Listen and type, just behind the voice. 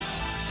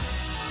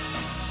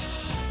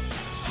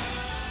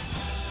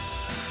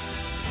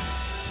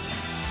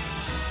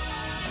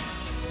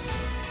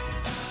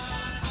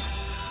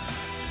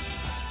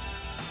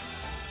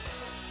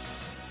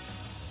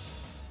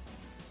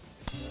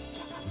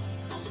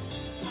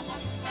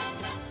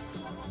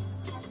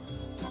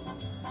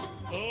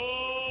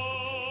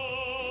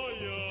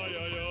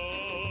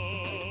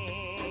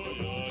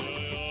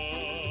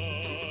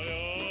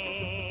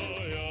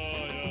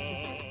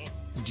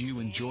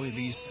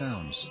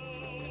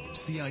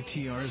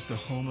CITR is the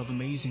home of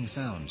amazing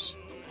sounds.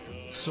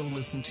 So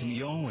listen to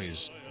me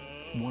always.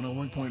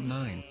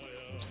 101.9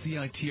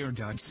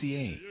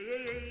 CITR.ca.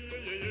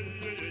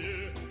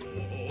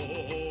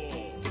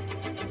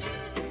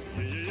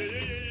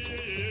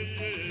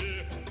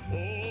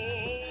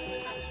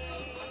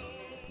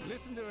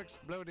 Listen to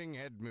Exploding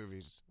Head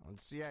Movies on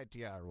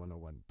CITR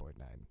 101.9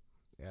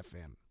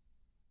 FM.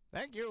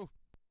 Thank you.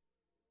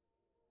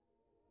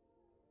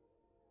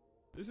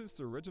 This is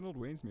Sir Reginald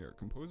Wainsmere,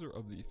 composer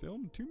of the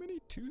film Too Many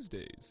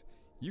Tuesdays.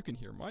 You can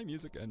hear my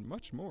music and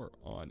much more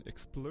on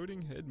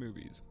Exploding Head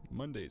Movies,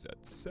 Mondays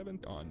at 7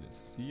 on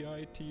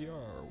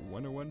CITR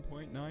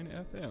 101.9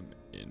 FM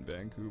in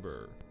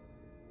Vancouver.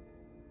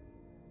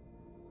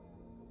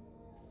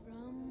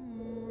 From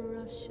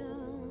Russia,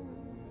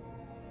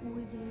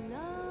 with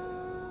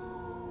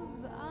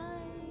love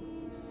I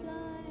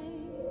fly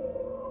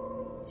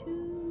to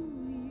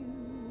you,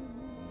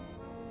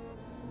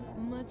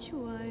 much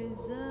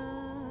wiser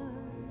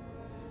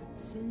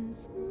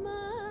since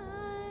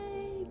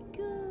my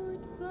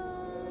goodbye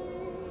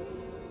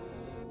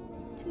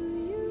to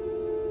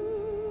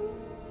you.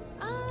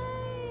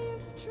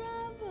 I've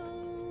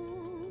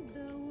traveled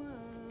the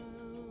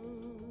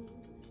world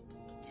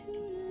to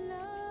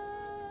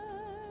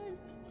learn.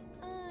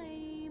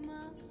 I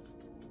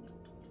must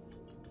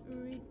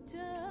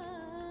return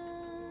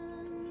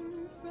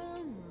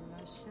from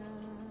Russia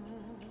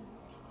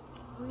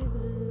with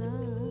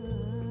love.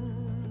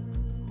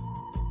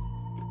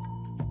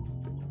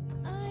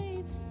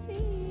 I've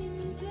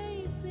seen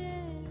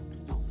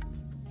places,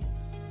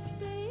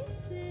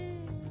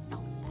 faces,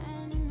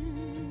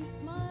 and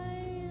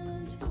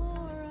smiled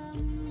for a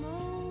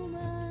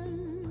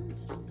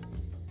moment,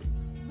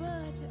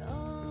 but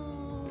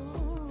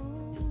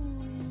oh,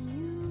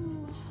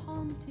 you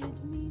haunted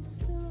me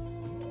so.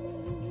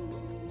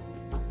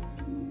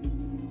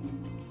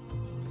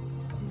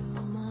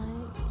 Still my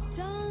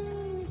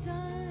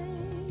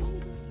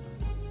tongue-tied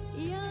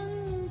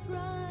young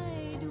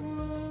pride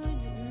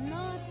would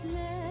not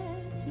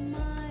let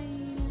my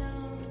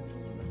love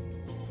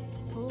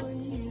for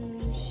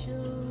you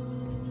show,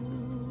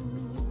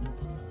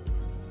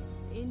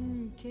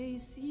 in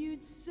case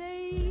you'd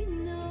say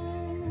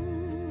no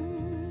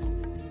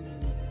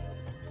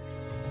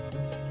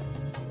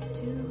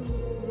to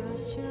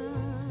Russia.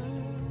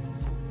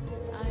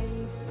 I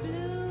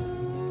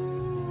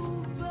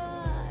flew,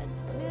 but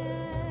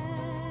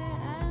there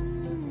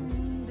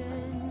and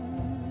then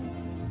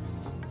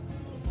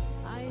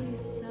I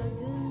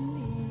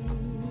suddenly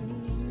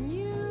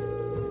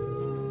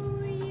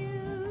knew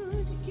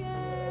you'd care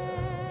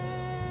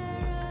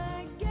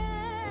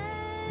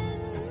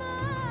again. My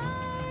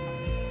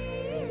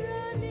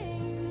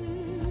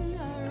running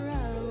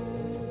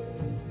around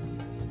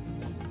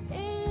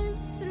is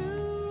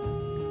through.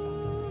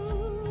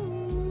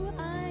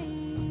 I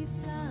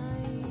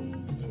fly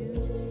to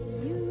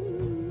you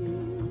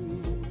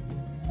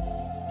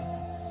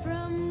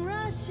from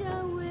Russia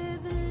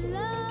with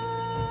love,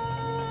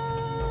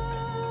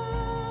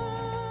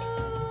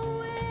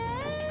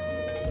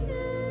 with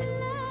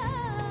love,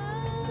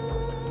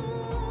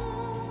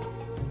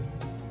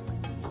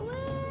 with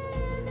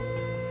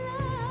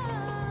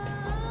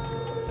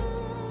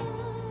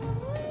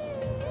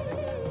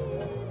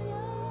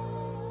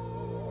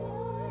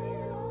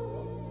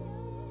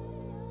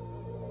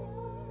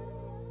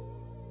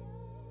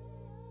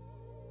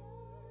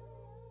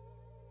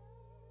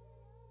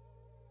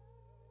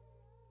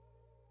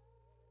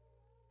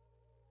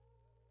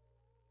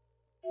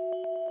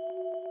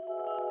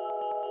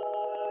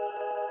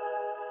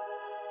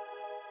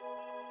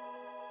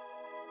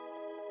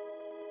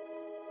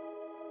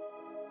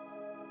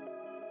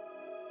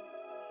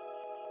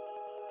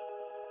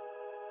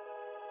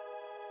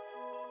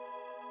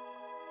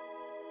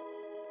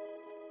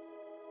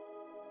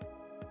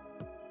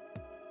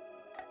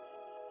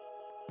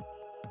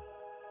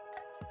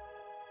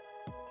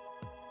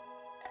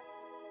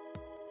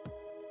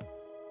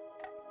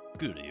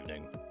Good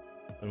evening,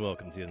 and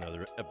welcome to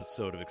another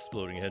episode of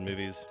Exploding Head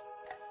Movies.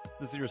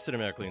 This is your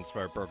cinematically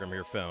inspired program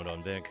here found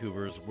on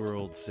Vancouver's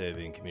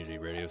world-saving community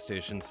radio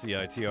station,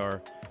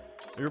 CITR.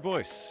 Your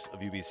voice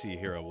of UBC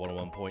here on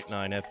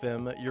 101.9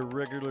 FM, your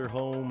regular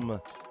home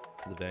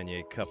to the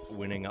Vanier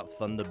Cup-winning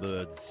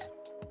Thunderbirds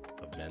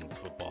of men's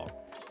football.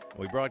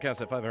 We broadcast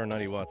at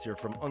 590 watts here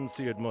from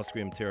unceded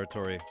Musqueam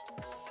territory,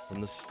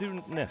 from the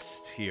student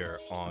nest here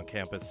on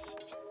campus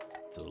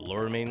to the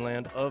lower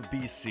mainland of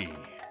BC.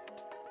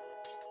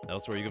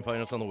 Elsewhere, you can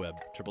find us on the web,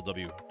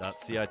 www.citr.ca.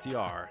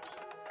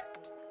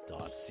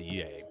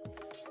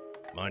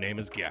 My name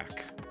is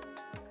Gak,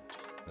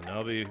 and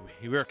I'll be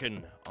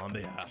working on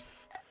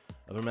behalf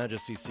of Her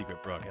Majesty's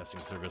Secret Broadcasting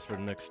Service for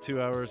the next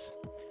 2 hours.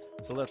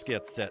 So let's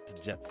get set to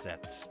jet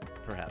set,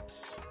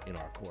 perhaps in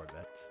our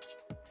Corvette.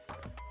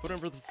 Phone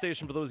number for the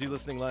station for those of you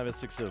listening live is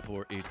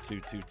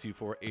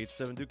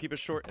 604-822-2487. Do keep it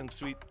short and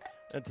sweet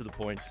and to the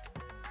point.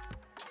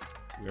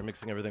 We are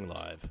mixing everything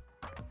live.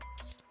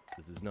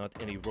 This is not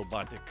any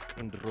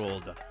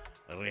robotic-controlled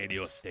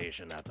radio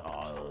station at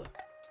all.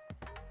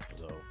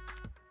 Although,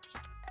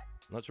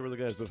 Not sure where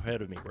the guys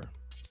ahead of me were.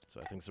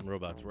 So I think some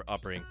robots were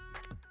operating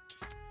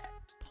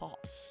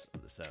parts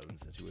of the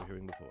sounds that you were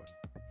hearing before.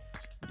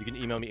 You can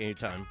email me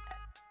anytime.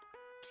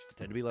 I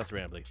tend to be less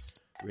rambly.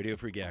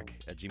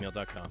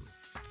 radiofreegack@gmail.com.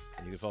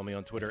 And you can follow me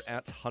on Twitter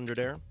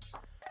 @100air.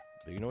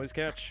 But you can always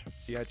catch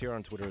CITR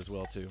on Twitter as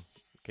well, too.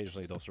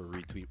 Occasionally they'll sort of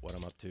retweet what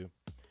I'm up to.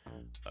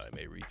 I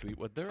may retweet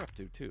what they're up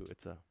to, too.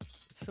 It's a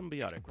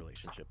symbiotic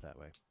relationship that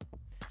way.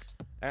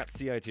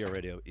 @CITR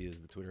Radio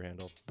is the Twitter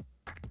handle.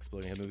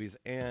 Exploding Head Movies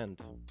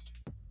and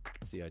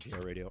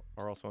CITR Radio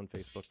are also on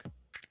Facebook.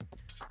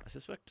 I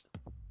suspect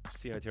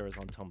CITR is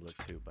on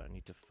Tumblr, too, but I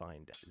need to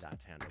find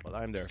that handle. But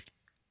I'm there.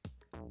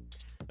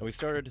 And we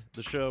started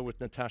the show with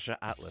Natasha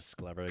Atlas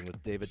collaborating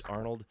with David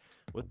Arnold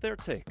with their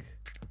take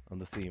on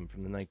the theme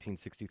from the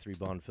 1963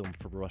 Bond film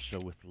From Russia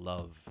with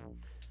Love.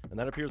 And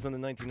that appears on the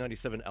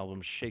 1997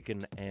 album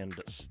Shaken and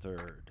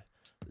Stirred,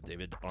 the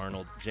David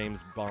Arnold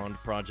James Bond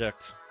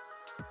project,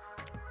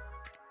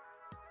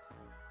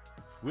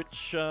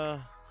 which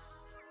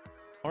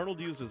Arnold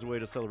used as a way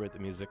to celebrate the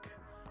music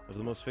of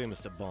the most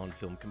famous of Bond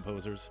film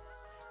composers.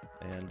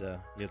 And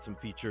he had some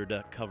featured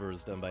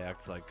covers done by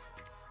acts like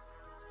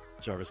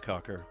Jarvis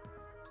Cocker,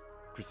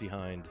 Chrissie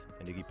Hynde,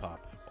 and Iggy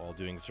Pop, all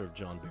doing sort of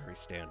John Barry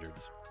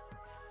standards.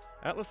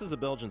 Atlas is a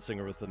Belgian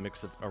singer with a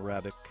mix of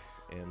Arabic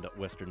and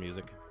Western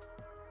music.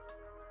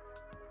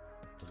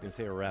 I was going to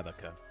say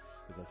Arabica,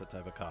 because that's a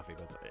type of coffee,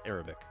 but it's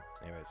Arabic.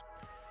 Anyways.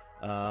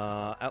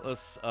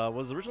 Atlas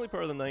was originally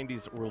part of the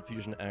 90s world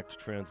fusion act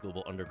Trans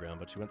Global Underground,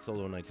 but she went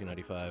solo in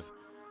 1995,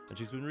 and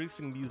she's been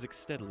releasing music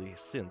steadily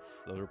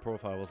since, though her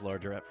profile was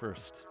larger at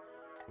first,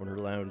 when her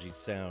loungy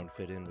sound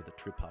fit in with the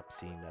trip-hop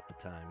scene at the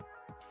time.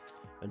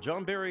 And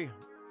John Barry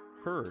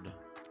heard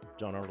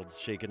John Arnold's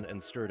Shaken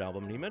and Stirred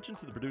album, and he mentioned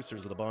to the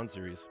producers of the Bond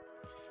series,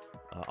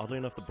 oddly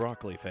enough, the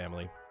broccoli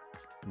family,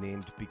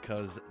 named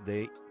because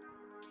they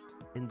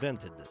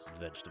invented the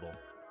vegetable,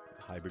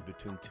 a hybrid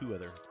between two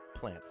other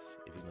plants,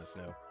 if you must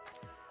know.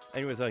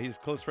 Anyways, he's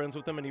close friends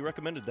with them, and he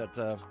recommended that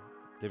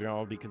David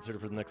Arnold be considered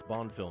for the next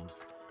Bond film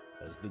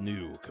as the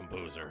new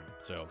composer.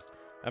 So,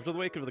 after the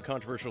wake of the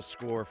controversial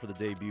score for the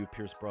debut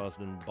Pierce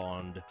Brosnan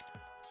Bond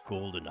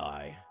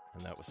GoldenEye,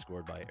 and that was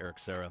scored by Eric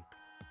Serra,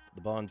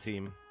 the Bond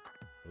team,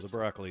 or the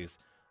Broccolis,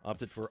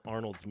 opted for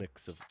Arnold's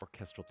mix of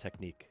orchestral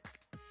technique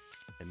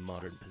and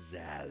modern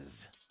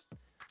pizzazz.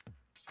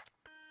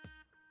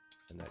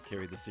 And that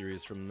carried the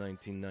series from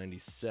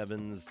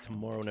 1997's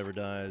Tomorrow Never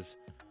Dies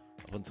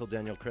up until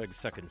Daniel Craig's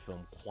second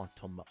film,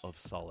 Quantum of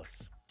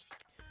Solace.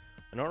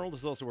 And Arnold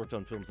has also worked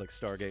on films like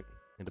Stargate,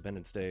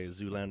 Independence Day,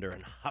 Zoolander,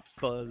 and Hot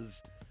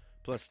Fuzz,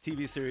 plus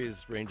TV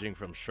series ranging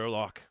from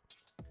Sherlock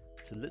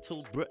to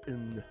Little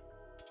Britain.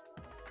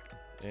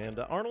 And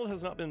Arnold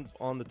has not been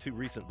on the two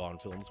recent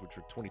Bond films, which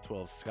were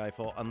 2012's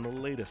Skyfall and the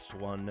latest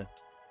one,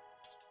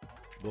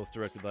 both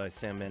directed by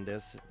Sam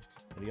Mendes,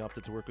 and he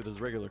opted to work with his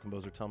regular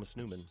composer Thomas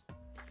Newman.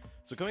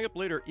 So coming up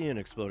later in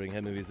Exploding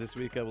Head Movies this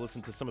week, I will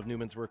listen to some of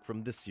Newman's work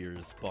from this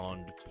year's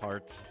Bond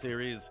part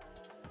series,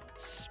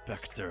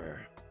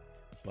 Spectre.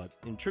 But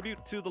in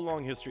tribute to the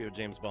long history of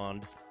James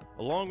Bond,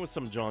 along with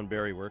some John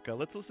Barry work,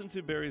 let's listen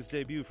to Barry's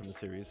debut from the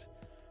series,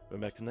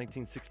 going back to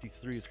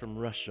 1963's From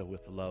Russia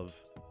with Love,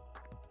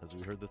 as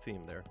we heard the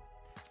theme there,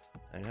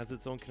 and it has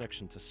its own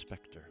connection to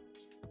Spectre.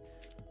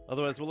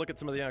 Otherwise, we'll look at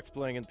some of the acts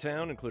playing in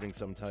town, including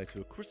some tied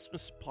to a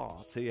Christmas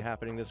party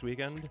happening this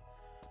weekend,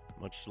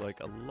 much like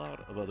a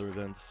lot of other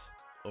events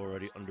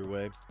already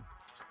underway.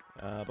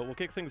 But we'll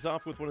kick things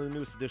off with one of the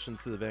newest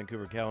additions to the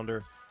Vancouver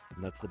calendar,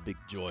 and that's the Big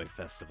Joy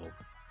Festival.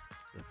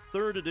 The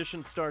third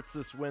edition starts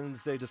this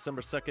Wednesday,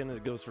 December 2nd, and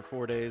it goes for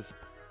 4 days,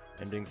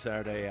 ending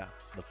Saturday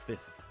the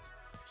 5th.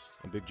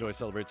 And Big Joy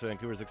celebrates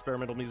Vancouver's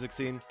experimental music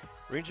scene,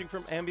 ranging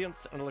from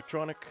ambient and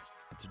electronic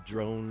to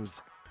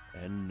drones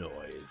and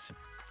noise.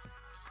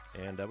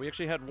 And we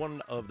actually had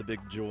one of the Big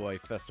Joy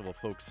Festival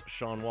folks,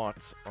 Sean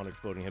Watts, on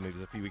Exploding Head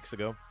Movies a few weeks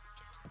ago.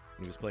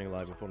 He was playing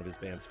live with one of his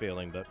bands,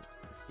 Failing, but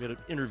we had an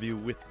interview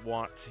with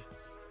Watt,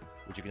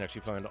 which you can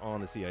actually find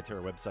on the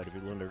CITR website if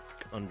you're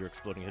under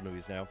Exploding Head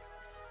Movies now.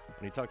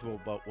 And he talked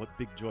about what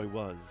Big Joy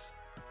was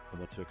and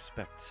what to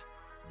expect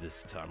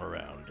this time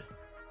around.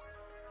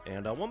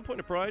 And one point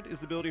of pride is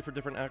the ability for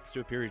different acts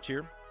to appear each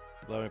year,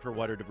 allowing for a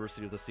wider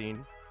diversity of the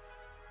scene.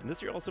 And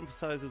this year also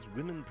emphasizes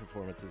women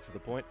performances to the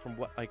point, from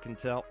what I can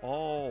tell,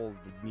 all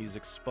the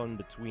music spun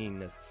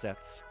between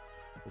sets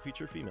will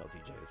feature female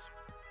DJs.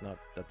 Not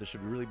that this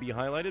should really be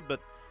highlighted, but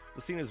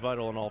the scene is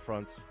vital on all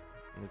fronts,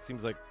 and it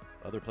seems like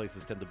other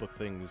places tend to book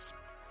things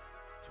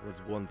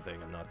towards one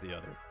thing and not the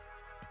other.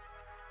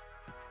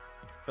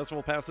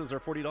 Festival passes are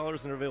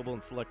 $40 and are available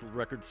in select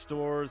record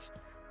stores.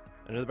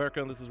 And in the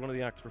background, this is one of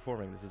the acts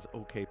performing. This is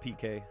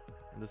OKPK,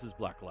 and this is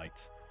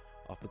Blacklight,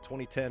 off the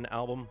 2010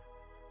 album,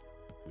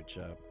 which,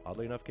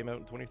 oddly enough, came out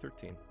in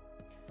 2013.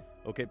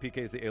 OKPK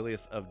is the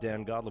alias of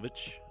Dan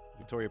Godlovich,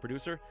 Victoria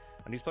producer,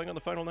 and he's playing on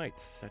the final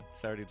night,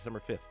 Saturday, December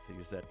 5th.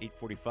 He's at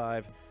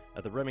 8:45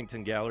 at the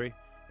Remington Gallery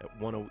at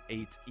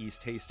 108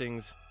 East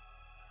Hastings.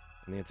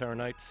 And the entire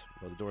night,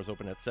 the doors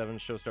open at 7,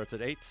 show starts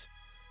at 8.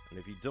 And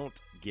if you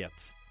don't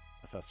get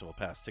a festival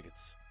pass,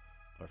 tickets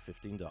are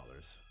 $15. So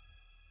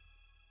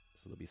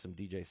there'll be some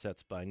DJ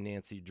sets by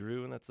Nancy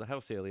Drew, and that's the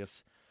house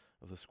alias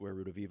of the Square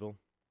Root of Evil.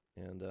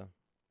 And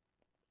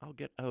I'll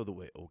get out of the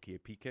way, OK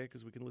PK,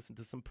 because we can listen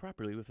to some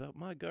properly without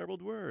my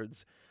garbled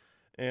words.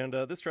 And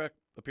this track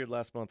appeared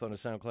last month on a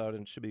SoundCloud,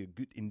 and should be a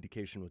good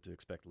indication what to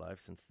expect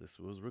live, since this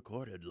was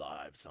recorded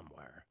live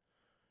somewhere.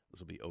 This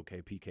will be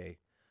OK PK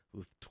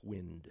with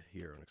Twinned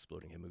here on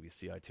Exploding Head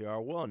Movies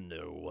CITR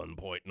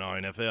 101.9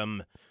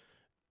 FM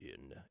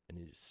in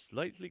an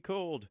slightly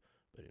cold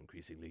but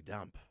increasingly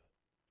damp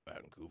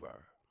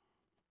Vancouver.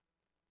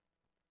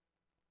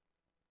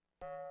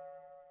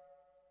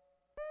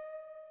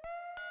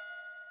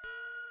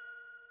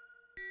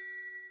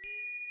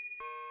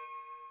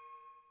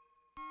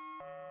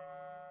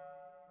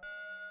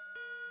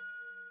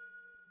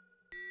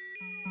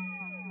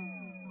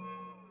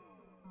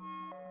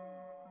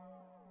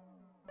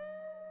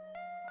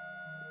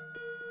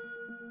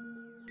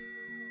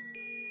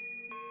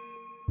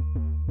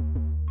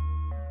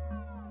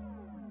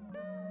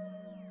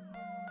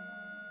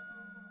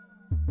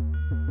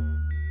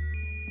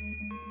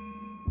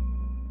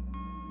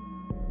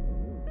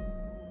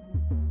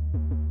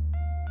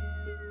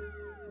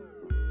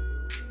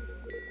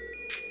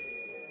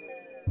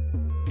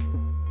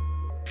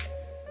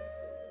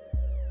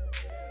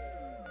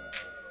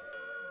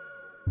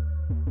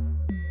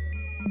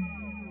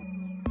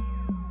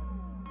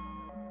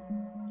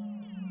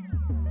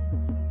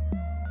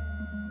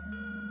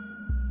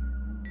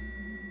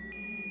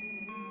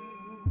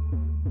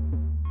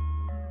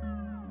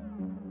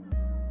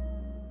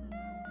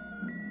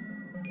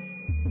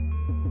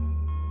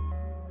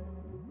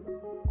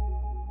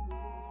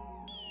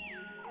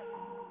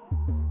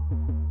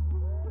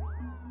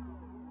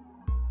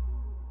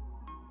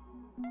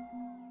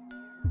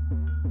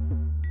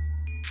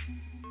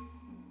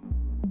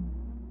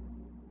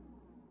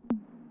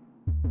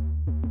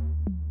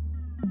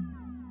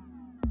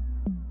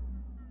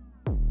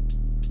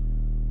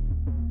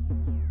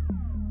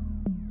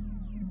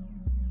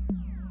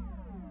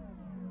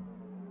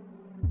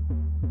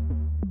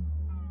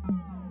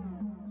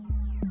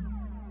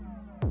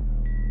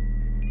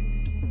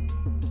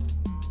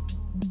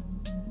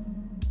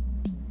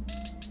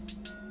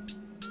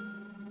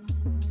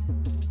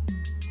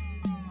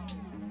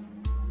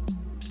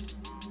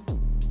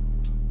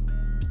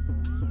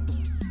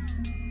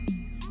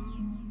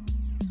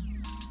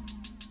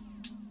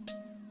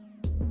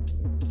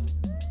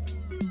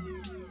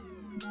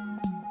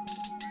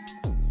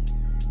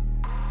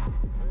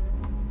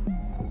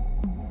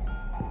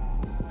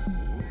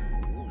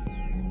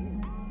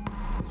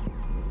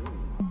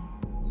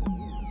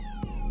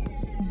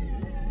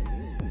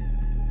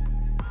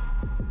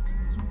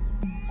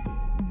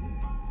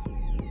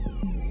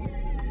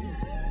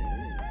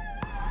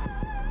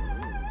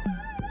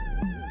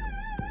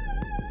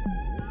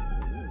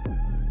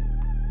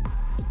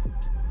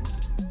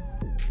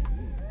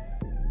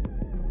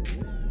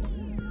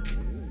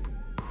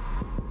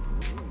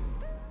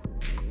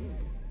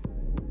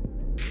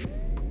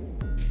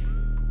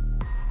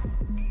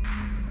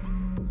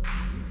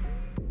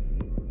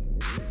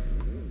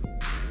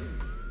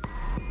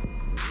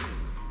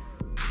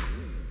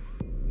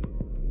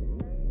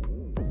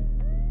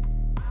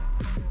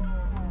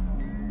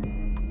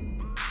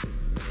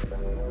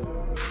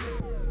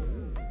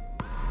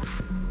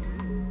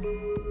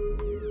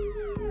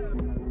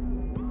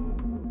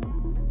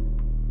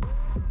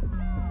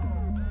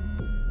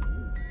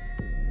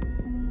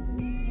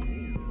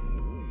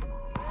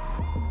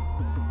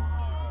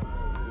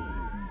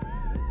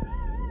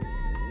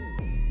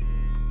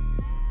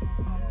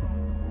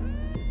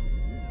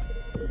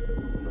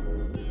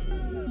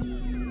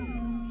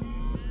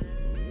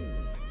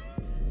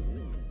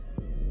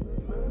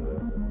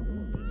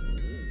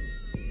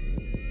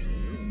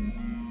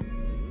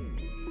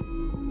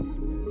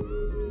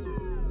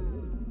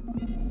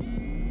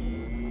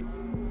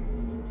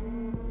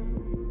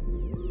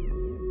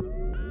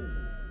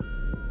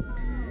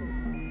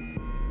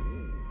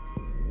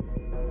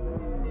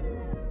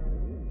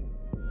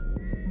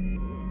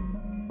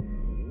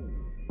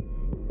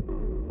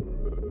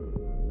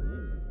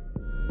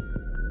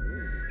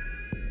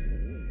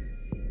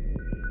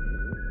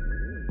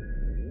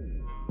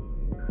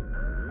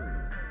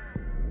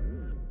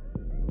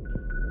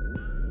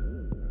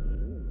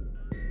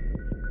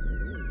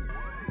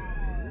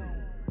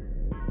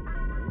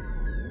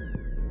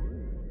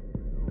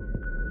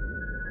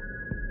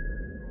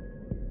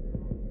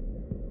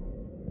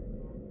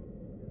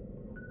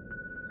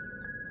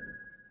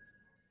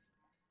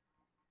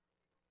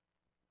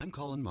 I'm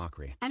Colin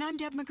Mockery. And I'm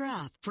Deb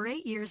McGrath. For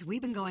 8 years,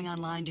 we've been going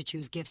online to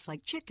choose gifts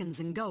like chickens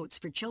and goats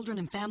for children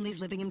and families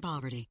living in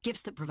poverty.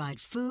 Gifts that provide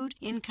food,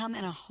 income,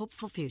 and a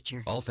hopeful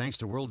future. All thanks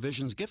to World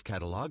Vision's gift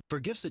catalog for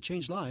gifts that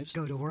change lives.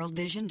 Go to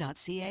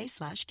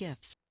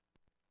worldvision.ca/gifts.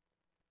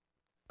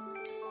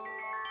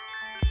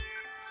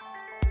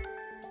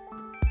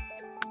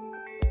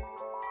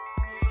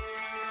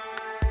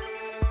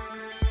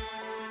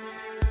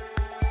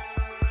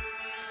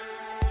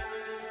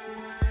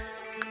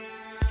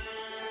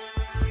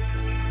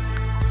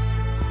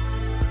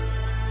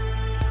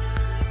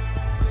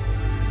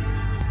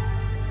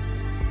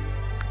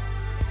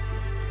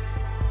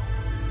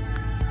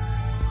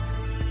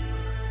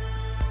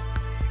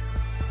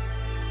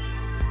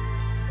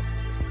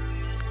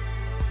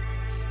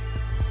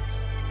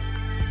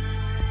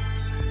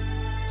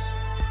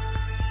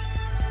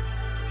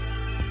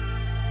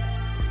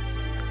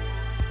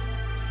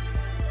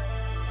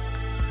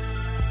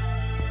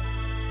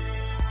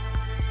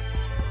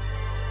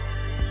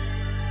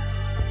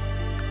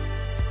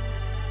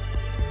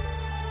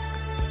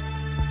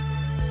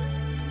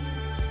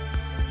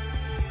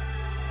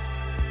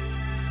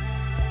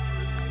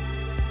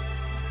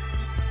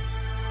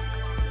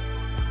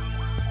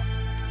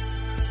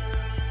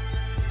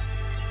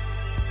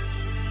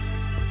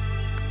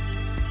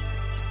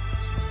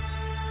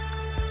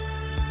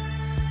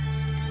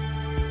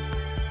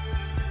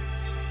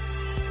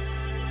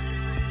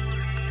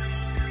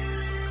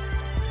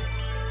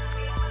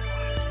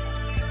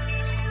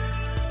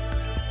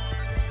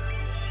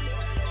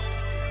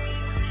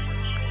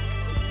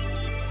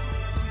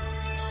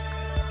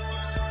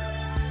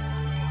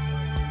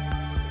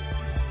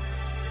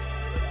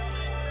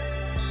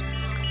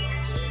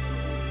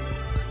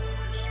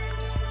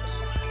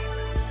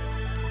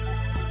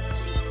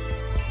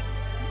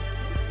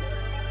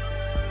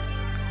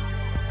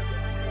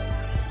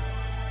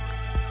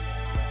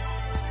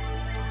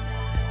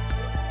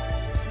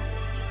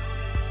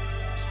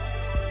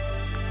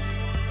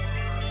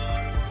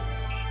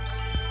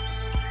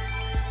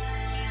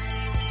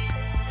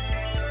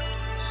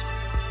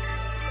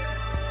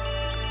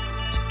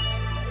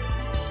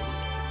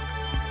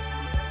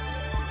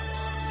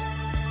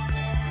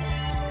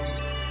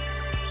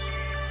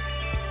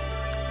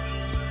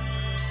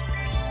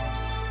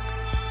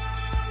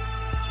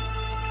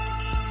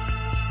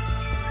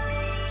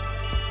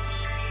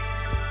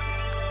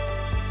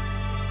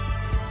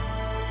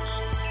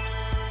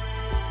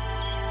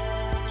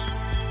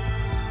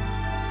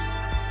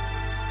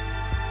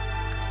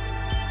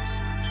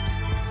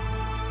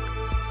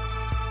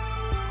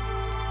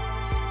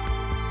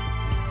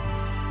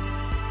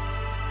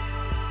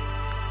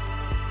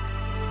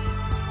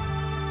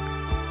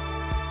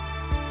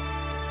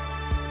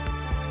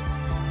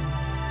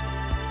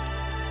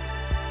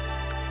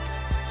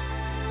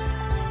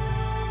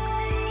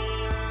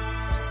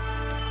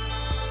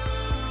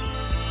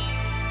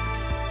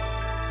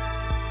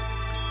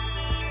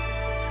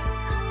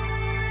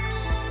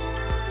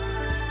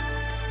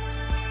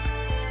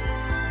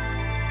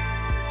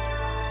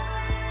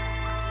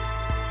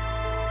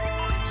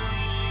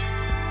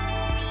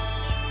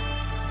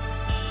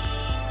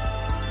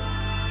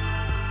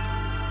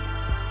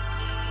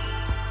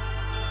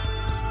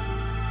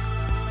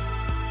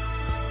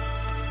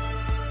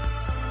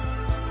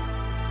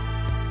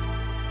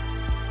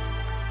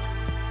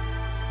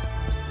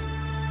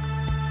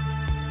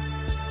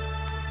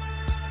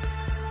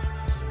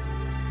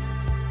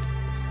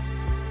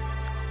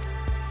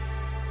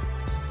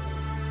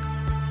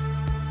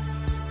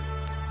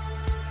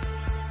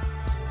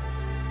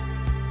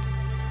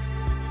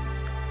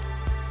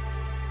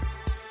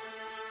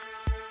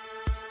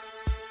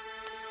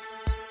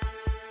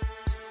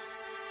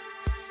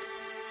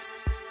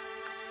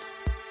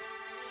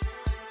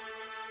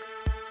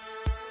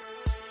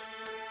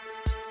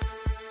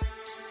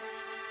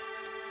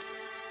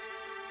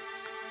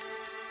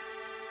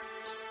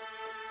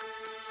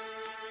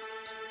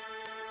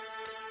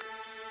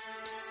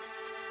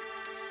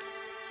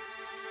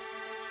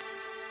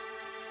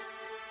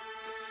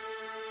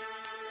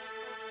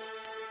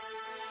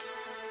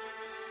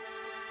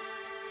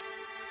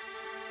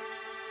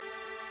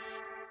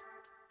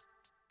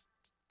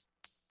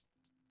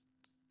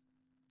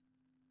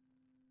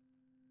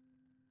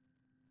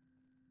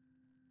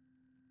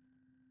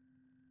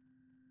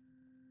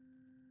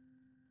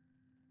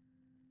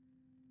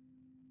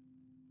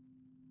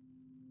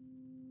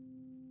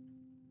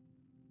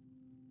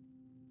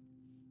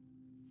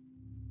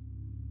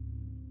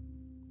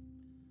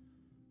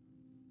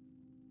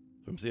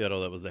 From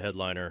Seattle, that was the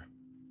headliner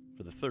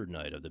for the third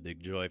night of the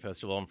Big Joy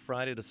Festival on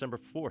Friday, December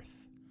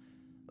 4th.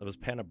 That was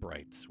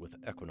Panabrite with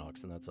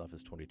Equinox, and that's off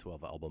his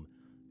 2012 album,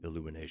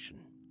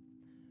 Illumination.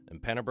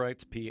 And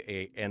Panabrite,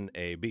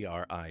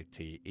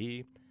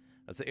 Panabrite,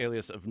 that's the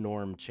alias of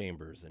Norm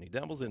Chambers, and he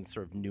dabbles in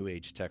sort of new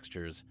age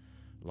textures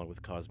along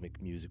with cosmic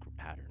music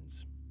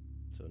patterns.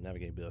 So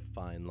navigating a bit of a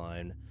fine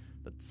line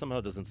that somehow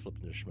doesn't slip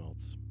into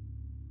schmaltz.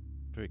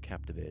 Very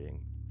captivating,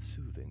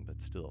 soothing, but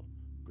still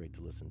great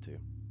to listen to.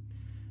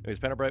 Anyways,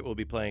 Panabrite will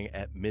be playing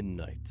at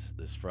midnight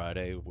this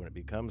Friday when it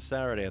becomes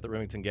Saturday at the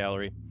Remington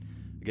Gallery.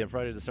 Again,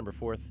 Friday, December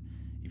 4th.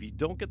 If you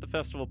don't get the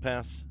festival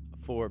pass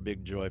for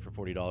Big Joy for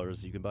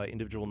 $40, you can buy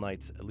individual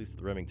nights, at least at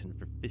the Remington,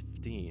 for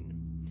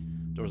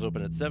 $15. Doors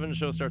open at 7,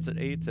 show starts at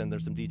 8, and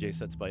there's some DJ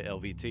sets by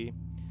LVT.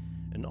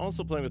 And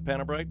also playing with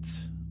Panabrite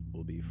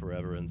will be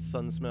Forever and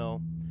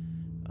Sunsmell.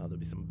 There'll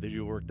be some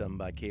visual work done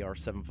by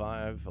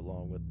KR75,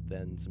 along with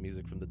then some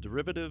music from The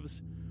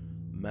Derivatives,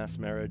 Mass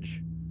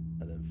Marriage,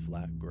 and then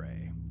Flat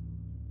Gray.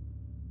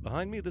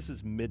 Behind me, this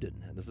is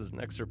Midden, and this is an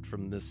excerpt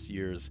from this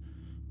year's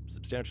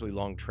substantially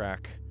long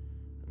track.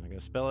 I'm going to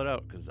spell it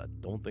out because I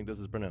don't think this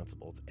is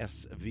pronounceable.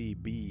 It's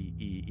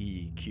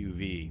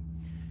SVBEEQV.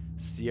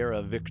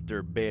 Sierra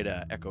Victor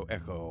Beta Echo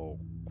Echo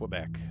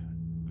Quebec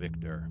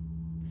Victor.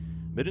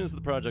 Midden is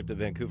the project of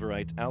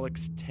Vancouverite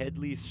Alex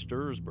Tedley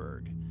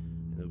Stursberg.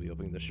 And they'll be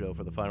opening the show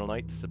for the final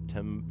night,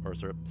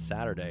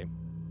 Saturday.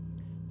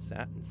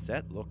 Sat and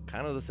set look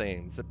kind of the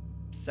same.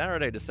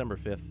 Saturday, December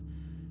 5th.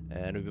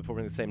 And we'll be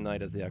performing the same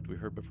night as the act we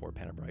heard before,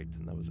 Panabrite,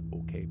 and that was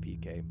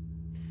OKPK.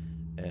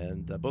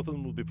 And both of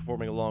them will be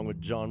performing along with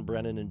John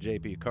Brennan and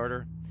J.P.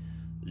 Carter.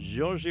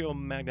 Giorgio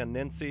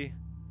Magnanensi,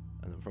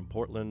 and then from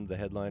Portland, the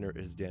headliner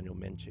is Daniel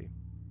Menchi.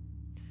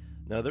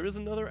 Now, there is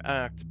another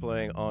act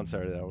playing on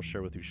Saturday that I will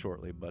share with you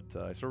shortly, but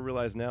I sort of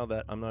realize now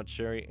that I'm not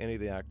sharing any of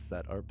the acts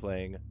that are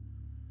playing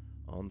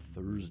on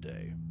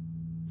Thursday,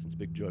 since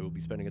Big Joy will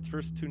be spending its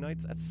first 2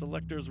 nights at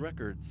Selectors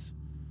Records,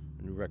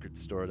 a new record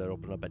store that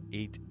opened up at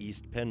 8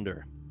 East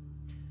Pender.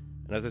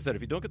 And as I said,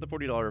 if you don't get the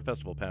 $40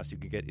 festival pass, you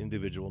can get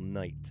individual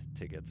night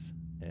tickets.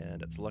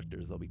 And at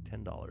Selectors, they'll be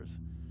 $10.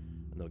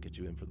 And they'll get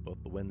you in for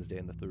both the Wednesday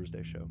and the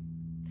Thursday show.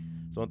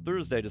 So on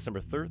Thursday,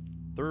 December 3rd,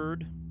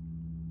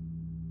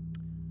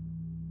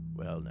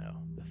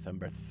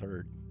 December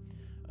 3rd.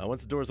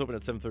 Once the doors open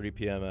at 7:30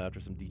 p.m.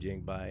 After some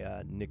DJing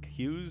by Nick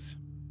Hughes,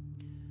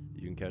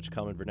 you can catch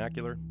Common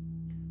Vernacular,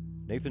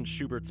 Nathan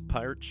Schubert's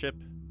Pirate Ship,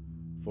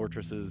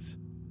 Fortresses,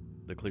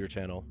 The Clear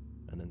Channel,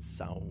 and then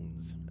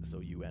Sounds,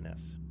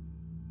 S-O-U-N-S.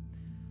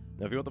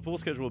 Now, if you want the full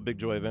schedule of Big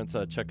Joy events,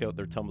 check out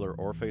their Tumblr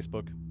or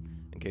Facebook,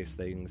 in case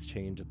things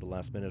change at the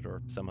last minute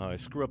or somehow I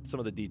screw up some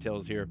of the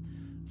details here,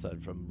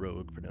 aside from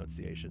rogue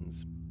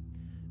pronunciations.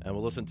 And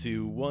we'll listen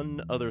to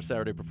one other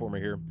Saturday performer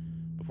here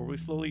before we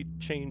slowly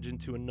change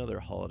into another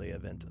holiday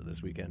event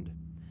this weekend.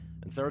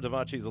 And Sarah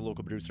Davachi is a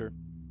local producer,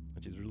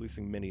 and she's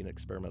releasing many an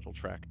experimental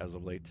track as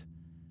of late.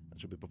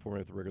 And she'll be performing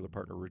with regular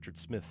partner Richard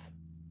Smith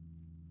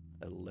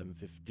at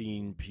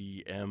 11:15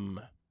 p.m.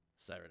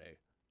 Saturday,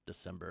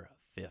 December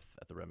 5th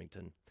at the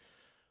Remington.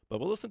 But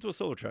we'll listen to a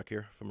solo track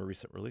here from a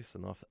recent release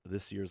and off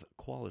this year's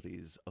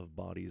Qualities of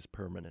Bodies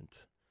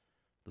Permanent.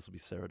 This will be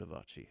Sarah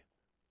Davachi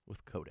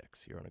with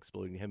Codex here on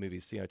Exploding Head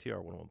Movies,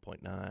 CITR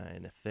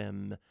 101.9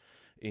 FM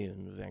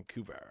in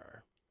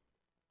Vancouver.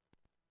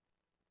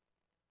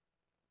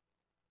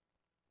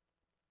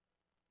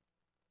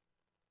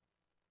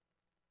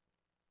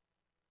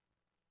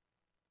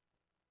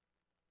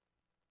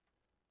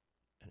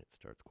 And it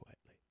starts quietly.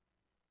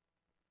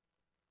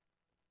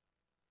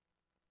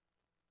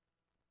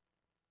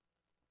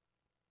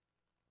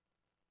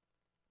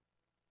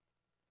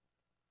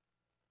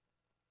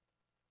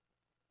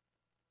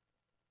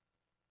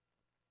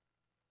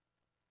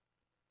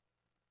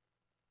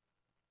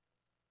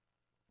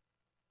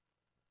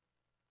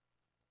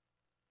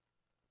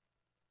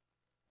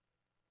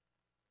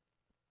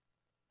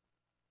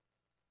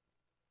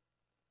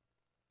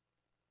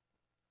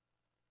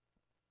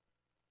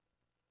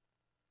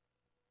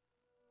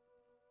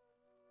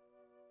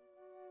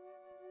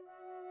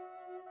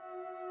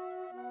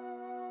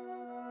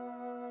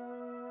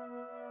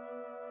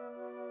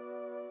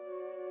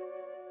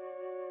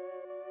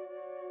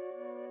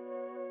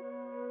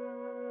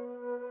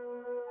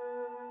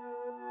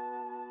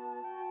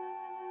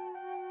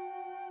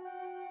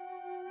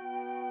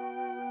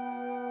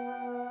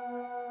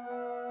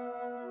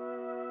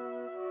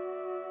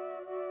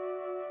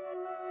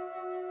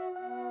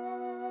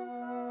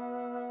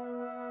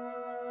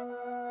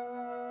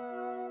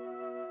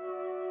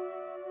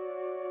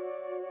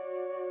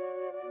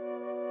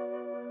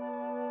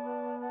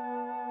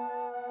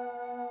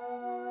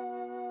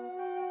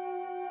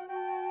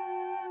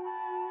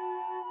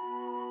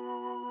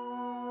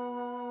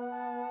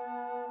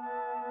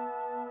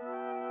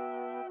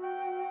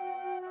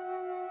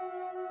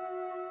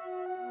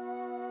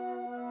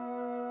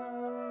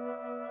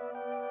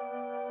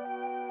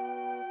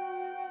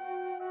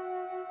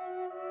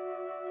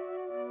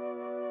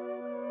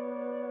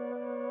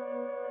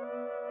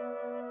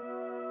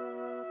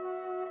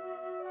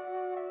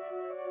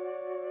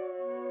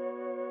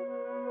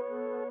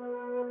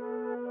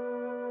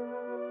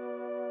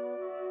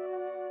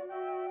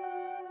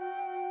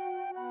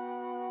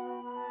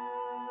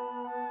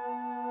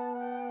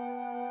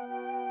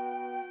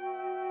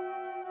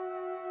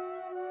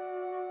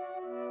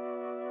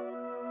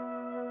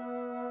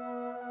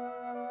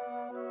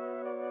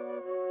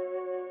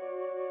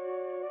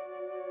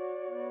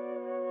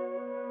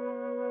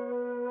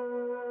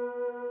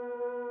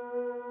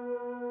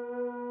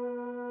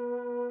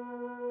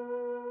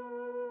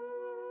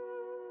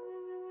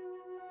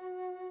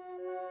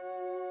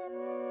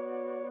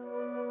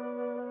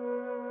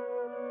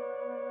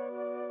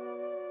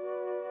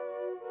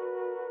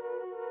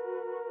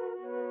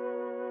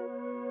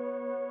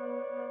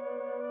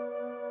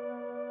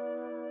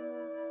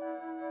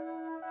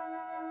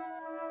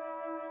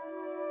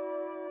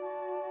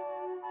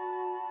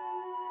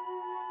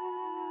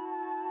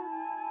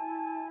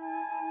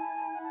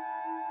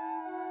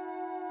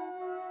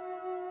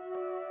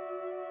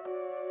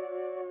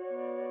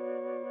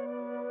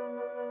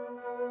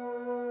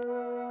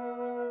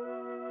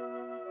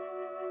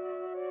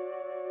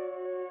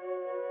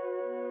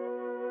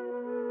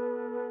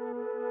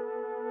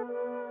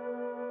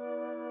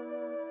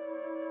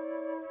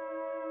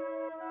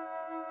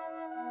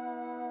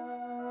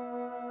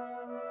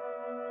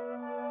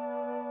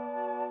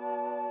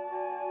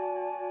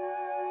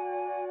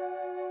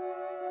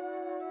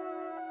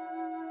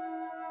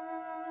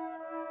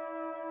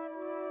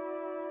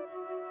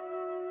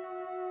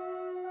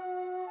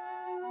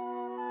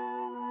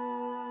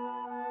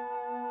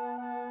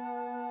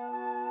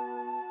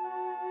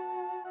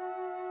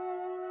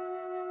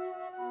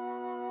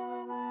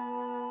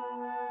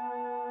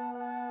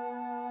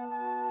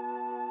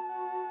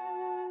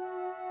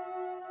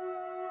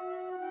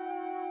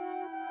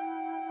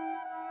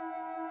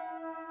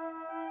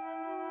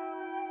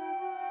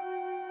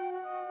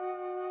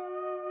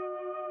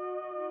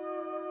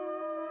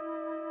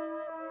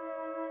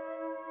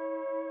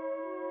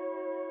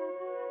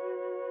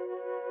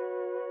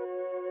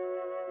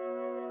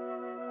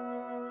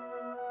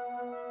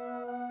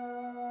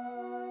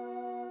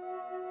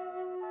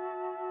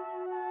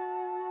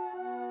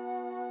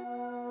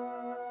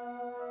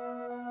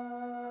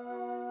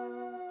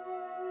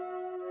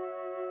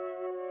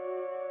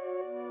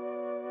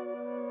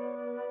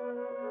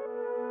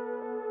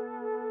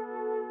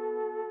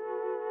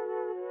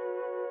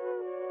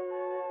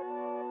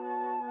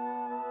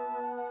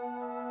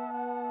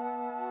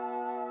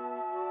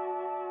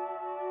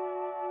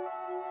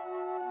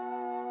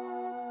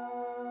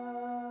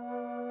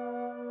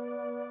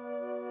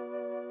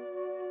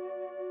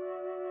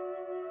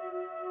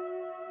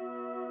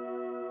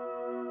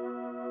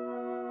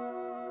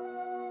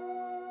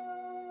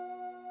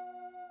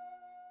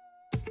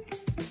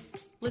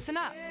 Listen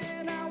up.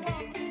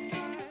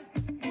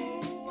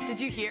 Did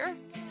you hear?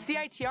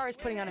 CITR is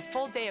putting on a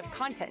full day of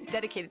content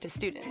dedicated to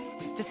students.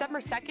 December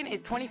 2nd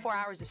is 24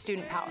 hours of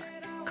student power.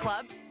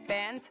 Clubs,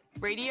 bands,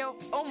 radio,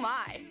 oh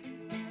my!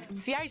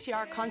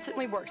 CITR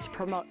constantly works to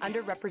promote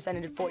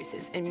underrepresented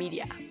voices in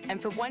media.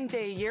 And for one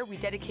day a year, we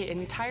dedicate an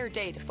entire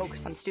day to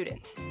focus on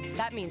students.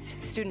 That means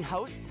student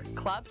hosts,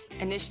 clubs,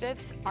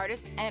 initiatives,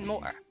 artists, and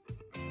more.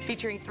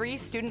 Featuring 3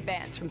 student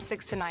bands from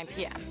 6 to 9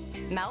 p.m.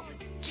 Melt,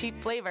 Cheap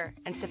Flavor,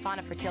 and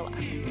Stefana Fertilla.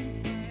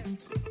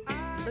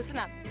 Listen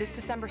up this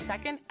December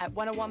 2nd at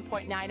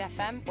 101.9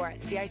 FM or at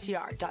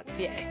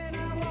CITR.ca.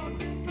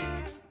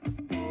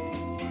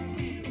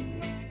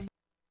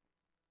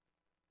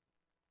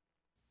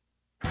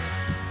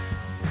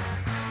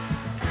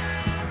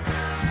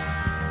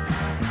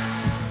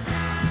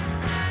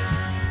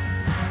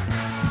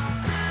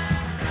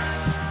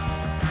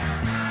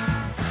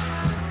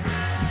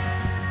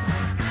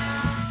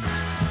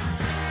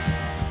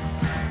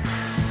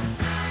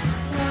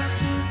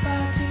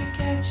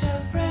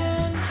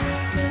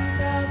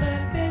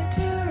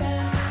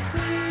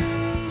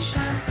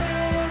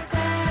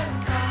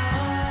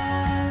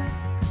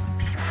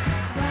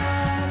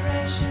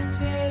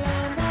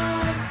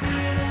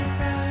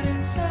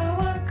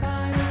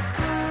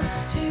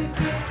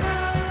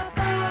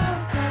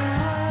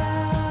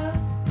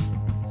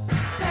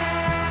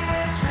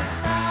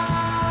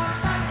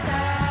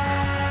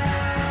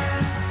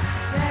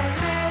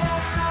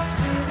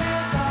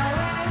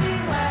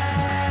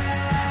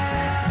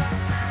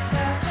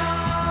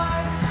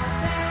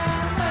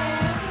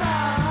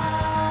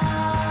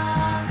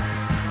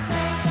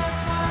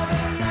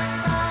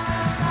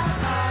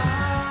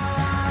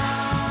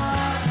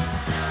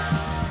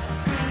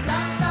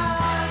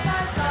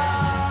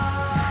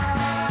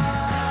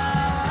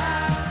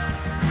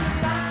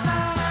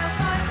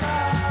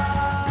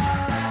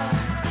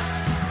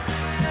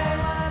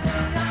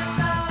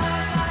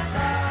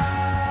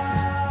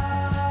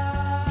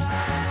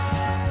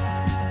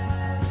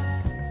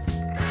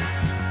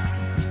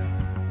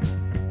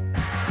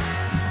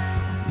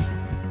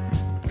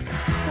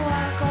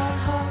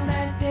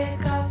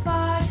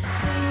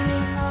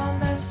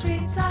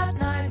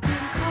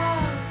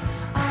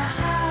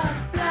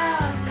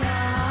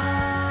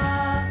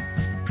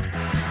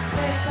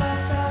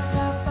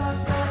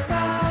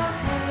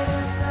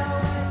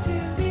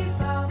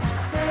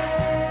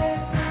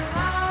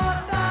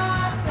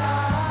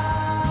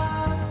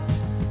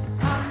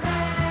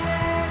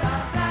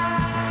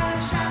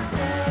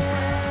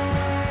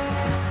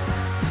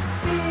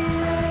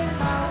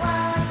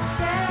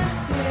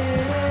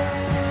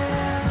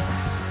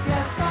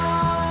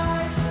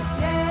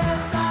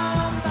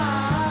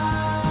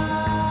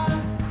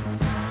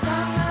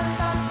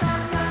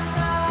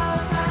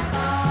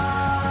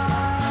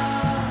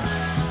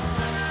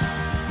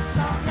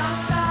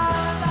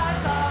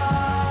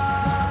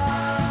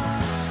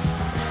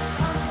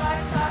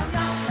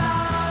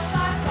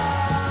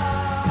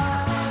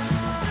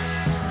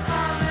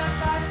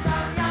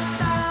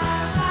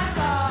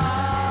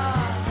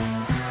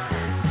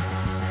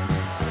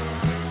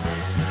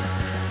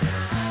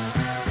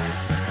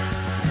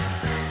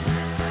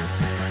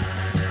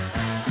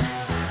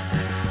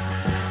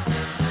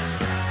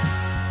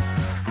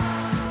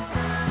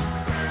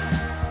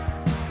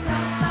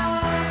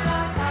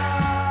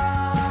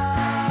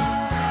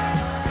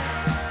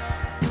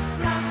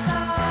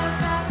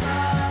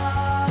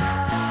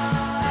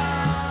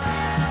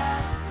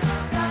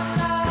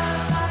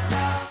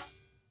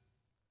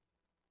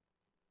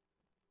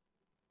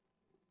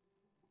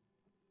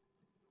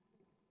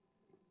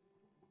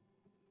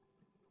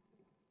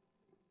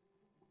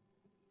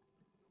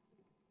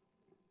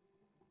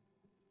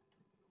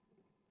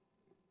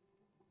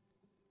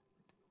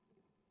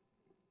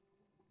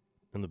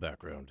 In the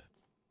background,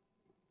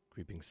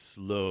 creeping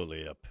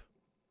slowly up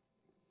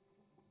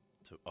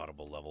to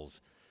audible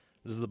levels.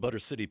 This is the Butter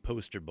City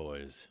Poster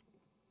Boys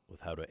with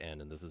How to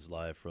End, and this is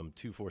live from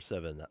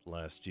 247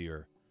 last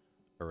year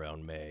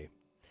around May.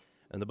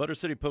 And the Butter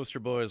City Poster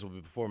Boys will be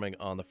performing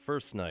on the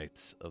first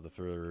night of the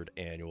 3rd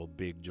annual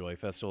Big Joy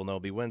Festival, and that'll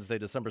be Wednesday,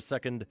 December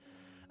 2nd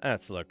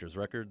at Selectors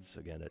Records,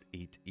 again at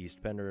 8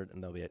 East Penrod,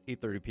 and they'll be at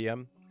 8:30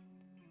 p.m.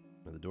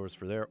 And the doors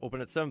for there open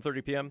at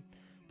 7:30 p.m.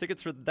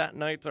 Tickets for that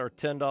night are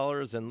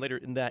 $10, and later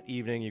in that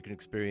evening you can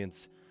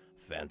experience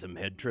Phantom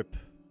Head Trip,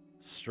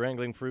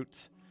 Strangling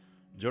Fruit,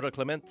 Joda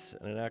Clement,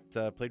 and an act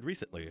played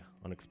recently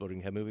on Exploding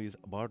Head Movies,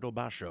 Bardo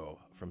Basho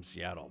from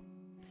Seattle.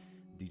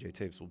 DJ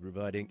Tapes will be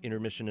providing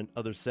intermission and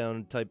other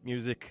sound-type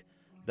music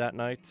that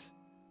night.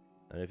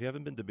 And if you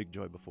haven't been to Big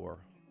Joy before,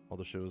 all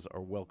the shows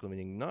are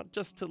welcoming not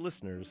just to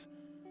listeners,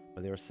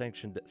 but they are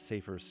sanctioned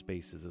safer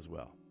spaces as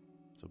well.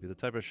 So it'll be the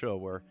type of show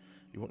where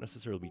you won't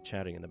necessarily be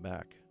chatting in the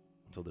back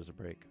until there's a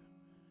break,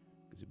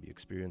 because you'll be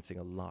experiencing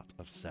a lot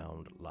of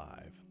sound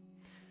live.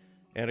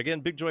 And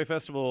again, Big Joy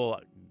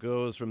Festival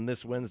goes from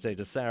this Wednesday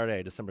to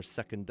Saturday, December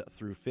 2nd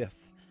through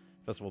 5th.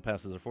 Festival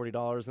passes are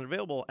 $40 and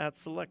available at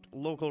select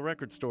local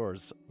record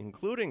stores,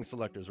 including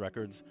Selectors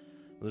Records.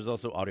 There's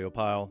also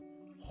Audiopile,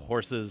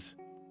 Horses,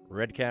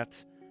 Red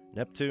Cat,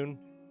 Neptune.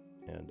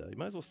 And you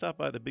might as well stop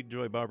by the Big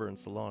Joy Barber and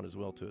Salon as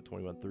well, too, at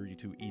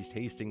 2132 East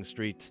Hastings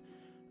Street,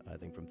 I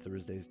think from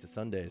Thursdays to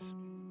Sundays.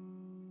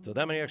 So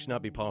that may actually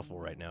not be possible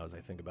right now as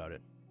I think about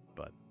it.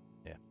 But,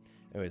 yeah.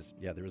 Anyways,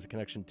 yeah, there is a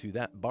connection to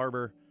that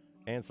barber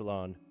and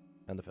salon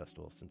and the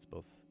festival, since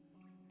both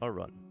are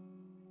run.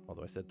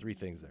 Although I said three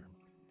things there.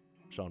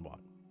 Sean Watt,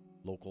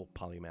 local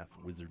polymath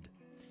wizard,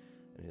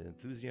 and an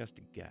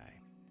enthusiastic guy.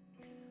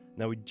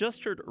 Now, we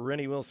just heard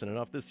Rennie Wilson, and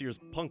off this year's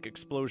Punk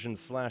Explosion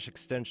 /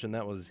 extension,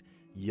 that was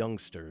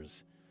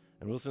Youngsters.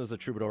 And Wilson is a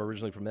troubadour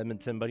originally from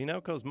Edmonton, but he now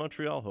calls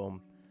Montreal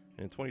home.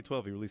 And in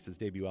 2012, he released his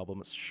debut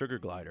album, Sugar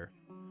Glider,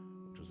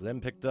 which was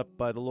then picked up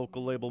by the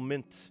local label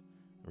Mint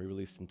and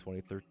re-released in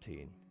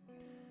 2013.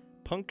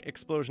 Punk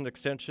Explosion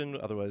Extension,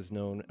 otherwise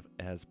known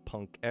as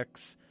Punk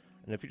X,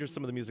 and it features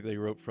some of the music that he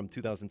wrote from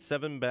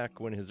 2007, back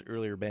when his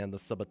earlier band, the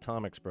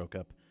Subatomics, broke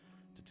up,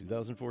 to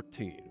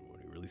 2014, when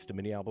he released a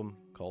mini-album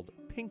called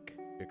Pink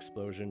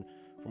Explosion,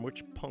 from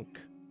which Punk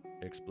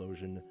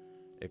Explosion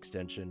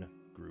Extension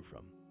grew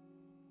from.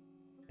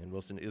 And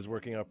Wilson is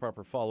working on a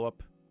proper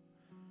follow-up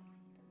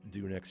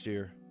due next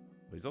year.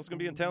 But he's also going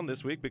to be in town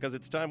this week because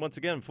it's time once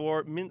again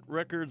for Mint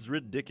Records'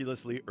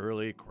 ridiculously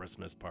early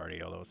Christmas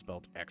party, although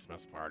spelled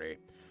Xmas party.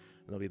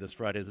 And that'll be this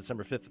Friday,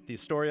 December 5th at the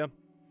Astoria.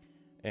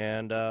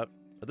 And at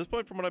this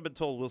point, from what I've been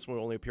told, Wilson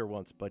will only appear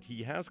once, but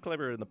he has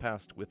collaborated in the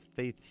past with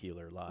Faith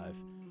Healer live.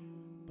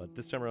 But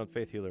this time around,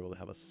 Faith Healer will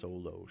have a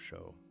solo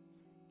show.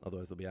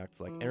 Otherwise, there'll be acts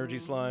like Energy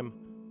Slime,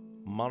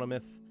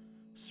 Monomyth,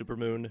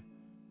 Supermoon,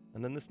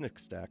 and then this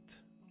next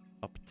act,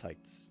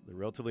 Uptights. They're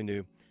relatively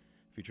new,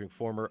 featuring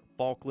former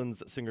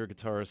Falklands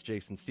singer-guitarist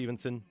Jason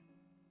Stevenson,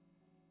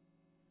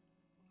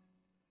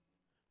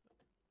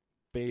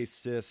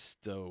 bassist,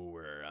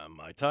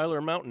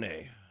 Tyler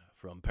Mountainay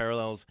from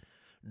Parallels,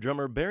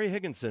 drummer Barry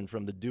Higginson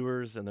from The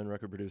Doers, and then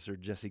record producer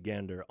Jesse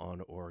Gander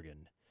on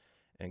organ.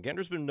 And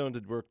Gander's been known to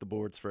work the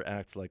boards for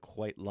acts like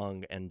White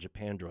Lung and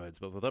Japandroids,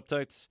 but with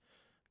Uptights,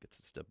 gets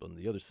to step on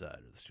the other side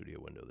of the studio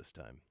window this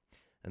time.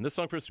 And this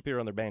song first appeared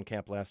on their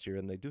Bandcamp last year,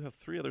 and they do have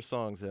 3 other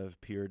songs that have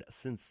appeared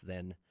since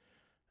then.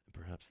 And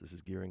perhaps this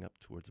is gearing up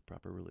towards a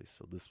proper release,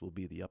 so this will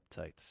be the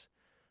Uptights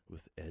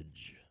with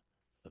Edge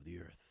of the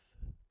Earth.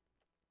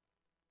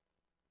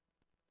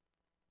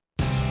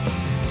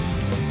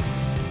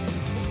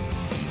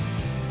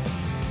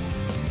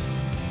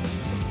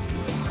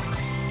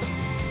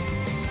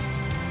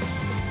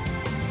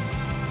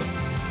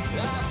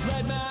 I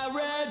fled my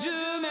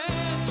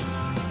regiment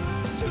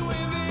to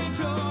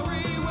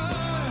inventory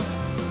work,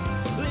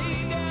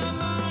 laid down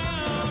my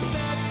arms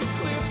at the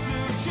cliffs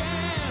of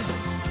chance,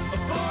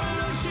 for an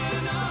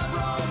ocean of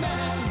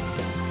romance,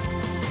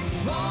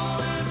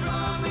 falling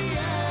from the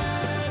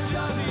edge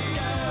of the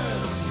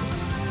earth,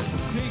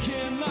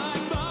 sinking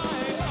like my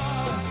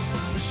heart.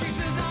 She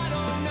says I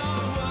don't know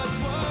what's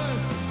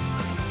worse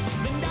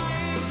than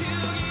dying to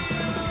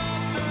give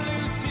up the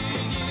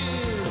lucid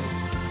years.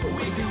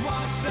 We can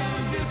watch them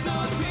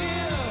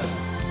disappear,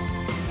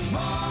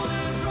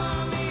 falling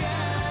from the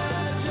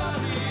edge of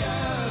the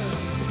earth,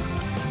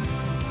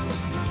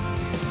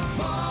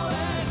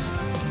 falling,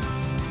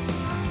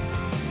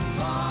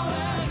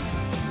 falling,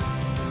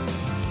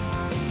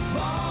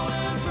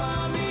 falling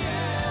from the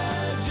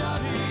edge of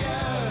the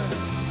earth.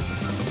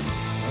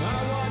 I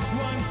watched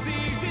one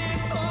season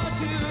for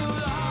too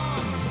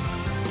long,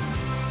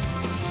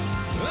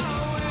 a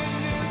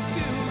witness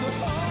to the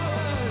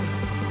horrors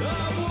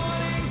of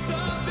wanting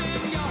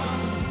something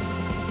young,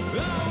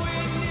 a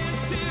witness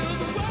to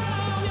the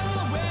world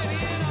you're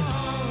waiting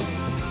on.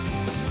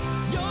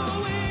 You're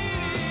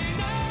waiting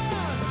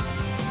on,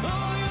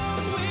 oh,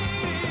 you're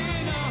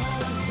waiting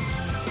on.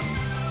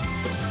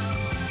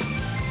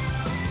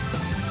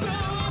 So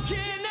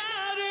can I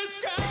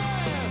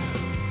describe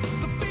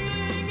the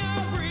feeling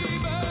of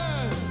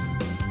rebirth?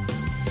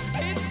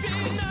 It's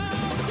in the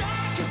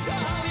darkest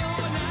of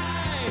your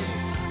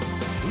nights,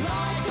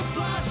 like a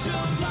flash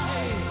of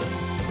light,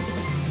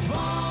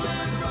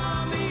 falling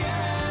from the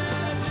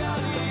edge of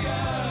the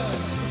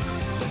earth,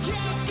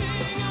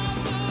 casting off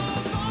the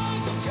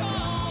bonds of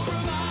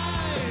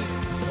compromise.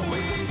 We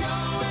can go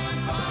and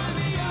find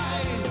the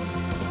ice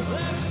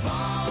that's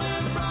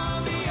falling from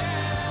the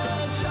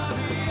edge of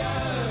the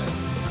earth,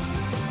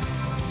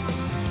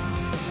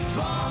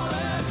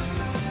 falling,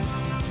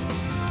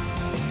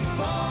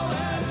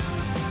 falling,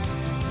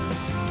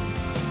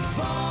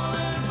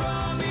 falling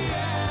from the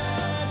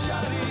edge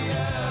of the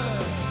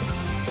earth.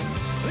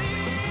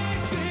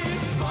 This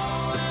is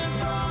falling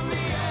from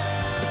the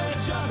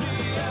edge of the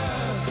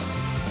earth.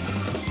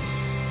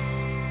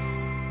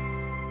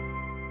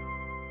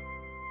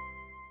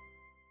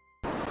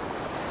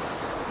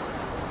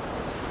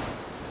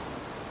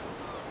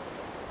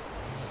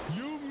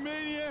 You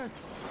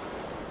maniacs!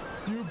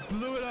 You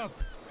blew it up!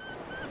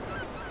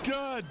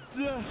 God!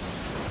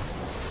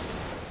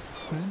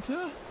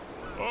 Santa?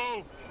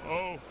 Oh!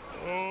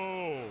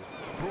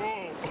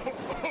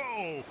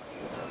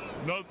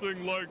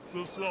 Nothing like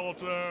the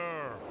salt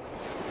air.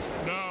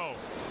 Now,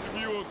 if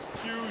you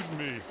excuse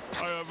me,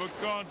 I have a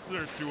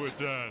concert to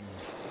attend.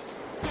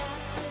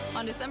 I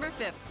On December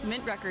 5th,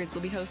 Mint Records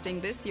will be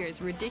hosting this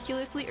year's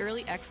ridiculously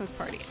early Xmas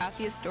party at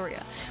the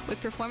Astoria,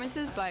 with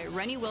performances by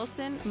Rennie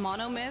Wilson,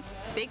 Monomyth,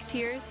 Fake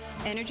Tears,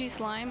 Energy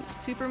Slime,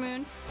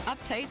 Supermoon,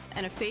 Uptights,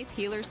 and a Faith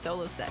Healer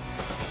solo set.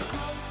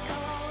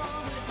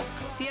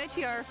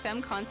 CITR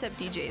Femme Concept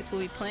DJs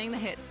will be playing the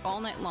hits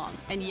all night long,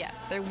 and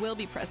yes, there will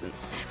be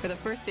presents for the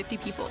first 50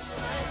 people.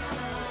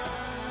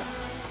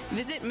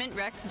 Visit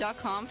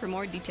mintrex.com for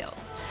more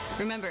details.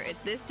 Remember, it's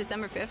this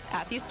December 5th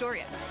at the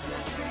Astoria.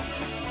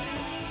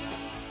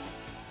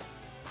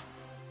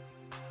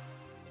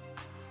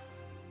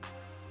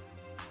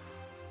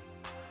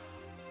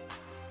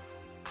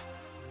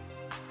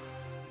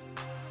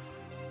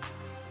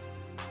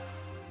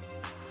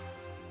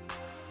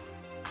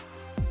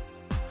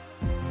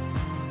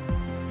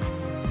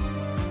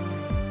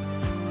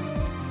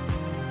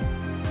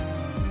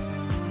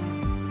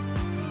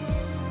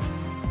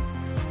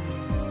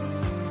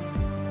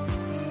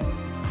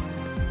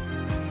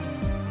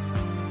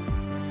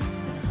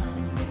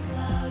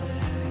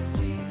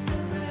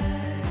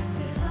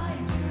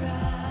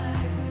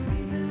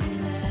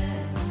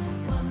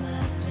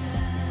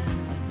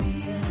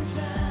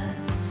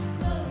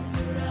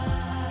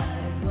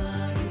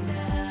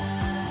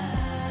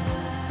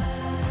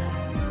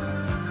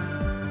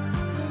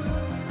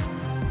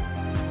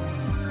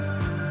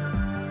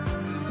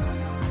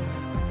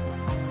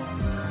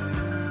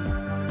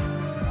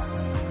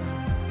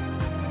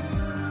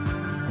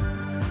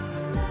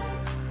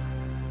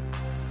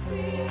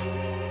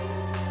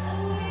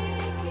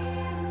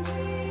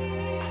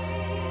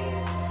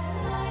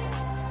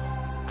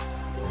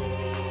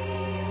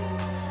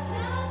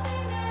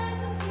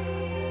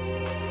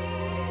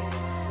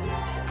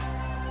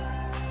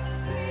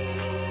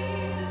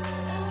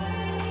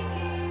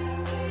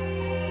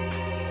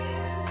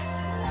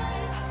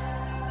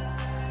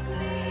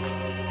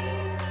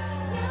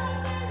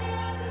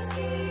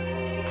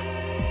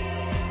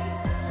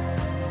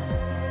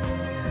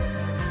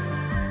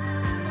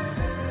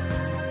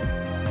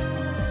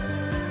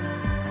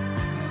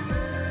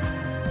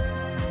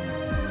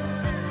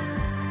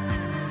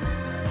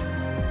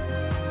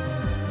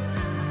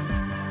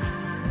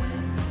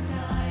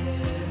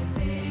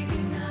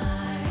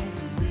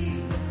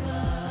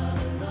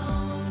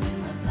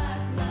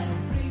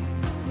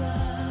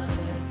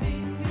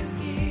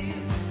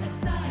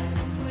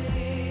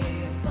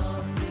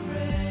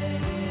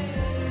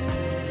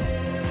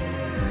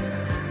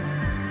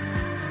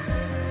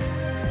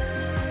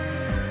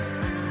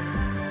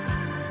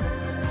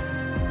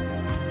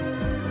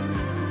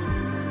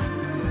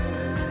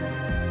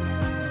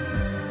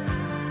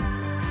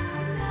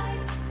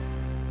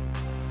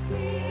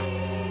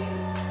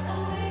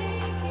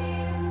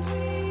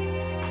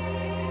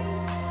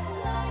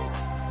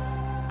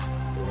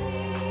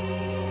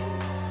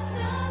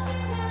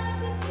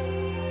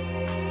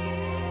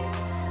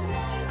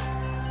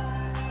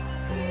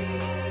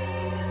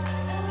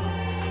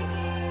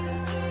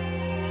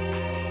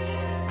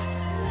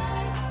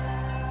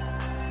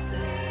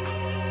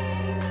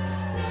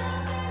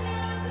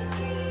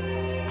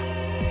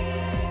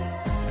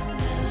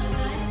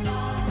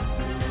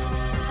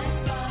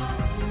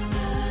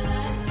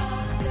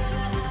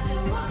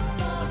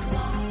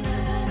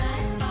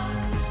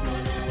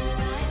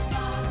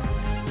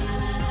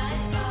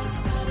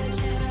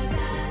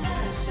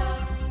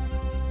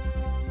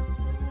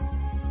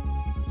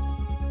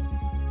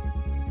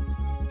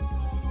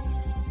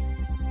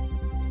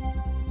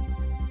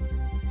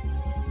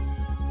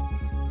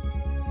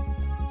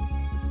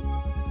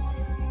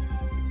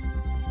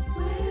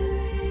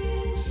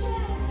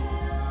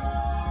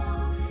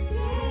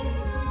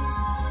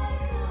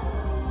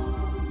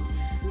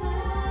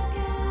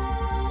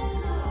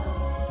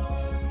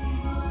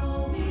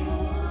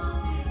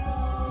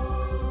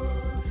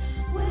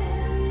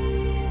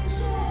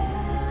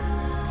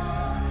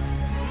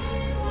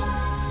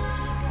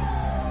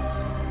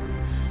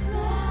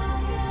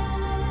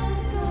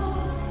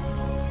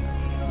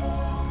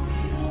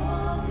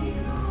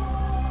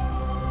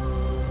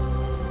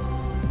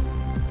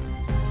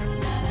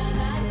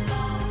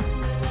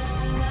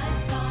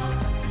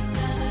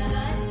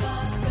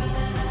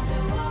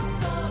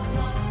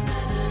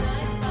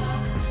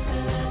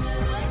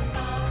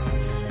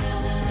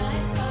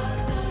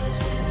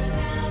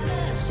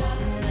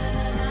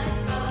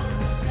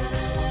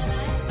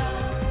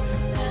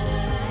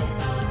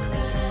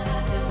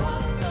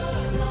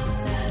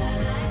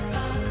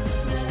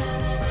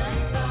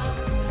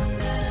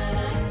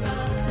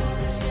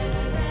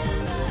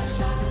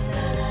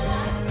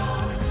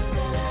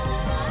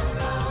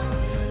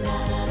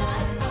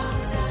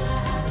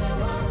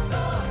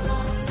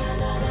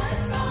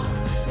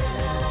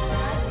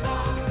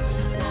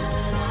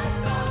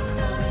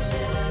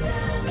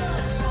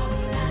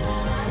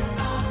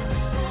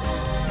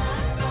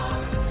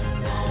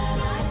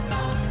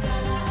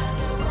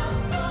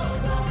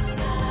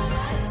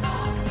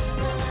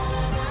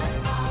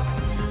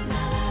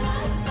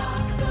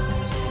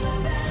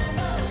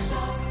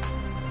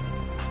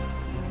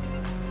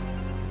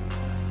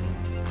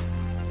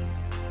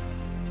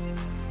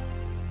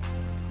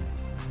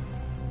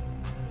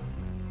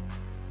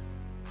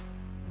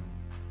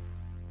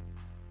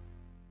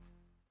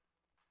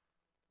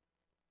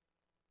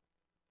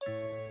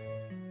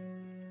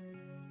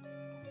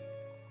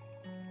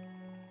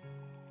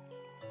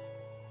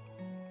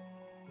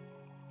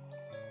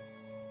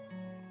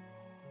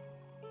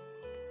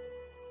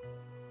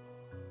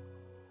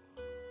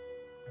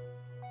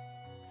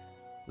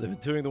 They've been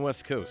touring the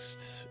West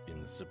Coast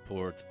in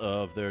support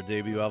of their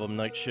debut album,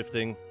 Night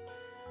Shifting,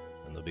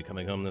 and they'll be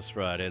coming home this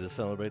Friday to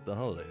celebrate the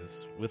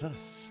holidays with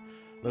us.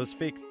 Those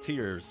Fake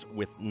Tears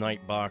with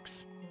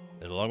Nightbox,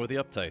 and along with the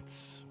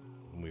Uptights,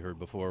 whom we heard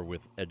before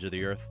with Edge of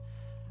the Earth,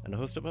 and a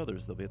host of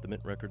others. They'll be at the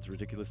Mint Records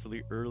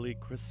Ridiculously Early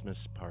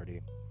Christmas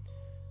Party.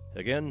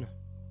 Again,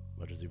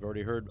 much as you've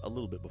already heard a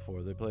little bit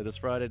before, they play this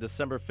Friday,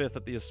 December 5th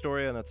at the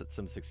Astoria, and that's at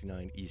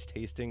 769 East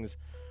Hastings.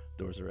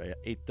 Doors are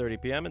at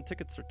 8:30 p.m., and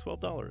tickets are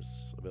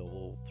 $12.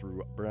 Available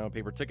through Brown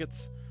Paper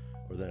Tickets,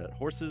 or then at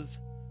Horses,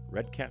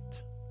 Red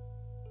Cat,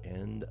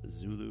 and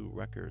Zulu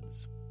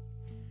Records.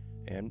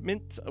 And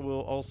Mint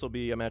will also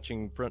be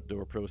matching front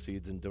door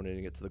proceeds and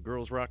donating it to the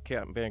Girls Rock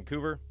Cat in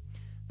Vancouver,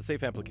 the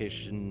Safe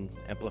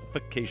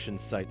Amplification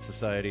Site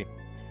Society,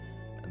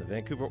 and the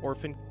Vancouver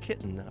Orphan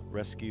Kitten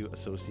Rescue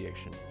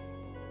Association.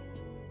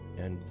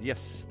 And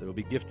yes, there will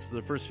be gifts to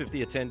the first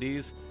 50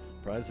 attendees,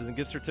 prizes and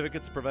gift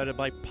certificates provided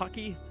by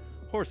Pocky,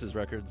 Horses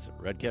Records,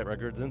 Red Cat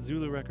Records, and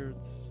Zulu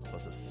Records,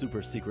 plus a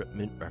super secret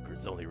Mint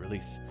Records only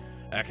release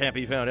that can't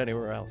be found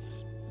anywhere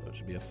else. So it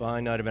should be a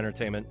fine night of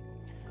entertainment.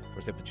 Of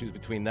course, you have to choose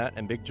between that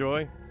and Big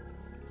Joy,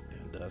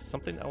 and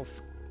something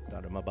else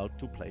that I'm about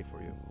to play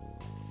for you.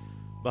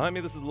 Behind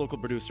me, this is the local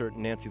producer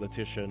Nancy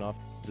Letitia, and off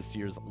this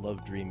year's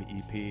Love Dream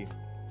EP.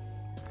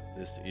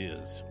 This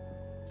is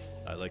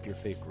I Like Your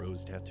Fake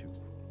Rose Tattoo.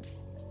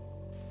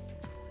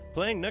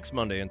 Playing next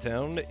Monday in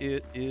town,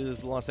 it is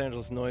the Los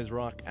Angeles noise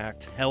rock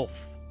act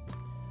Health.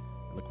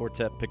 And the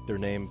quartet picked their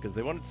name because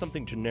they wanted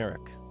something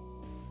generic.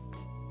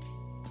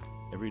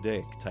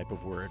 Everyday type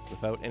of word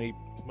without any,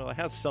 well, it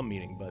has some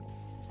meaning, but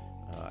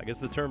I guess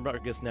the term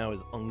now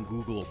is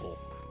ungoogleable,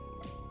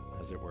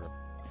 as it were.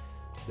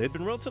 They'd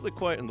been relatively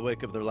quiet in the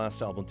wake of their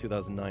last album,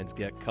 2009's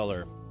Get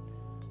Color,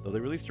 though they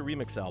released a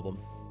remix album.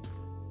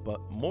 But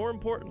more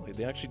importantly,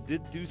 they actually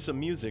did do some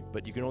music,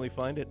 but you can only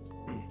find it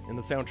in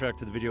the soundtrack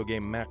to the video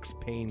game Max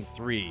Payne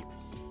 3.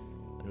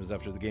 And it was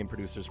after the game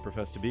producers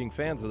professed to being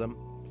fans of them,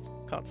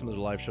 caught some of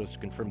their live shows to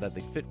confirm that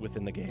they fit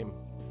within the game.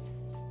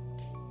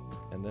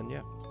 And then,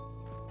 yeah.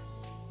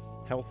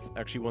 Health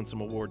actually won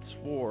some awards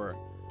for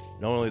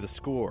not only the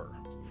score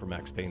for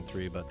Max Payne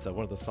 3, but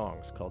one of the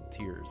songs called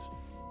Tears.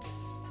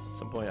 At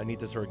some point, I need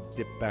to sort of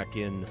dip back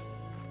in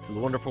to the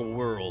wonderful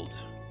world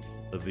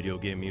of video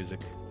game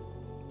music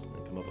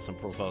and come up with some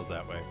profiles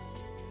that way.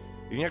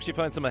 You can actually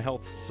find some of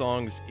Health's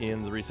songs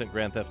in the recent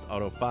Grand Theft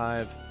Auto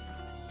 5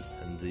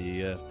 and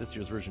the this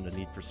year's version of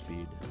Need for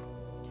Speed.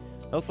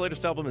 Health's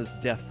latest album is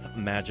Death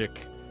Magic,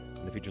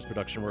 and it features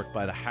production work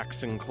by the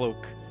Haxon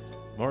Cloak,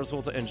 Mars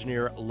Volta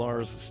engineer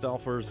Lars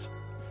Stalfers,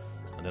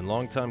 and then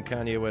longtime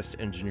Kanye West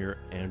engineer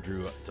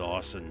Andrew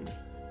Dawson.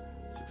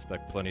 So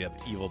expect plenty of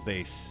evil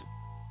bass,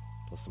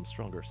 plus some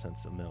stronger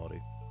sense of melody.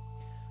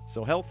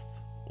 So Health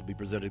will be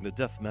presenting the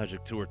Death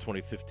Magic Tour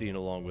 2015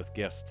 along with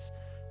guests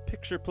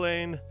Picture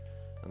Plane,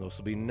 and those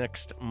will be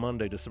next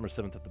Monday, December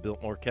 7th at the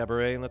Biltmore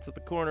Cabaret, and that's at the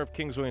corner of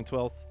Kingsway and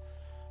 12th.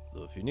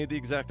 Though if you need the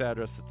exact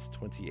address, it's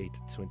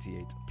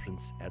 2828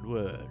 Prince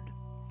Edward.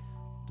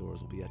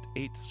 Doors will be at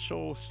 8.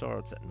 Show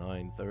starts at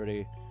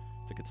 9:30.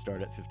 Tickets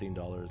start at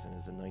 $15 and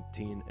is a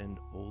 19 and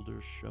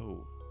older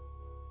show.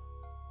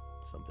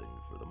 Something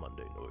for the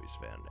Monday noise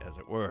fan, as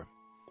it were.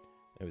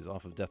 Anyways,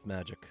 off of Death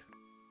Magic,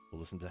 we'll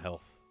listen to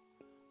Health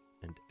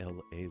and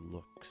L.A.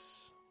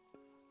 Looks.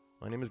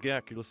 My name is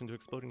Gak. You're listening to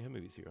Exploding Head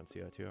Movies here on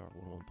CITR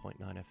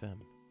 101.9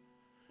 FM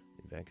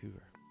in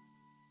Vancouver.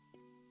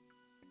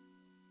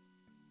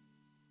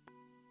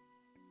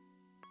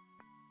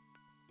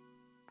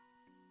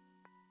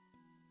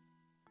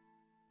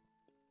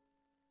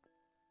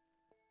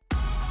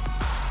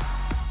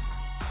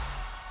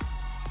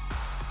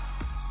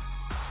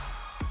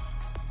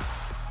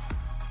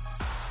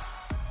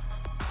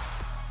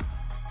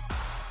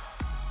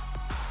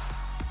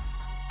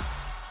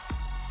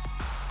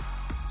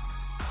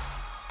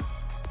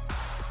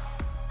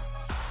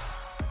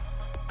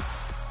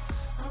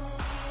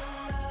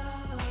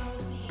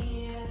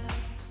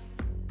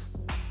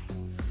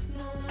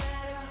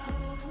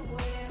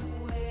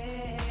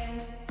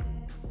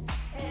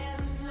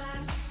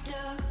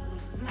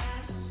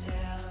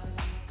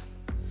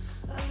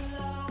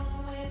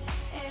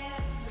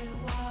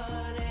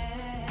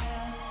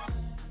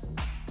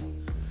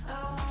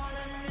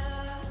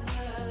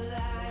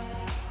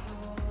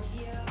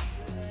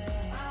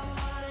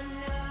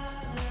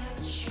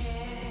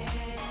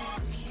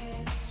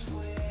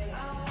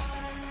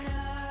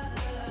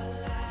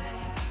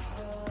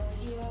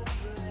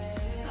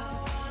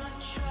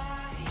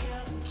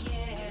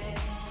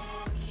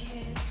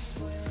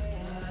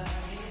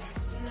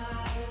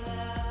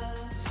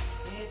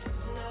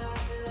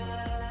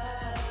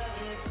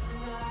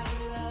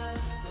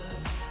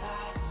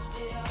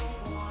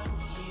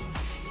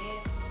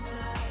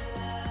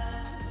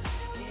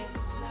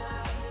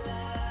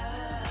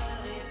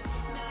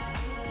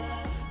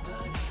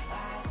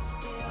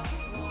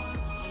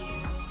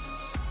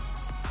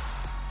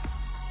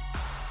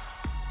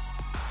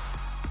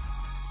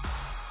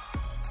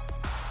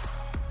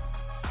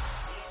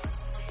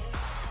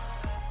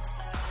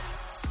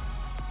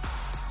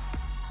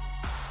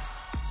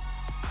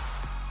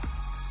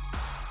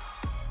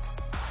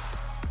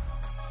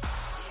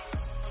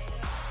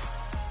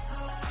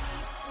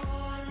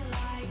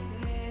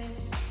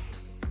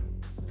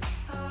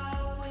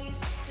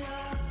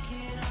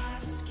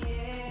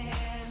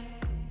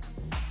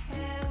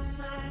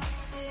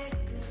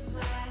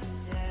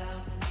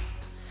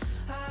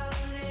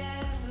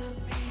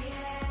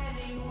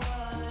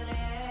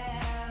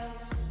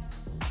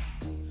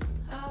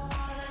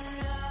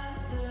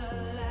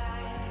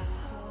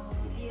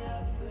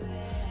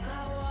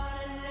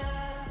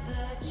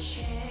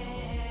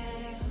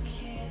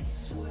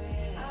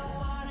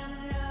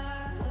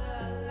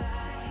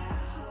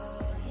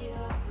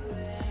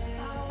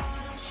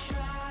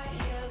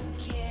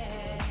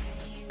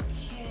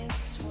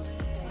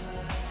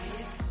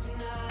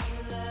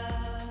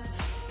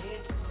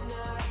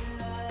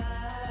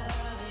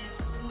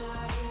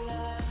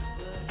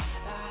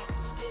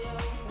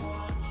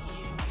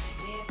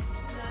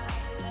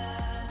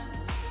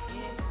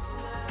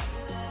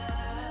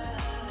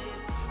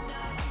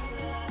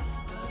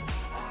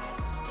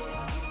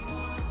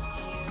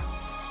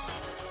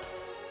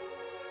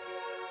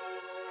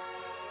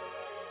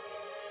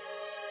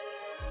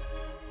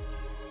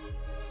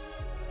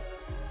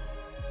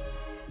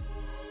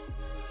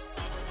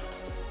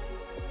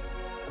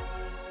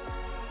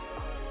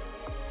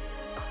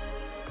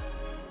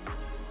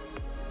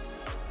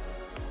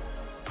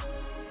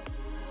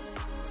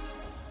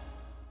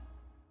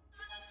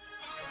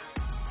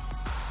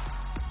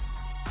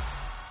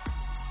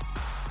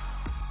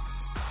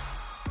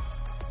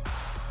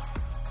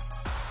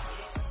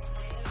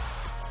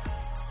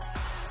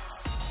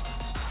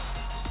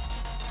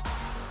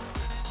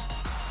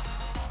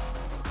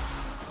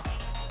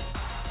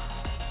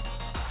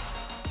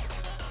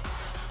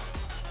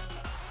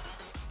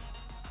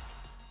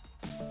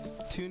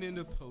 Tune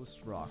into Post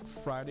Rock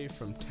Friday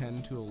from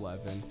 10 to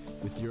 11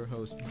 with your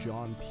host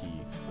John P.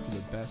 for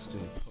the best in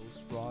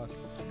post rock,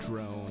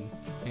 drone,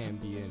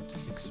 ambient,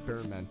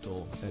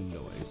 experimental, and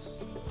noise.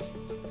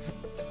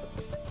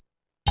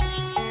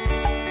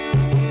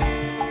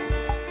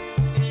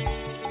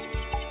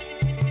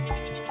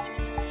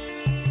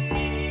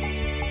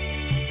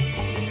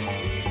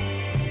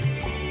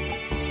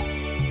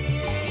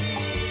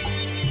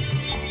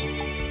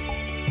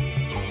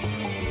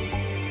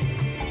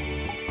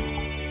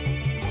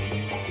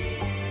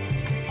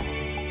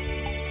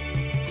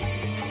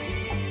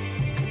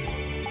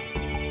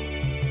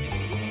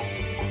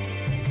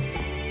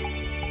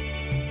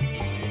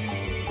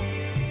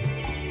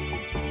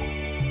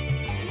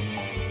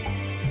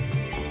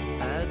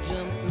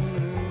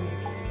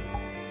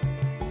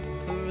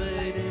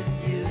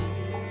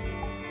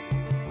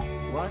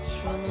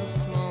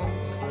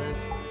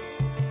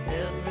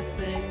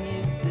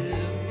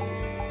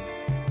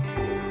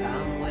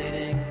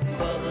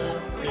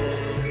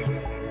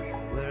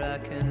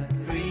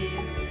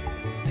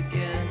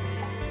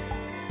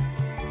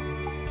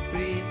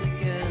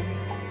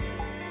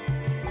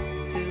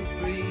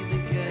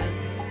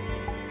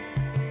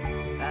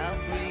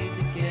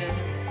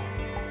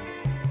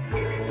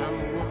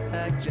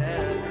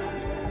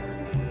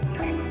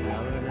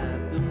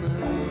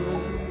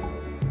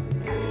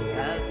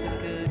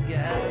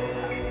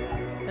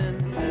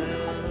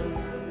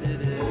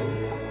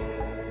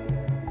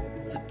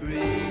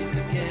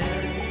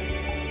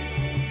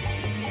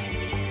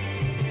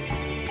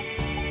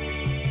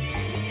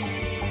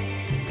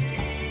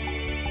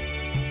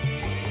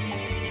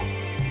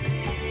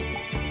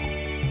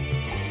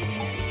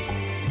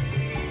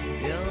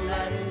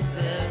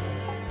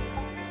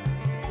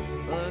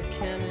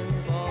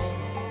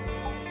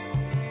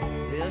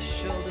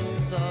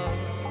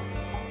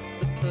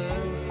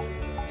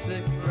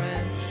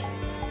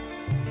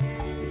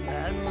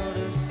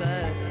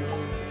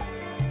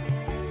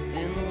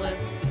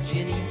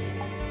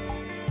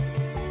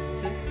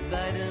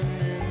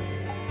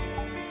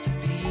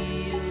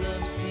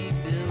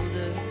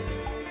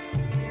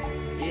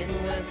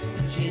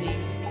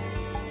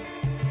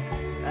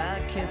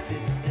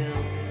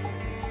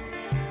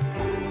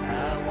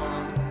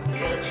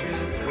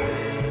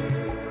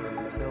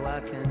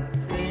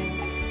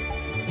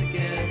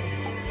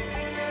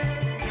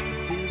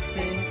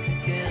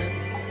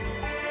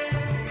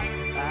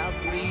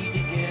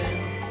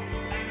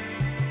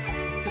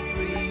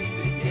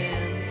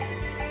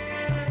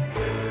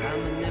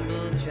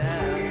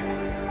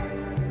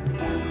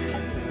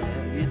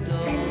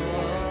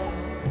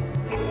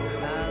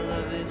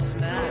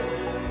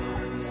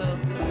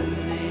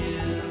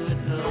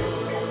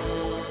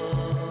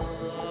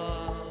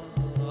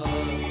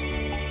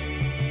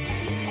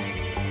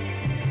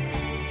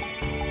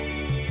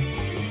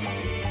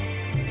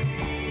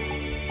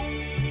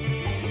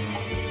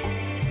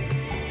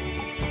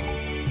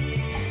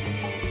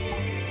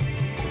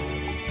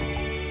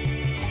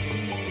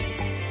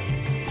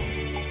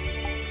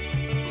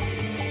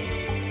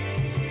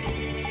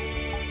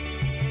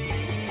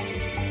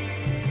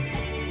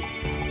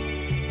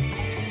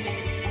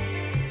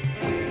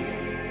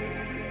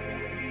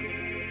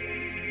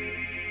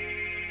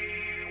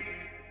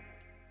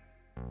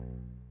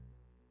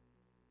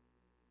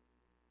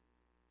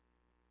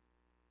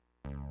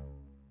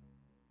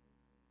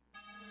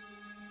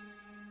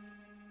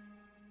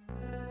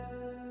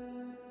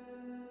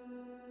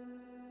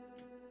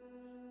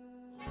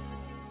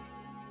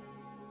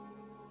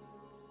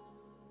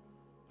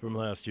 From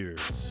last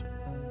year's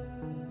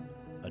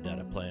A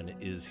Data Plan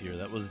is here.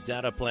 That was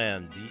Data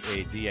Plan,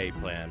 D-A-D-A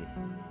Plan.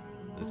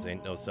 This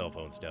ain't no cell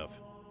phone stuff.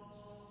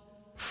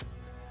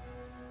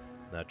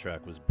 That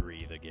track was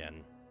Breathe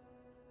Again.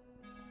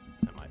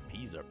 And my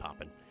peas are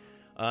popping.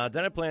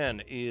 Data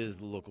Plan is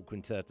the local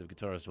quintet of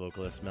guitarist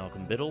vocalist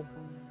Malcolm Biddle,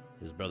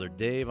 his brother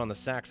Dave on the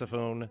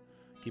saxophone,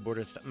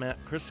 keyboardist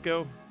Matt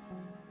Crisco,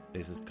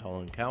 bassist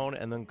Colin Cowan,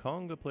 and then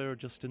conga player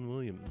Justin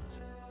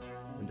Williams.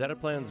 And Data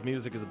Plan's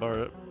music is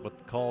about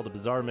what's called a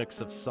bizarre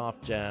mix of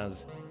soft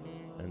jazz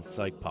and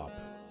psych pop,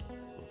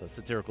 with a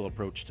satirical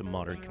approach to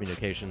modern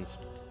communications.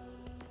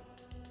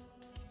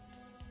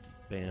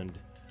 Band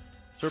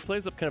sort of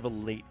plays up kind of a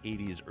late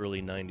 80s, early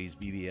 90s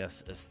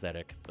BBS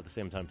aesthetic, but at the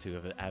same time, too,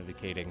 of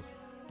advocating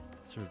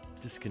sort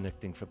of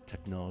disconnecting from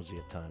technology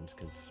at times,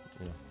 because,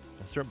 you know,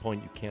 at a certain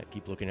point, you can't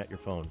keep looking at your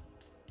phone.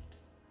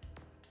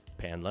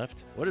 Pan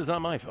left. What is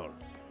on my phone?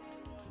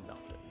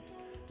 Nothing.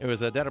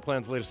 Anyways, Data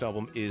Plan's latest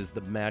album is The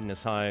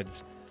Madness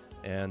Hides,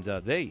 and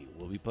they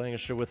will be playing a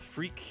show with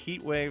Freak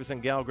Heatwaves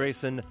and Gal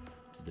Grayson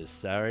this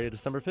Saturday,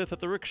 December 5th at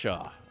the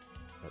Rickshaw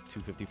at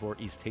 254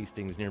 East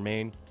Hastings near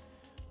Maine.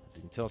 As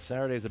you can tell,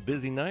 Saturday's a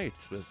busy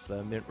night with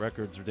Mint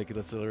Records'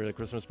 Ridiculously Early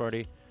Christmas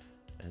Party,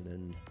 and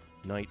then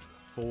night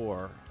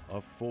 4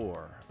 of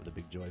 4 of the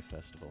Big Joy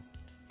Festival.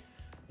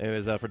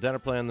 Anyways, for Data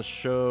Plan, the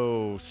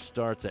show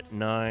starts at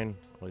 9.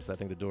 At least I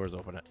think the doors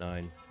open at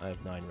 9. I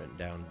have 9 written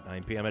down.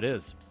 9 p.m. it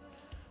is.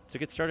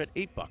 Tickets start at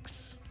 $8.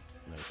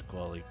 Nice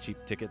quality, cheap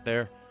ticket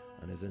there.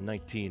 And is a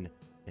 19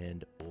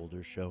 and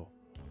older show.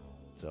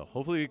 So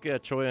hopefully you get a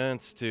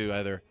chance to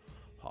either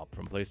hop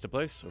from place to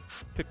place or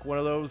pick one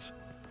of those.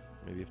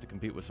 Maybe you have to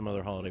compete with some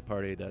other holiday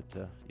party that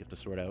you have to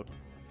sort out.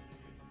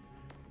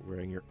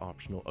 Wearing your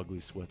optional ugly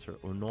sweater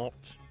or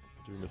not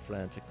during the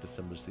frantic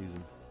December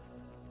season.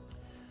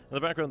 In the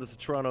background, this is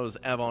Toronto's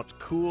Avant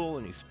Cool,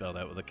 and you spell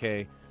that with a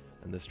K.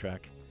 And this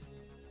track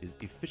is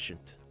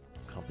Efficient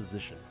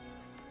Composition.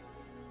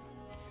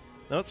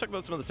 Now let's talk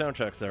about some of the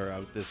soundtracks that are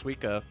out this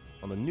week.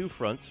 On the new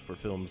front, for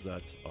films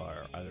that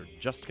are either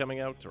just coming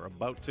out or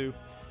about to,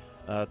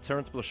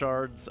 Terence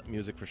Blanchard's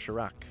music for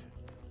Chirac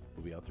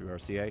will be out through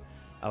RCA.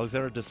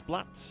 Alexander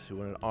Desplat, who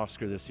won an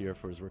Oscar this year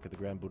for his work at the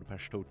Grand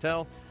Budapest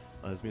Hotel,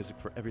 his music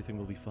for Everything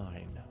Will Be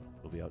Fine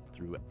will be out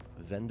through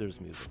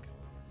Vendors Music.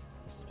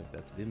 I suspect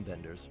that's Vim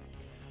Vendors.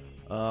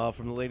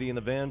 From The Lady in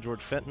the Van,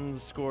 George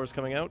Fenton's score is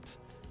coming out.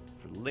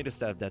 For the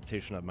latest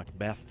adaptation of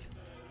Macbeth,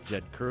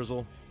 Jed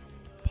Kurzel.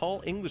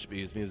 Paul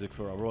Englishby's music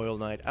for A Royal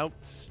Night Out.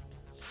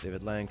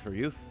 David Lang for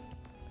Youth.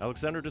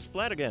 Alexander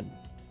Desplat again.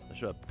 I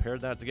should have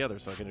paired that together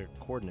so I can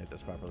coordinate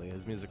this properly.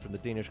 His music from The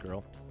Danish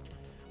Girl.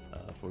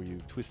 For you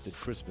Twisted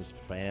Christmas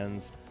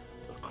fans,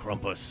 The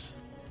Krampus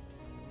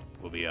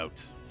will be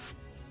out.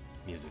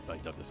 Music by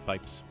Douglas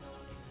Pipes.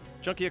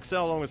 Junkie XL,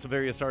 along with some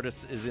various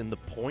artists, is in the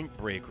Point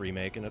Break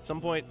remake, and at some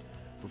point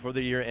before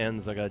the year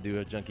ends, I gotta do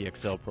a Junkie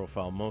XL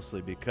profile,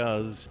 mostly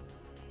because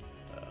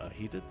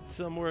he did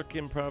some work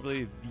in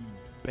probably the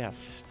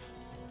best,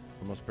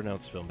 the most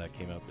pronounced film that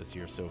came out this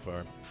year so far.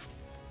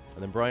 And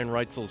then Brian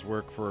Reitzel's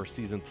work for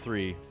season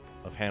 3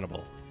 of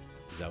Hannibal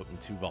is out in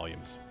 2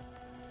 volumes.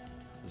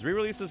 As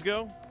re-releases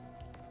go,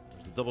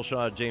 there's a double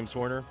shot of James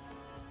Horner.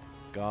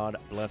 God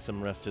bless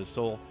him, rest his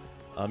soul.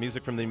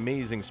 Music from The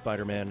Amazing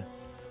Spider-Man,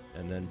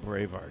 and then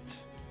Braveheart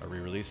are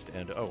re-released.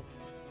 And, I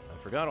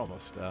forgot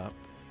almost.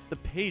 The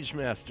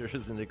Pagemaster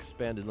is an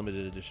expanded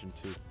limited edition,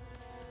 too.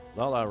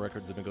 Lala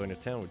Records have been going to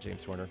town with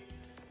James Horner,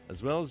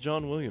 as well as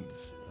John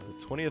Williams.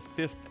 The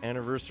 25th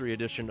anniversary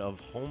edition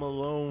of Home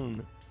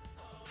Alone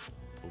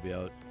will be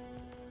out.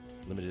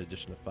 Limited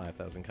edition of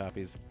 5,000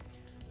 copies.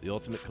 The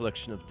Ultimate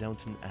Collection of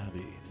Downton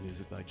Abbey,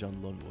 music by John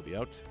Lund, will be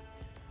out.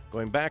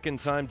 Going back in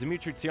time,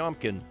 Dmitry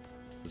Tiomkin,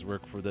 his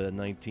work for the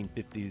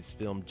 1950s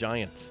film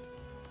Giant.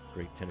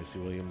 Great Tennessee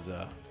Williams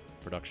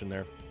production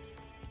there.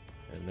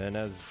 And then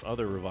as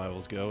other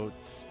revivals go,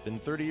 it's been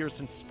 30 years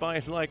since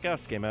Spies Like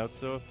Us came out,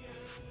 so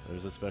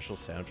there's a special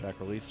soundtrack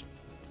release.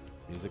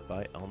 Music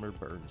by Elmer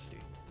Bernstein.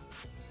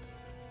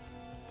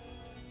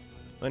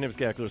 My name is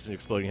Gak, listening to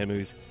Exploding Head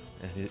Movies,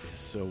 and it is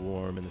so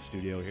warm in the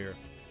studio here.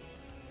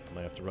 I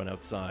might have to run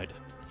outside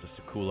just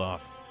to cool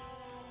off.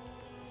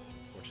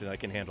 Fortunately, I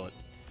can handle it.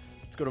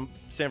 Let's go to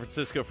San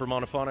Francisco for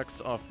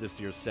Monophonics off this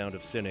year's Sound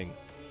of Sinning.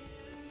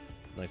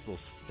 Nice little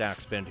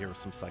Stax bend here with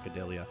some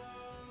psychedelia.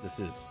 This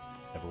is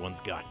Everyone's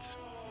Got.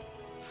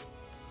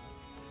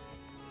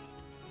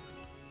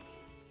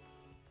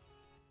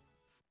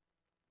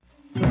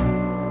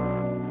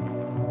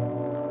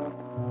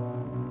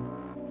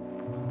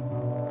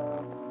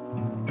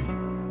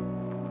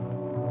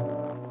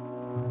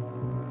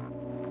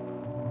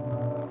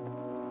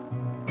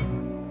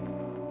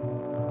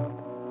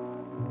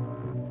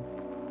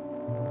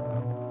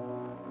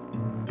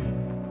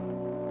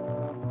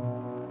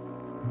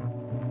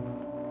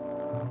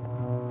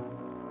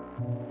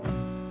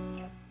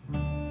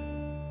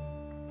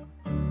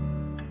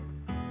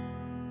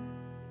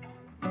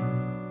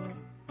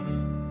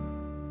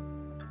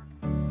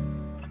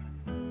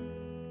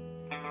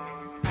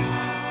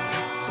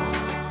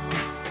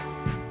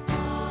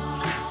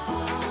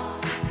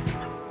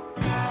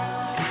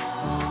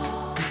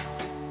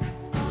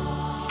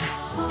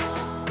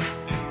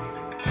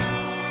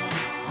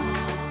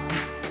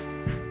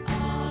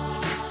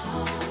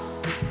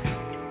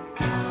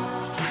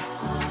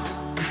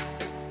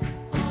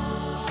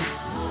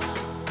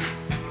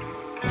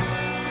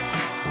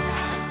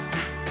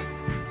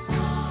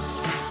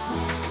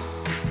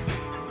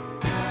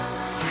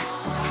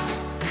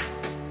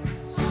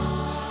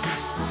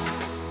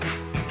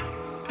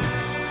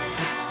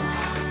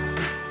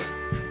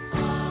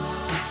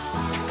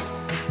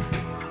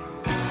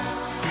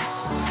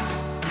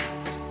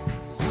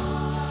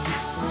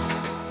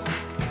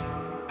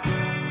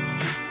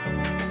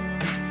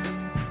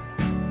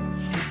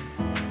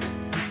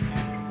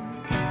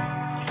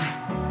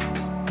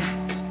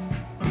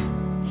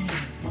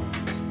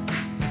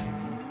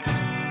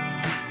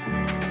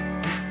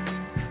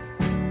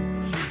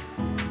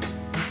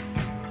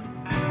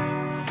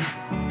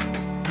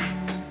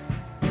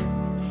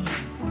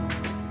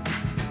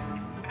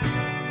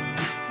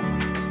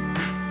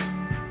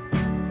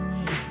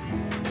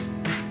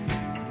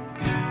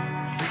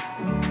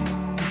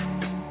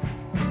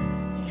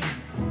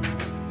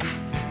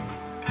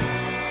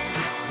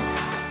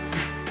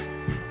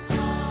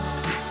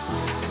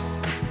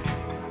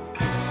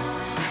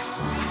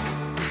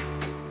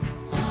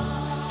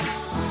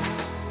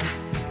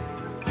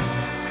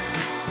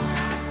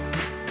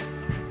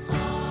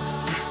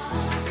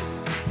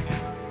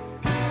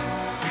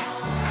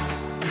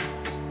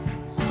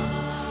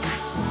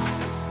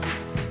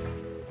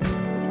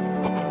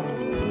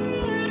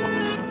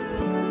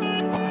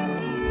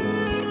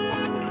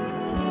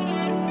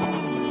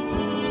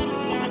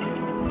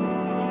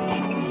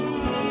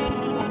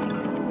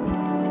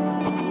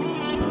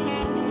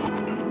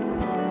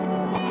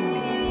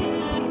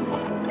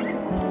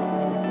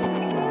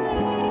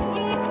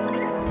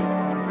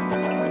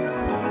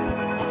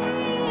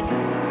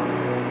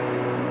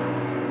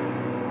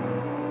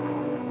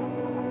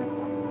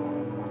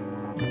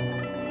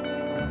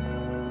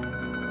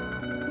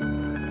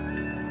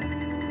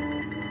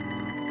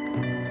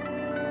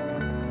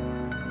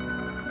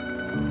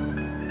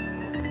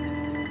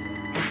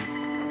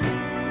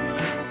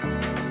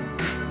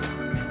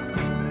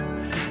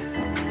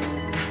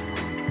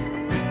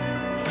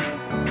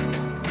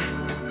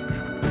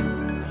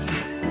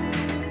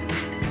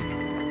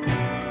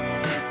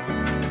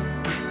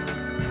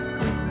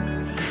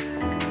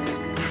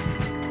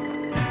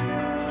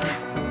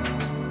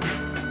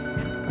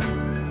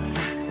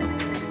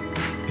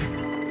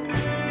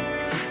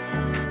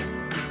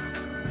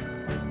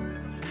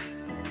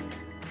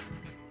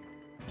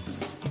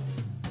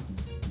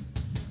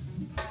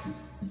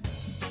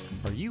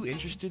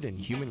 interested in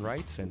human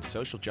rights and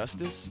social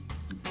justice?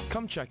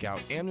 Come check out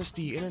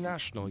Amnesty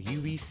International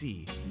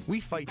UBC. We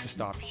fight to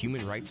stop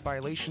human rights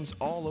violations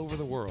all over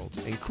the world,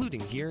 including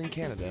here in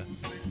Canada.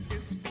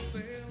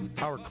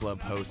 Our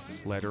club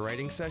hosts letter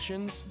writing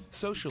sessions,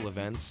 social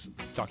events,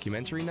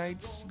 documentary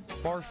nights,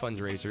 bar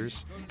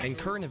fundraisers, and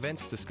current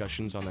events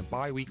discussions on a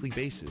bi-weekly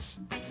basis.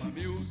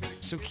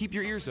 So keep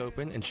your ears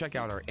open and check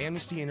out our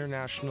Amnesty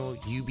International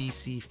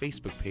UBC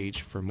Facebook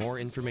page for more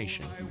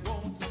information.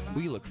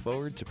 We look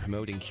forward to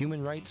promoting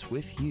human rights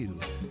with you.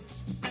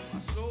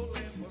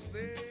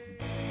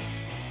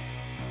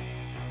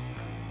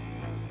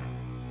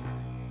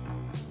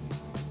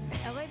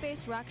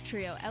 LA-based rock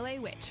trio LA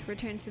Witch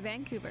returns to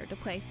Vancouver to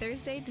play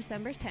Thursday,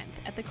 December 10th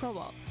at the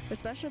Cobalt with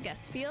special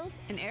guests Fields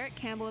and Eric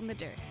Campbell in the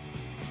Dirt.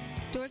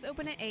 Doors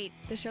open at 8,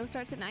 the show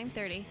starts at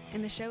 9:30,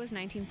 and the show is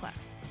 18+.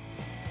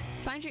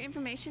 Find your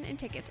information and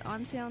tickets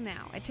on sale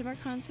now at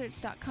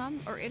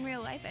timberconcerts.com or in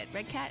real life at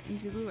Red Cat and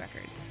Zulu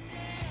Records.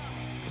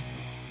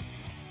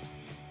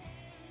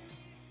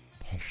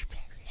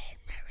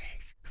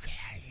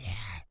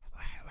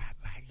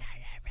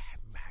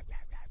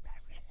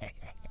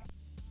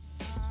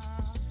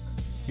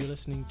 You're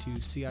listening to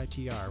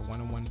CITR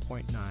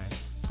 101.9,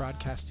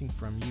 broadcasting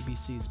from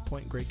UBC's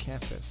Point Grey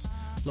campus,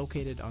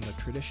 located on the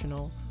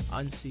traditional,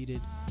 unceded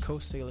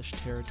Coast Salish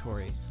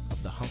territory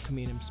of the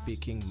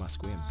Hunkaminam-speaking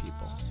Musqueam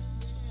people.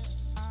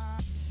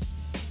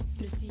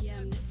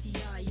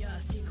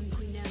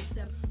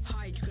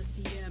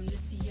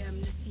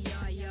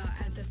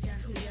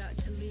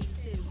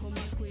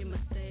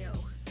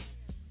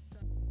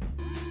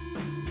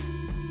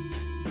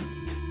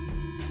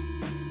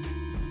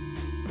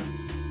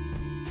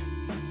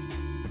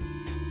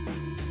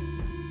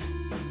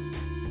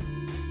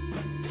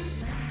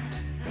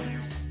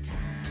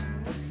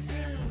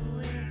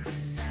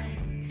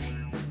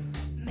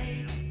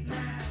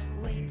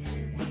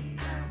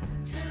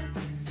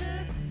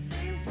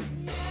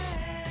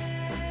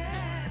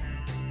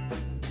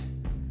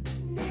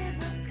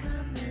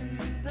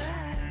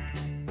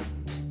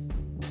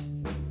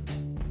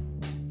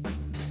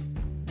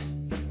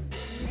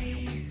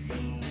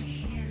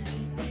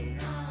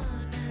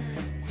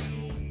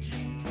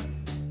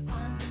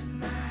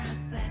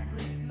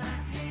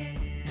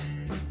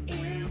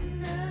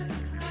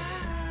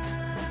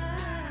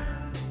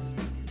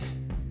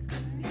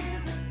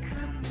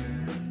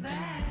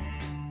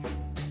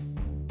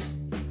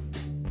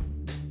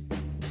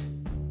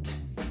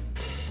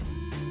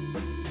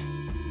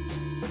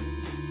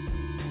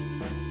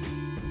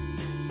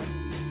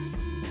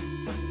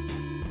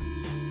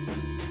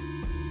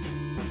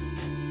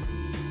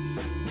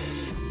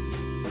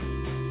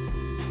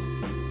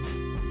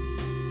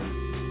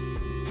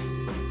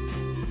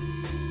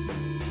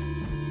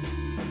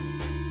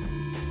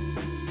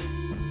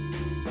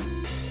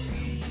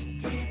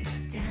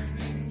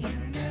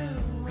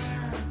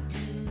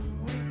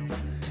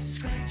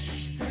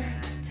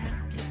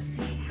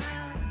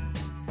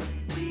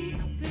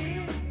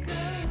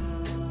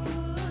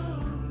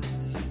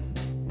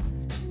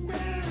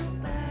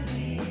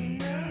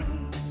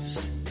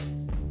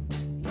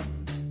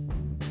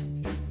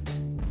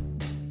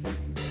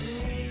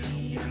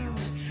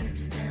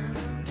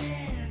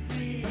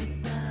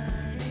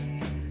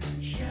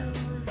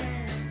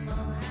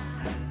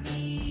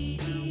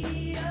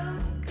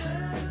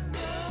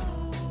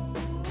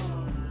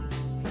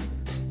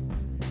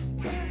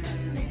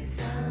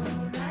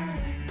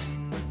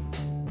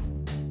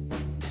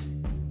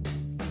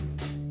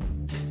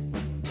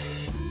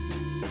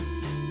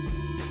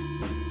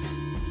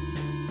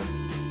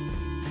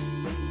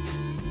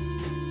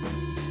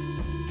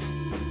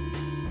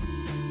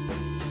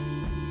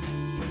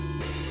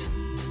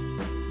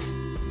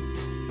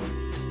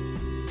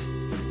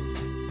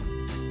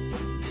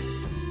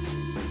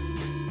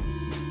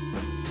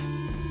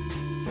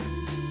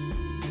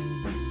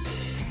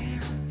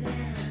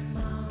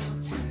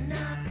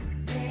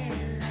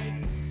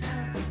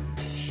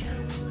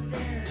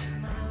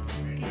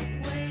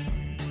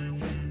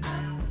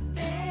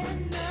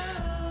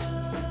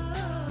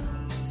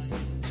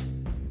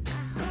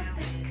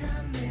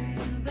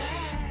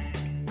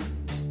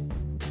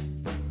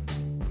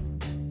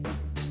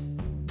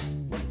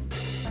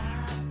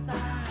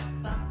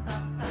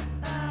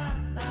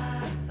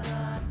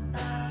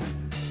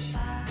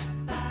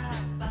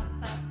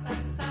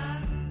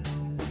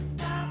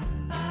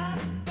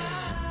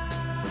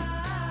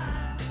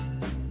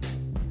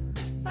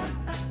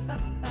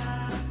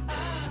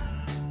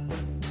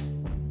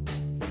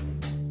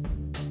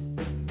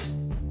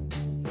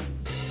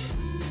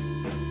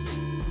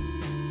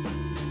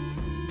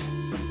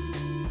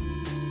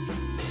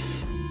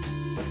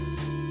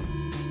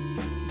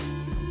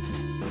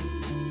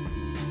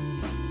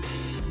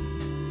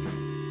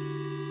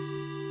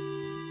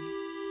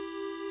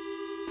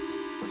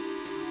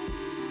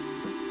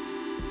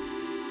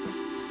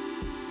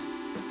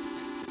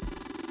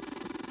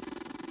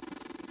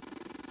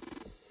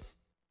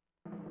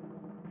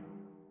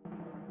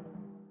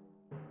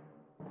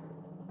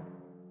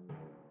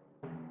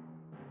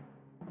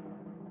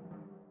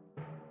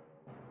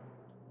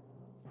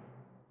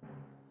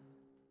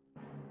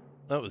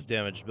 That was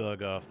Damaged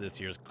Bug off this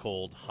year's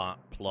Cold Hot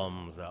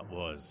Plums. That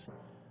was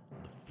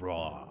The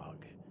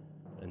Frog.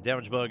 And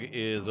Damaged Bug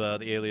is the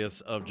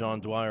alias of John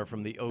Dwyer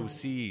from the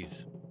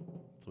OCs.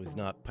 So he's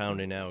not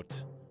pounding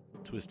out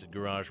twisted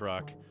garage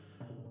rock.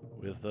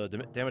 With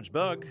Damaged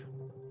Bug,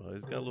 well,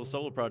 he's got a little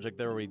solo project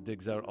there where he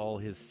digs out all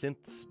his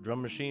synths, drum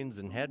machines,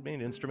 and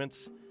handmade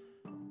instruments.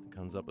 And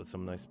comes up with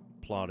some nice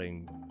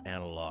plodding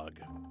analog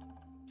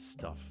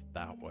stuff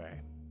that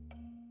way.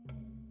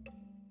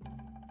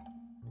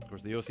 Of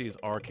course, the OCs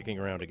are kicking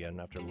around again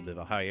after a little bit of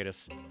a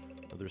hiatus.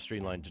 They're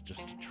streamlined to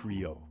just a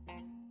trio.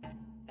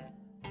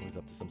 Always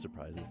up to some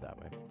surprises that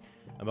way.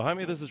 And behind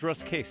me, this is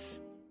Russ Case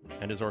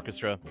and his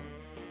orchestra.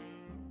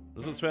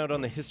 This was found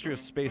on the History of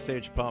Space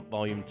Age Pop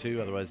Volume 2,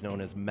 otherwise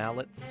known as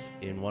Mallets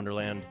in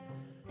Wonderland.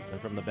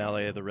 And from the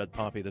ballet The Red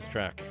Poppy, this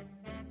track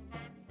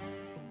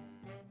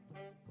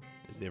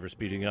is the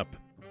ever-speeding up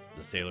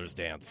The Sailor's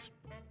Dance.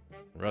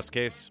 Russ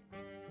Case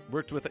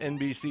worked with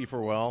NBC for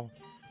a while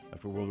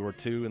after World War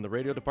II in the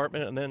radio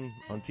department and then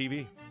on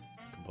TV.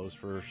 Composed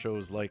for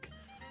shows like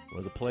one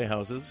of the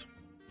Playhouses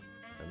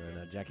and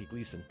then Jackie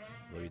Gleason,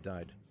 though he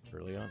died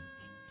early on.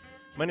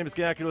 My name is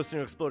Gak. You're listening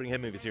to Exploding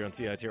Head Movies here on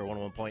CITR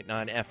 101.9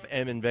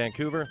 FM in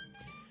Vancouver.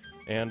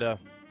 And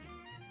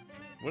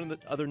one of the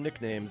other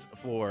nicknames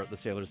for the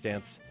Sailor's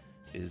Dance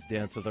is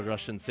Dance of the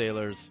Russian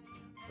Sailors,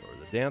 or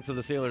the Dance of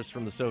the Sailors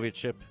from the Soviet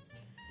Ship.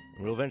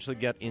 And we'll eventually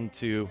get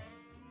into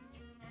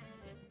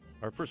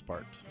our first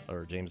part,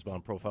 our James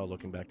Bond profile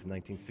looking back to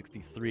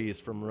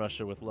 1963's From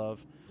Russia with Love.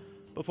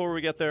 Before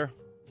we get there,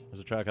 there's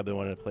a track I've been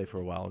wanting to play for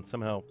a while, and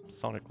somehow,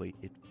 sonically,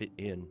 it fit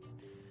in.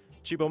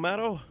 Chibo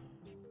Mato,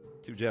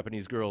 two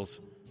Japanese girls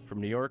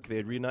from New York. They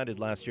had reunited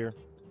last year,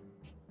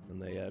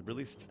 and they had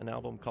released an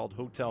album called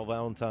Hotel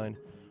Valentine,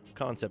 a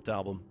concept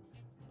album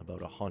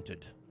about a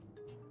haunted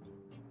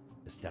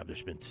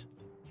establishment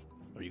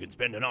where you can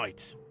spend a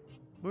night.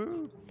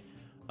 Woo!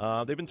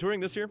 They've been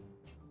touring this year.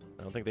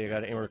 I don't think they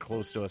got anywhere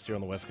close to us here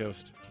on the West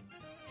Coast,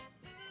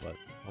 but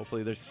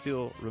hopefully they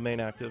still remain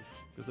active,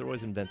 because they're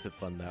always inventive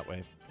fun that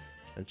way.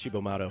 And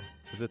Chibo Mato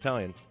is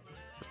Italian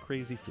for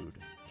crazy food.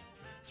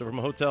 So from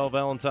Hotel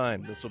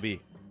Valentine, this will be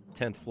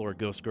 10th Floor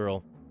Ghost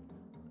Girl.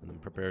 And then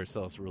prepare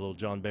yourselves for a little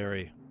John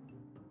Barry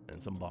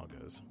and some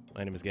bongos.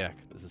 My name is Gak.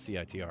 This is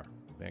CITR,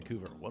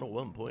 Vancouver,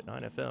 101.9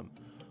 FM.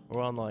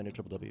 Or online at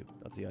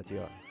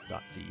www.citr.ca.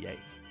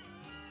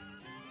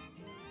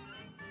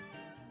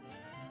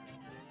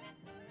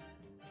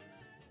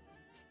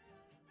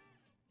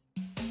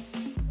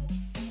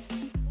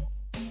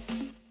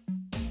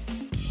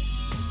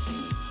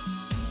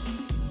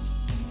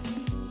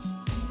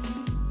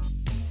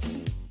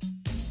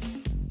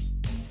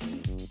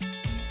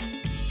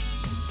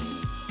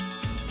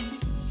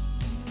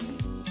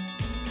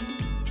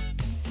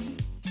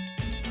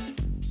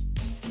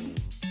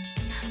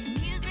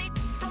 Music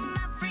from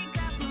Africa,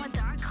 from a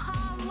dark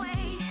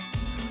hallway.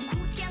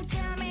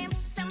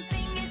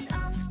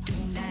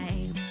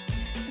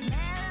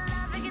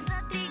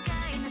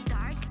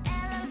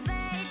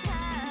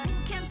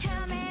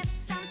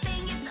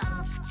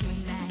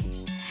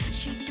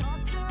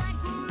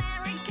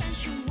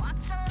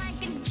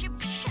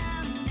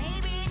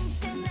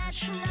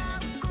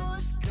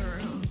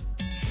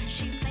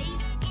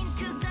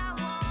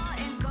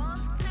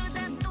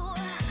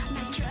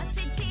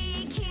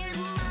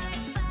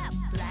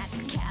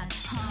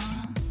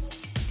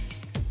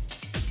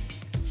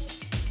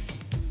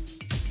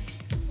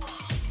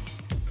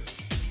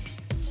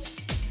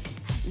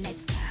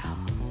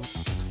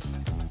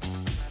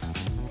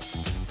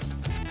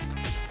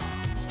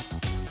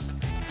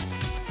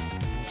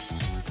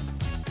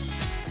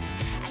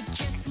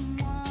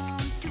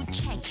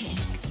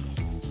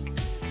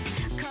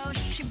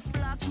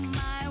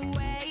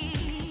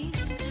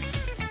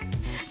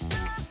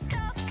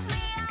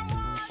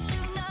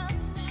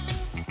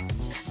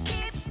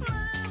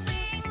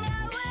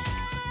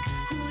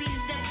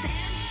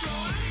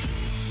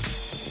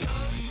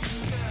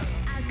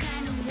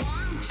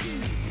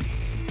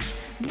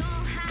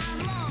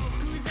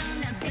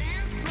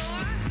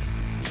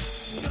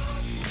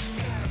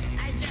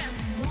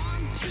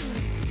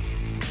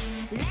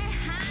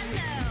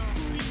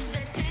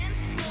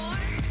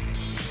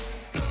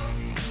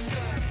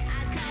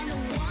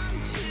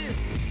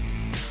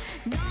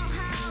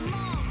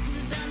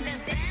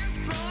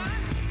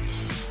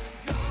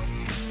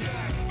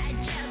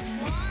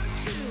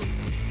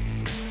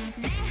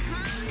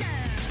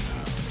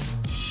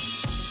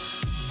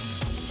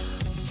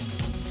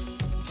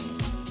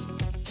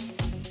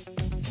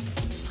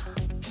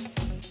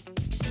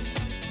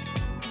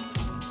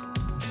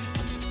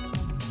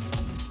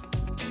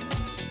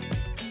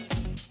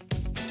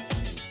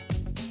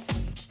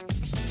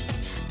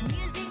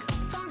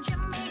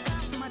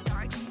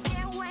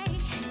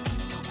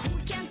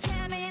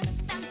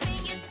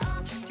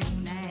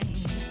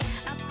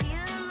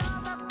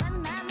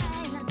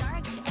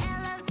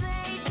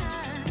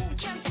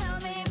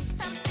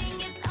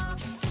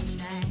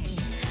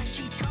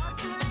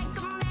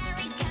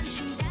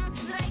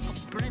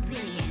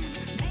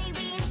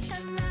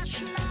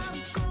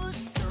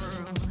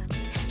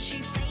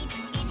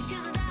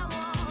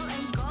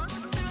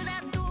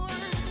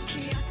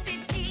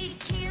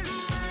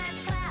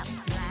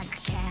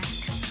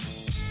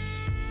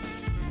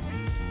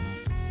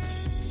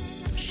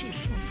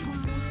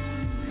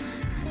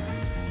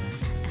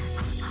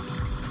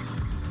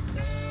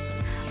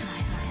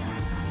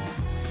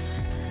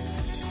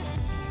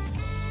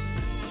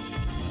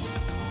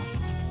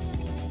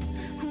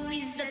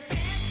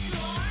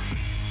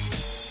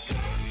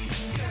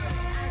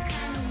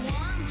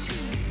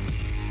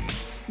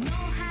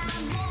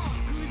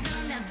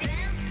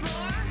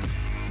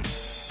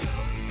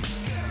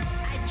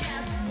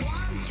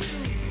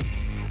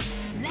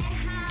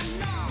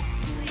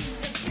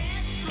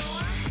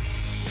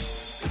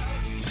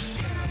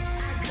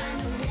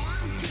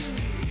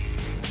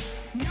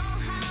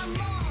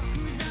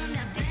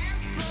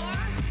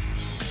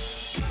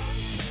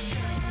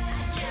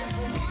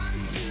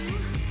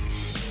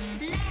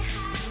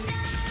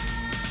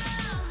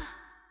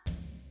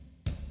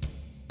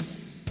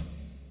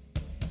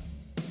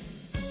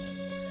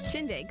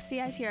 Shindig,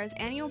 CITR's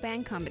annual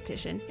band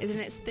competition, is in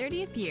its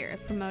 30th year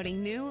of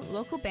promoting new,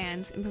 local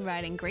bands and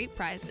providing great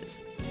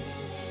prizes.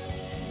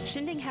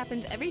 Shindig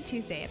happens every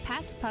Tuesday at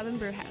Pat's Pub and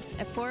Brewhouse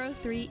at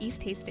 403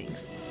 East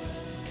Hastings.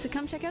 So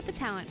come check out the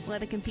talent,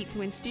 let it compete to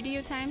win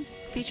studio time,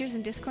 features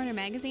in Disc Corner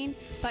magazine,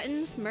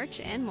 buttons, merch,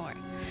 and more.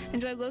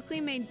 Enjoy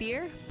locally made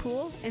beer,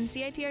 pool, and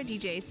CITR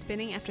DJs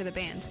spinning after the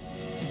bands.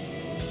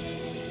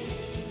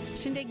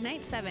 Shindig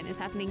Night 7 is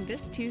happening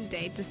this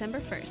Tuesday, December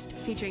 1st,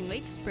 featuring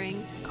Late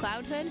Spring,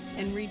 Cloudhood,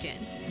 and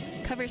Regen.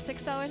 Cover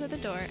 $6 at the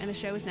door, and the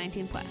show is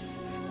 18+.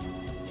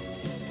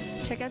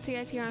 Check out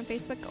CITR on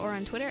Facebook or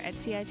on Twitter at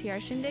CITR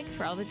Shindig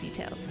for all the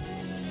details.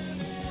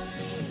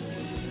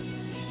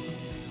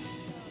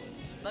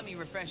 Let me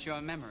refresh your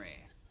memory.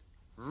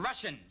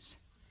 Russians.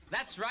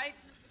 That's right.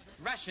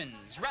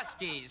 Russians,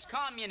 Ruskies,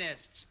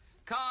 communists.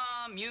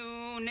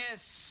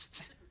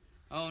 Communists.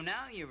 Oh,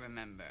 now you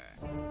remember.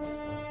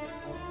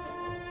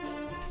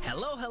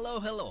 Hello, hello,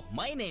 hello.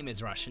 My name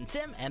is Russian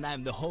Tim, and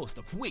I'm the host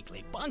of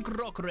weekly punk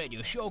rock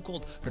radio show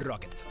called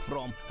Rocket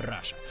from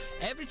Russia.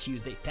 Every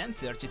Tuesday,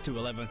 10:30 to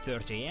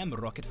 11:30 a.m.,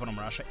 Rocket from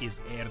Russia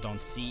is aired on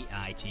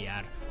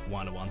CITR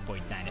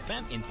 101.9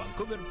 FM in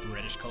Vancouver,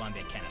 British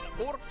Columbia, Canada,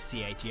 or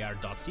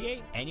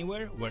CITR.ca,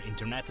 anywhere where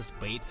internet is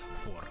paid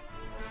for.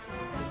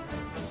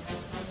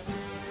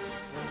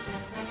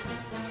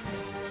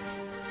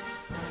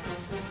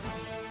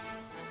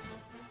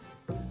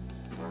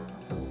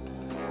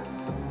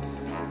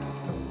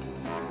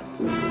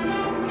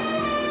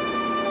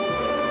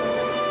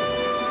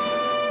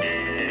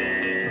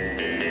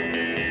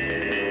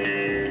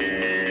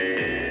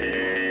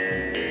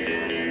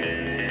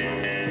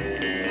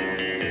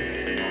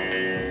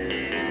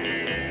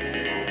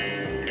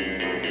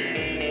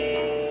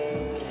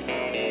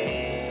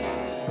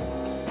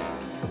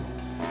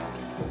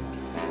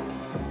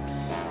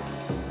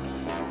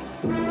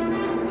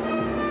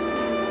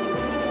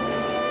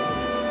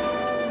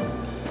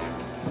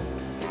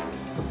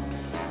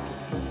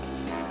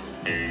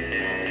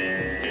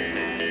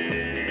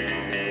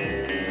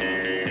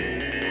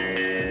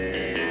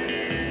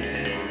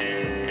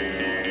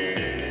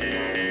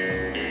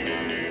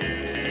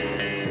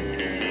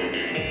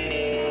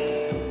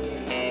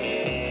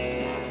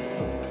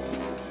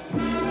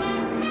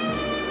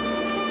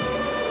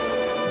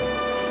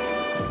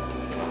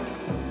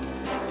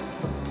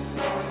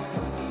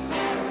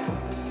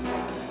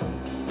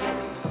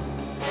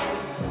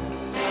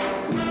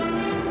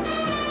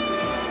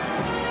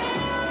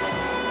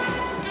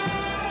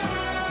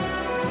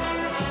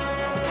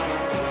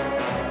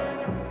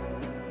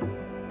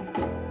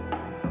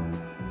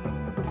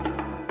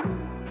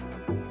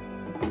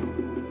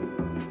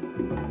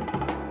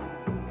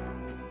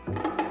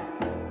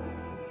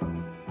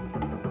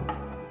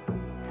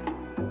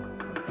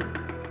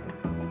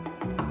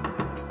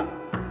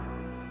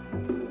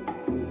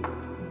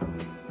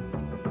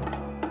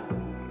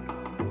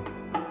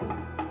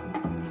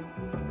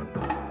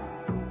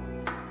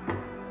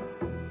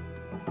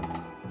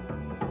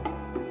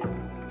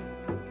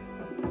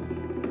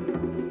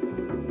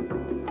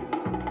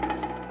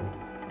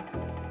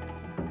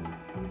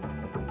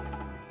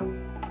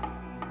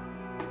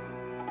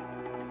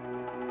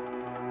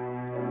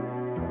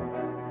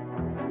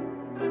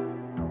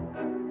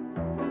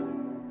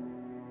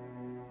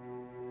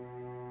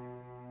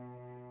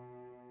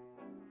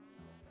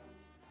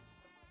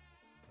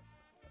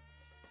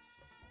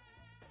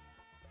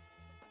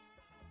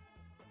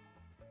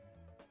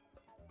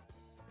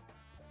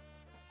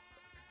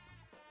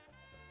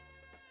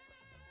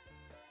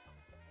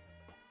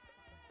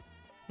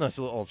 Nice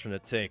little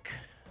alternate take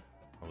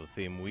of a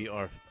theme we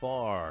are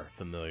far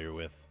familiar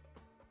with.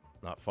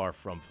 Not far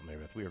from familiar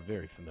with. We are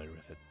very familiar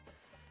with it.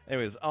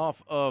 Anyways,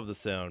 off of the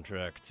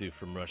soundtrack to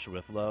From Russia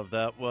with Love,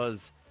 that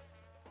was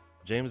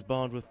James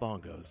Bond with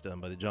Bongos, done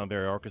by the John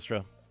Barry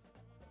Orchestra.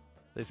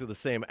 Basically the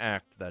same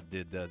act that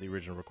did the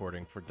original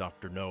recording for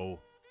Dr. No.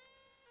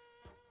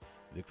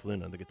 Vic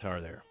Flynn on the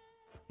guitar there.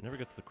 Never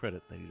gets the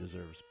credit that he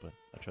deserves, but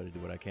I try to do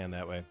what I can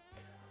that way.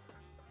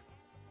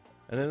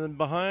 And then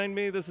behind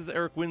me, this is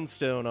Eric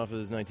Winstone off of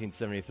his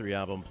 1973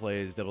 album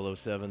Plays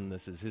 007.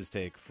 This is his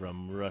take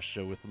from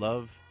Russia with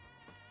Love.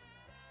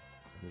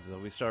 This is how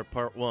we start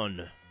part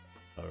one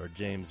of our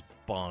James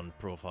Bond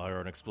profile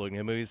on Exploding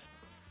Head Movies.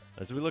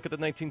 As we look at the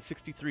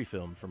 1963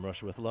 film From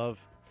Russia with Love.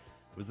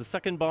 It was the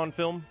second Bond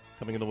film,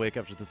 coming in the wake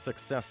after the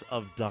success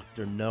of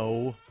Dr.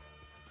 No,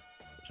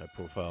 which I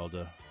profiled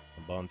on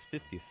Bond's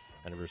 50th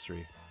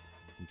anniversary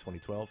in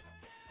 2012.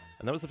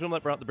 And that was the film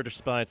that brought the British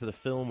spy to the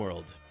film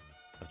world,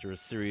 after a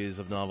series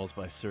of novels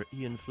by Sir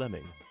Ian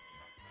Fleming.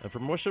 And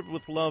From Russia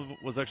with Love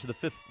was actually the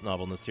fifth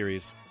novel in the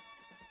series,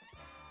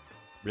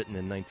 written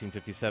in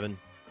 1957.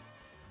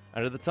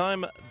 And at the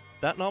time,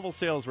 that novel's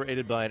sales were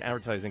aided by an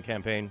advertising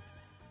campaign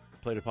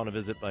played upon a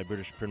visit by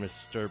British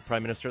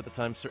Prime Minister at the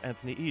time, Sir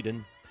Anthony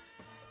Eden,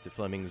 to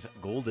Fleming's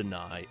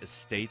Goldeneye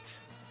estate.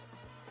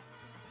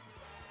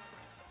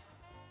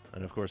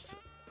 And of course,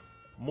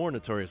 more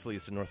notoriously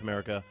in North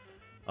America,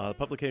 the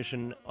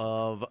publication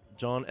of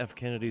John F.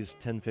 Kennedy's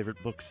 10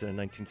 Favorite Books in a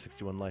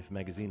 1961 Life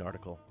magazine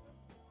article.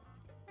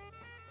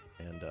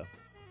 And,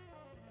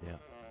 yeah,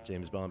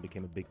 James Bond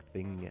became a big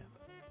thing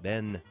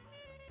then.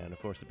 And, of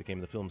course, it became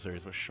the film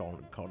series with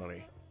Sean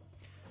Connery.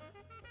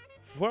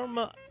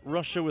 From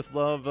Russia with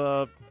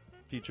Love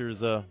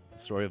features a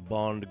story of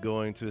Bond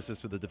going to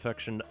assist with the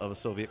defection of a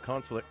Soviet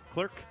consulate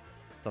clerk,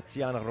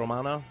 Tatiana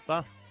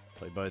Romanova,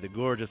 played by the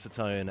gorgeous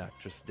Italian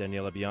actress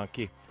Daniela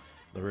Bianchi.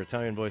 Her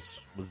Italian voice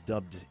was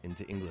dubbed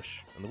into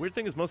English. And the weird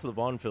thing is most of the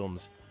Bond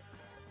films,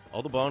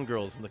 all the Bond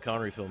girls in the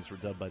Connery films were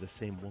dubbed by the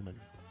same woman.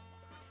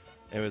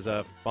 Anyways,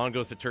 Bond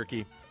goes to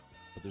Turkey,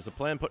 but there's a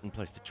plan put in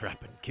place to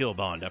trap and kill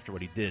Bond after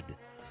what he did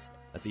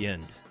at the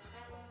end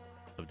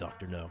of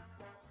Dr. No.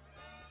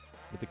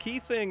 But the key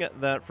thing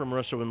that From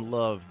Russia with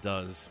Love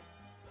does,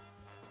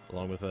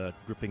 along with a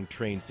gripping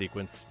train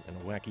sequence and a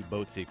wacky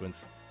boat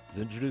sequence, is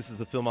introduces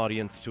the film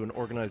audience to an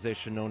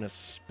organization known as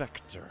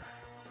Spectre,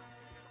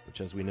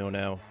 which, as we know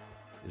now,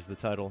 is the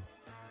title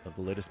of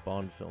the latest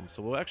Bond film.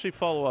 So we'll actually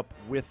follow up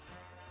with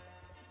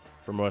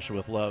From Russia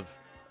with Love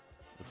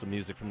with some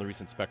music from the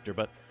recent Spectre.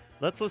 But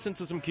let's listen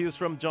to some cues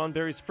from John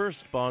Barry's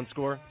first Bond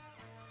score,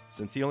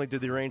 since he only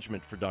did the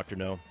arrangement for Dr.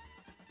 No.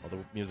 All the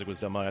music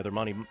was done by either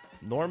Monty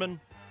Norman,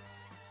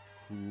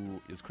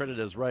 who is credited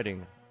as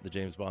writing the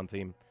James Bond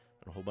theme,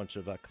 and a whole bunch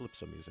of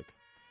calypso music.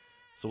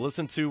 So we'll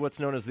listen to what's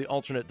known as the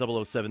alternate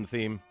 007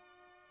 theme.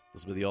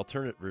 This will be the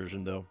alternate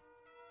version, though.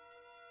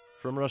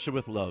 From Russia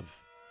with Love.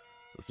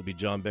 This will be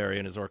John Barry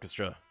and his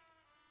orchestra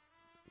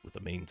with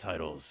the main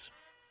titles.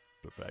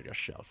 Prepare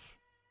yourself.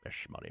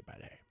 It's money by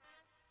day.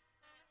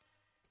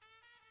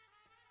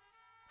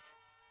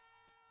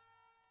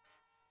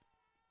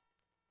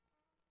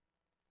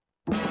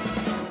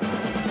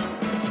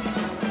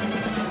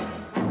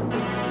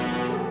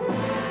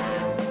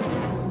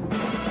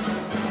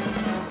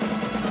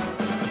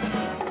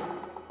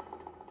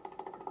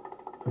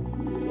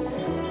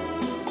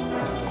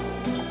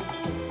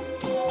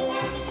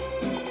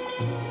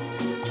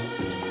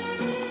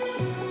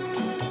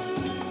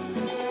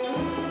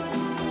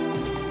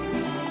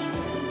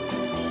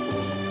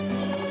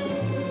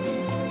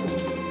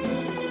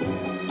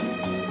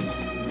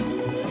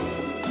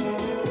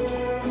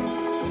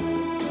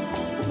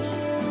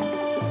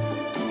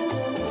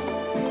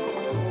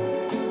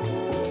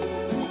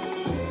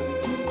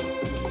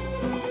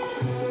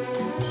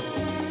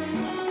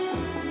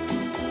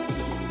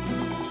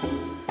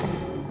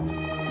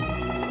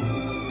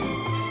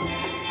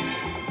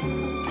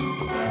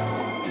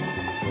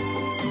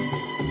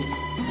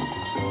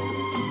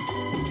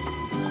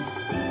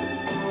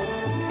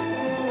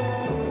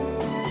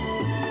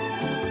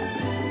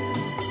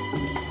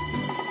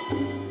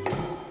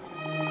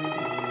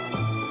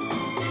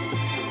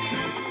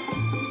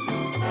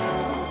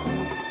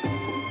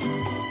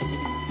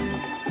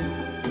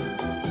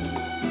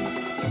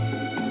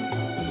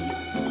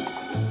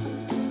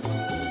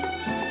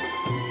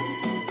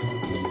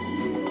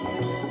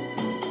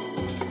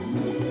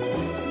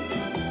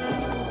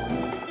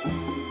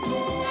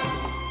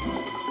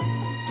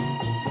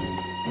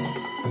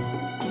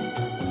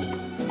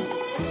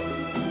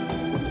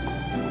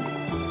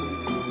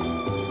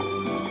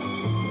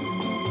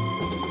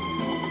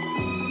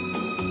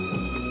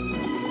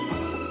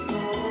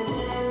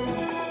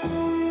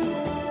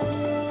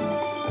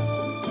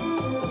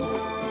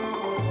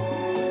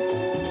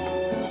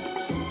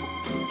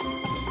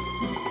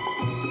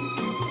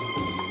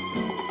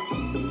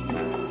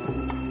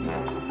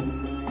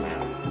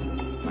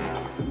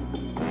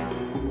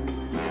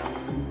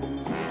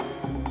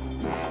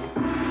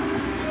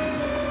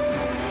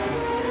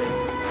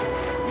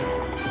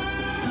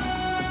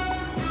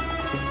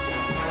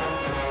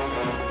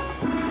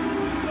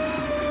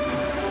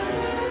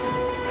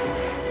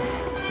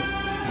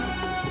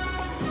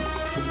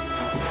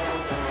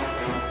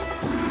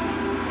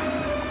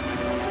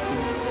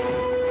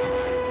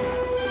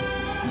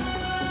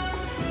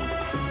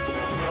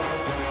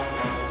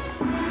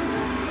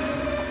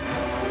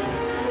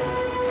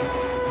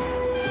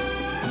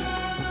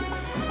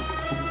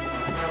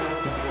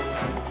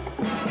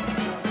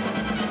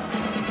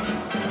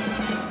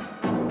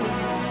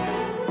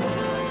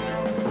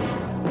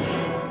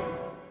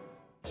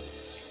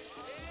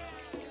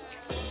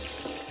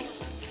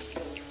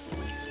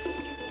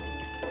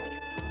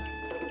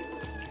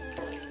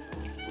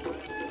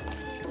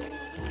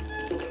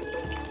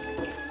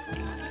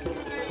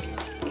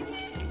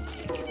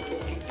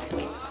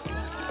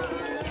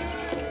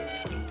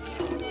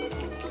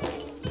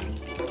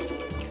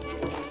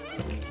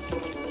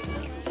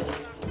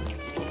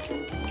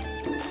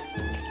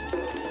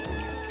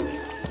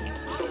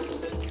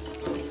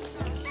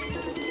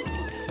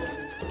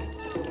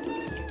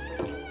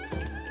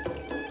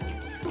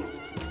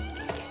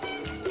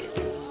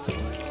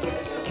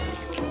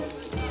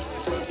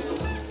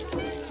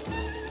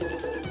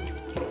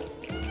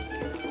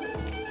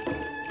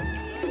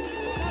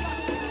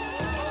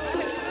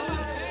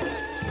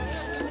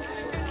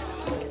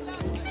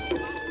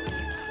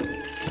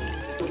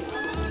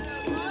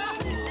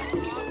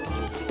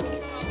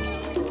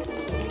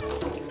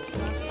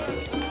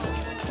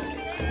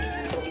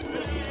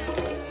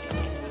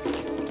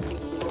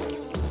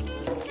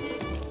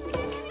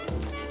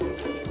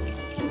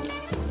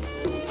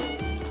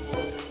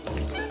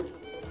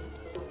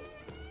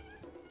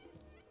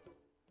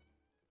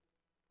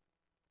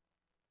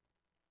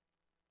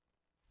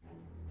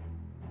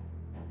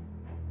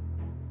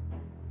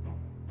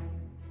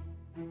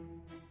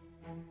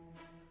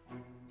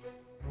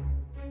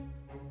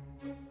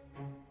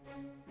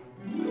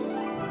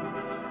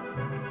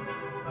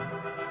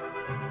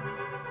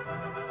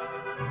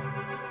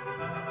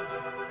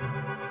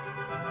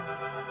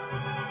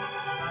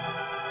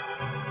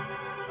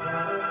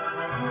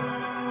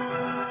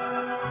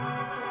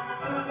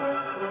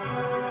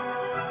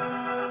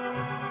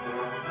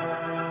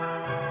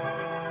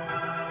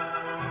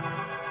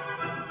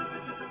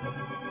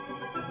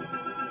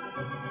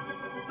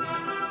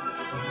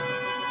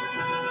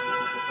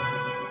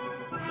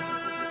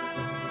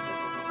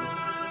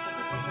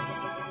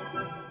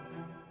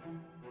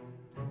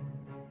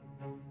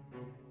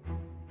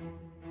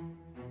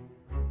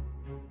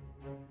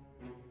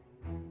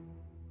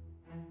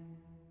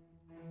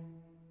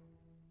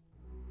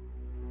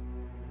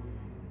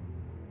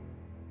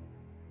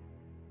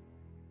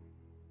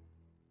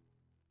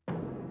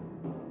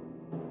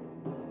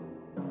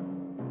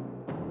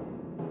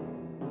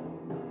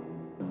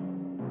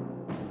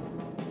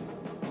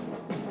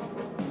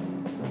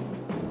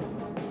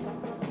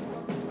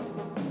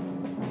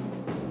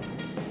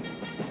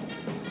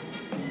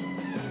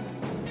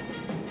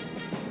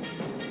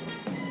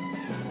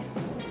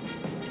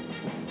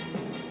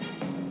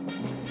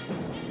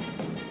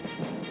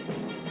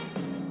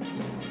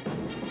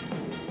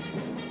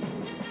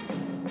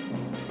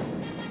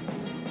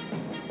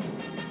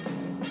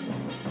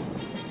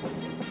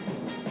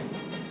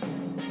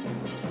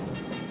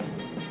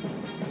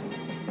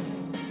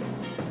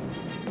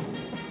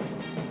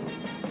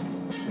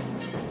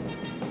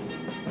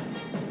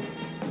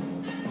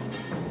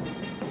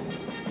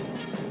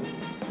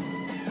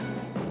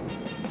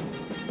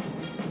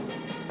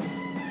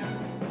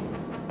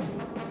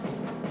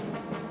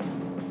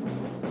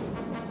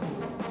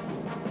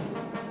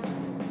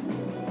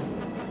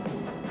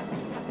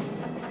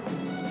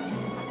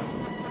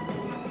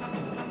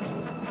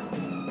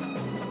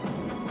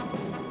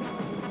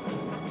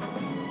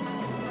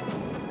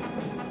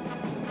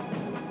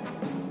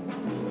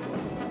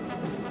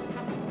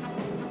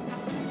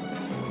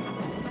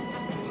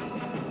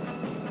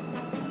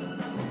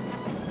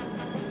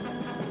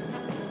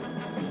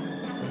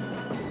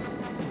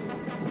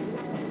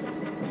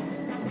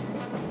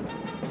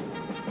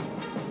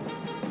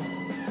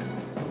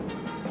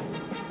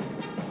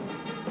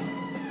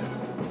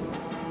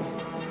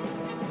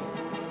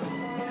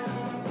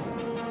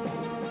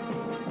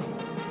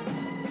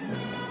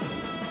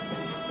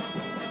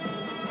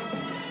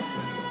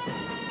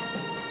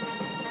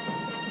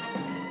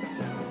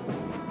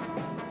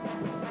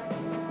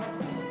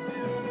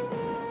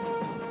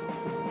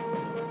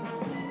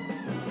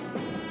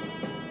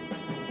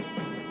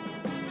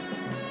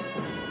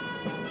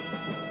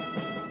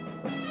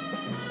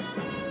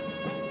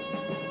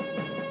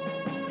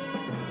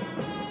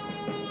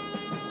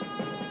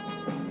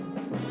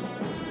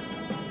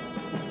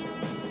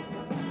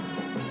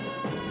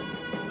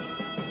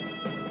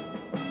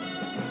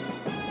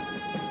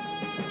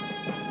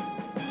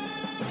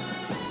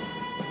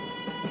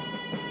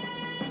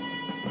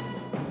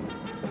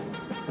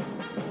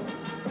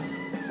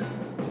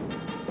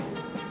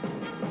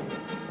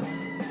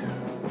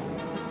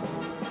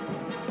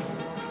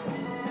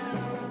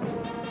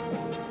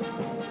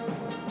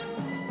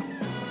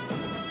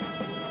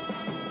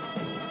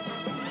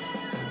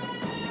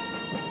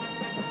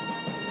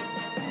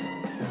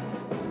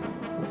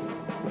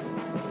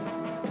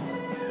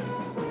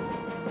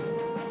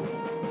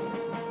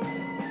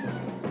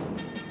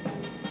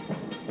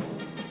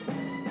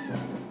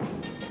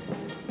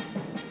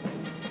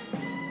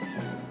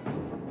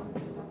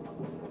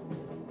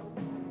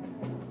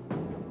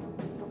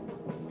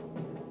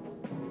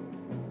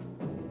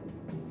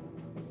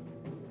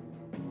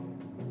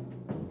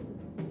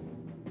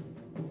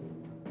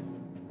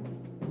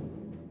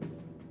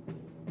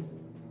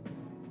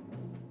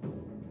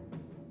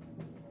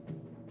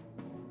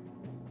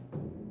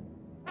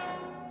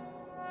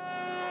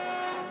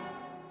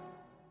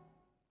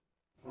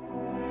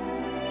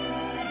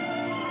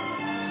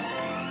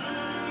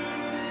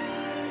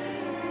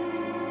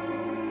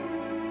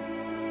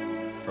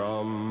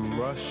 From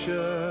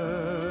Russia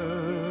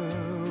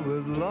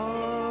with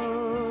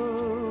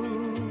love,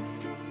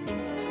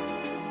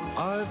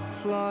 I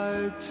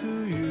fly to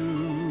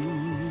you,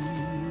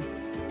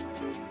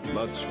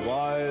 much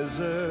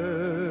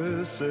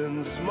wiser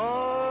since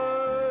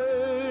my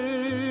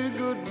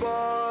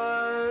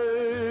goodbye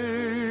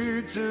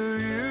to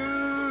you.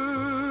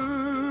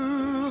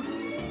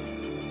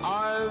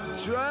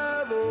 I've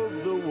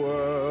traveled the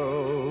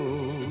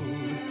world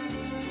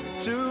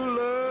to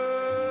learn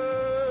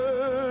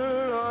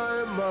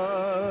I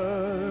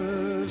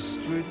must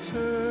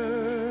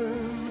return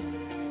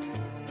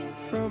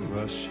from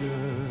Russia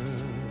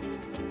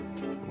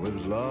with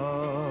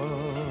love.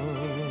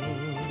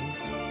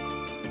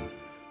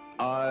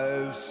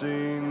 I've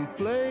seen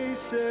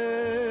places,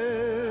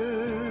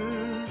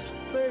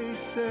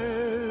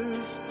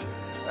 faces,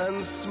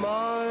 and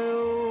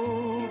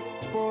smiled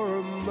for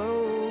a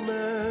moment,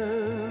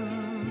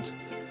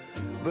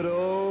 but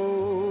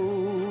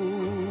oh,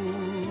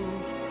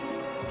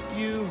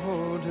 you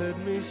haunted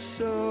me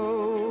so.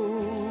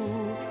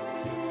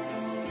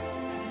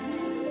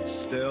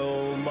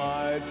 Still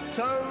my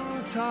tongue-tied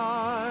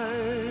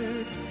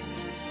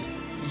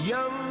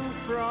young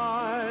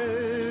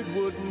pride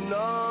would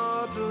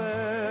not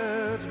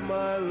let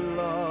my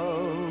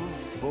love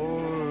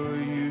for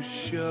you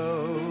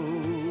show,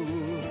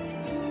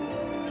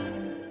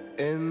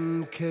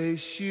 in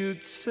case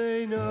you'd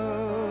say no.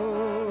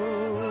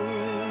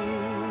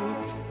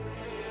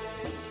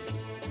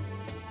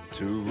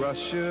 To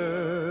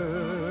Russia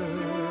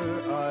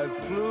I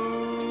flew,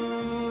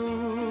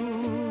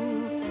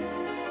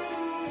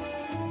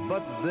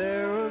 but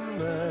there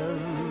and then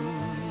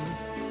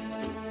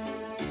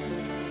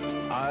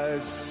I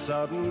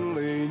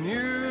suddenly knew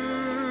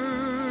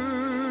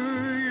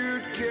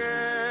you'd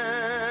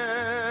care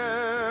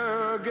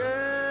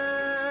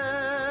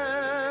again.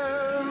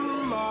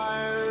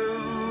 My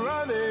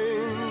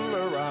running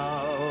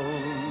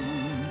around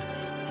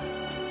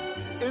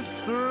is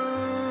through.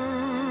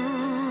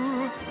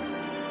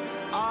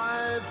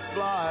 I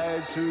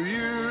fly to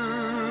you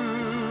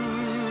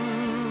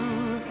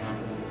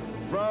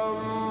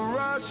from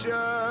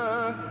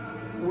Russia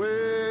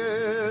with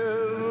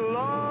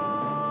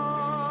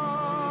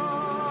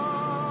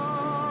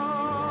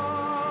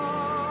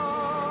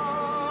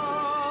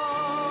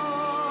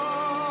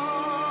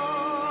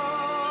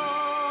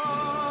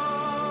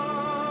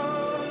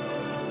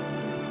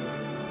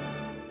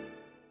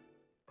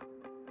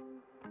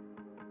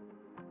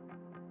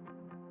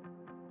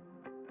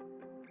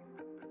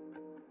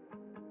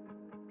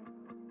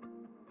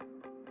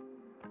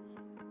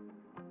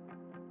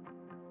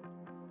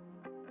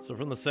So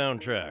from the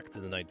soundtrack to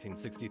the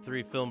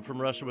 1963 film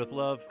From Russia with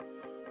Love,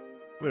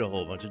 we had a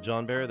whole bunch of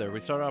John Barry there. We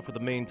started off with the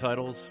main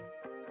titles,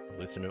 at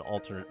least in an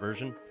alternate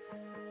version.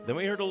 Then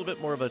we heard a little bit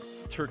more of a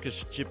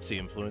Turkish gypsy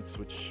influence,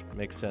 which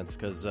makes sense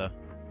because that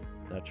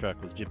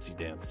track was Gypsy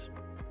Dance,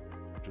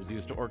 which was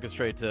used to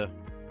orchestrate a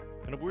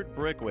kind of weird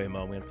breakaway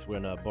moment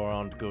when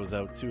Bond goes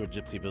out to a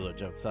gypsy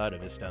village outside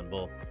of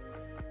Istanbul.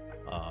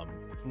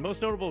 It's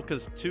most notable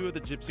because two of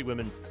the gypsy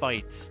women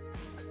fight,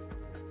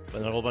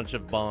 but a whole bunch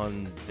of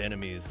Bond's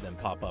enemies then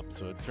pop up,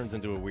 so it turns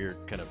into a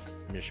weird kind of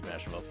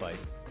mishmash of a fight.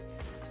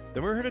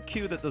 Then we heard a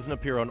cue that doesn't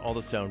appear on all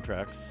the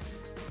soundtracks.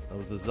 That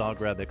was the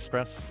Zagreb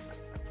Express.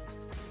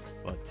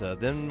 But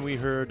then we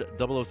heard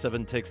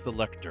 007 Takes the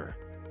Lector,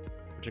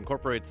 which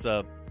incorporates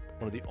one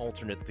of the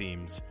alternate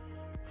themes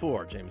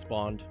for James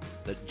Bond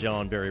that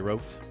John Barry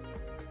wrote,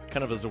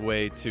 kind of as a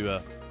way to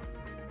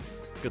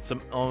get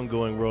some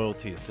ongoing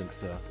royalties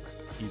since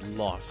he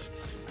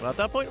lost. Well, at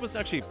that point, it was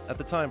actually, at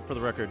the time, for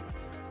the record,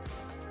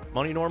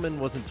 Monty Norman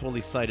wasn't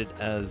totally cited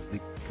as the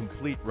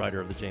complete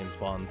writer of the James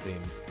Bond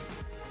theme.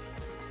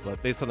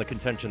 But based on the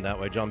contention that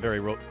way, John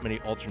Barry wrote many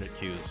alternate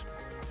cues.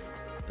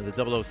 And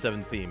the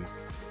 007 theme,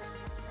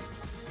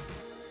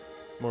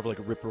 more of like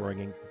a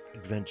rip-roaring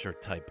adventure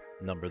type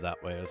number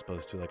that way, as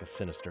opposed to like a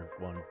sinister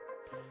one.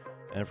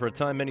 And for a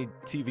time, many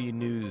TV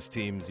news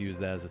teams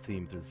used that as a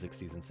theme through the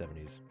 60s and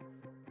 70s.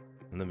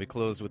 And then we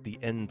close with the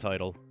end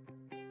title,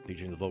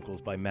 featuring the vocals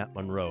by Matt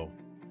Monro,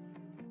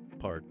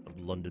 part of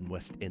the London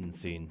West End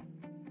scene.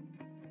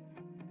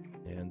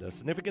 And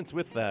significance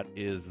with that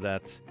is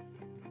that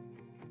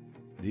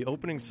the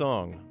opening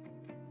song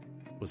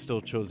was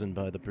still chosen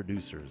by the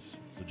producers.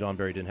 So John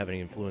Barry didn't have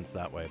any influence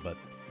that way, but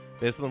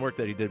based on the work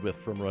that he did with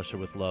From Russia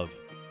with Love,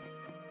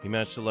 he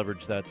managed to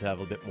leverage that to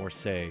have a bit more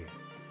say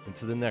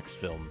into the next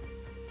film.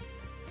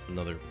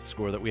 Another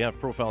score that we have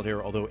profiled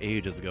here, although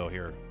ages ago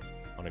here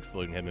on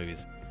Exploding Head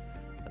Movies,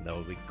 and that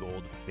will be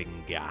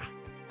Goldfinger.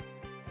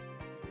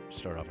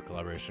 Start off a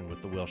collaboration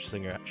with the Welsh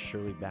singer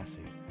Shirley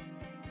Bassey.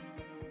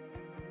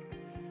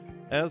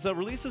 As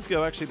releases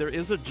go, actually, there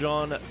is a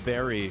John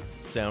Barry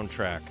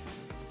soundtrack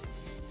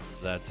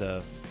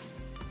that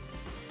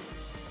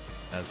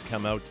has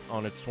come out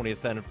on its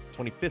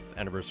 25th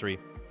anniversary,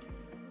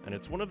 and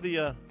it's one of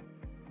the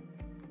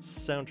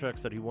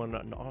soundtracks that he won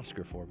an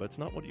Oscar for, but it's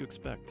not what you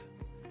expect.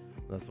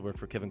 That's the work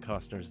for Kevin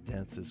Costner's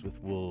Dances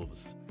with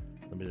Wolves,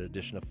 limited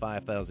edition of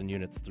 5,000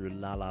 units through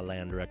La La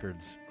Land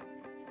Records.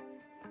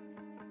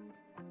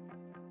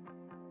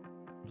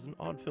 was an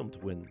odd film to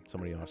win so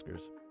many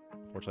Oscars.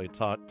 Unfortunately, it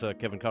taught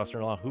Kevin Costner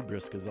a lot of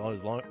hubris because all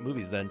his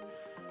movies then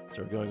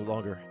started going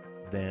longer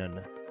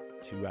than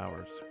 2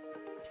 hours.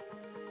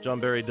 John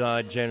Barry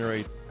died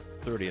January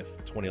 30th,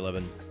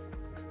 2011.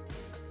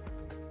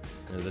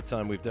 And at the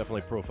time, we've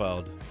definitely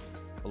profiled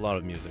a lot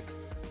of music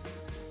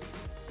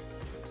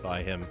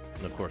by him.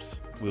 And of course,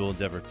 we will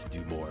endeavor to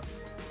do more.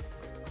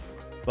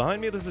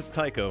 Behind me, this is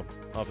Tycho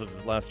off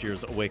of last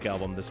year's Awake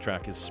album. This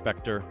track is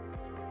Spectre.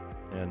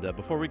 And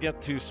before we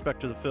get to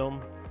Spectre the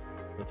film,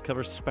 let's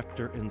cover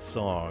Spectre in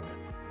song.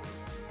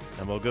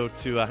 And we'll go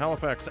to a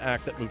Halifax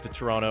act that moved to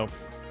Toronto.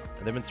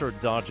 And they've been sort of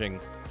dodging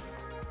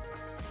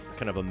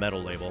kind of a metal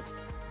label.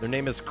 Their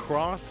name is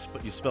Cross,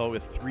 but you spell it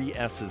with 3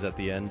 S's at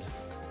the end.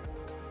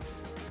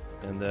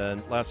 And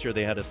then last year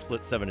they had a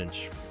split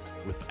 7-inch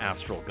with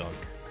Astral Gunk.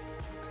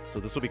 So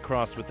this will be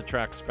Cross with the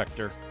track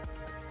Spectre.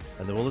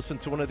 And then we'll listen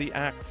to one of the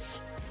acts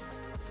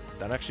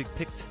that actually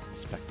picked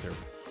Spectre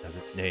as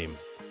its name.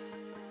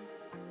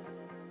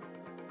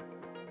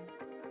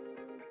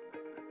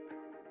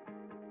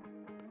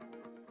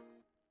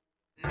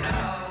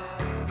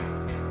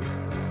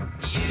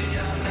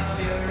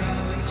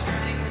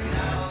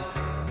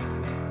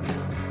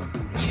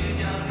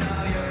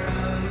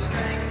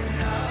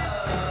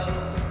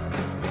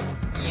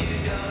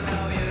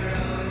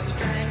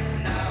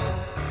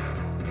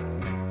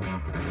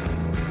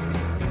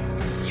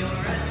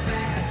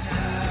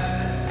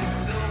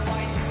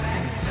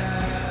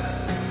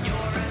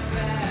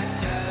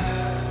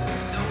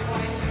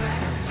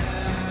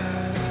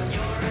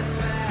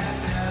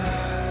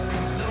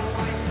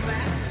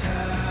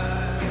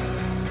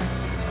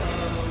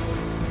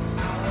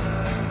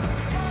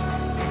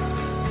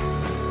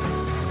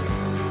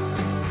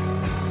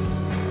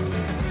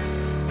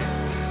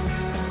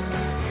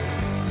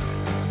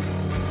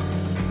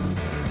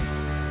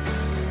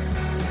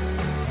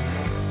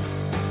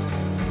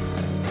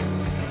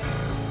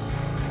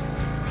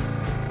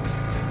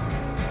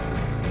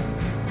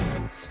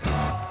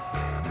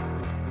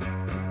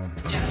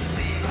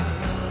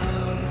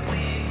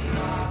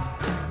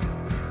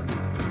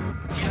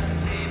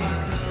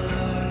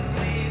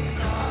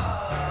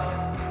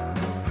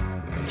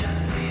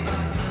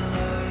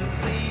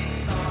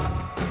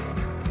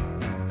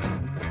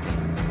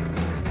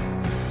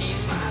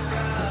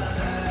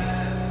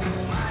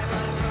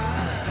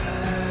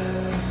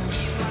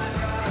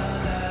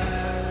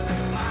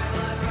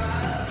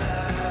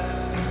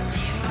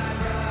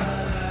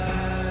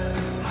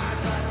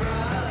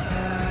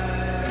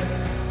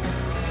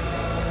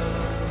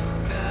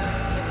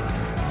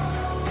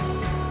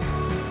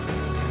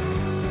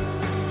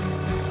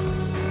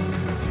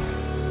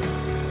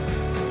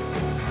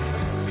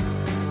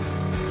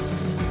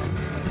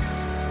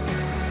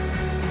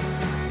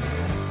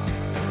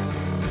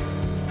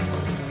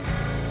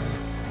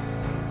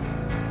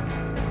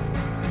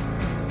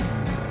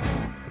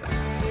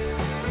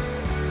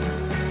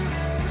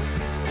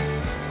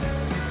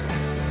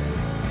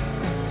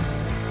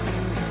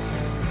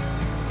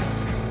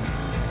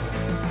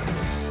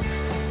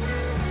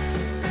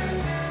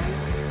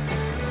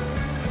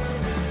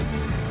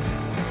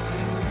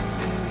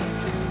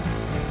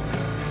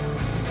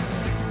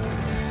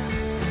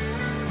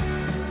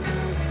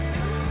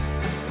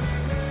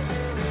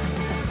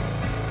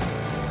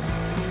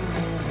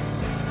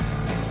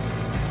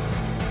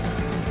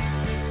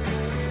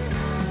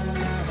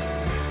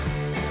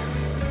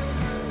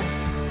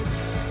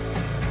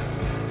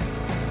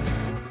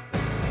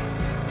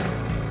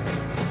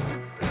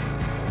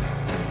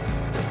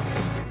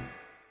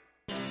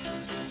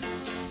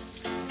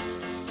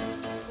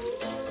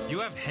 You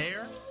have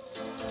hair?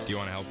 Do you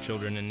want to help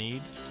children in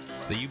need?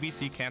 The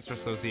UBC Cancer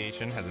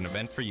Association has an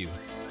event for you.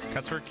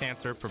 Cuts for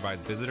Cancer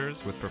provides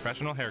visitors with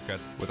professional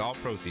haircuts with all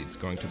proceeds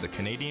going to the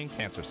Canadian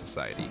Cancer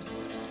Society.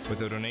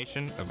 With a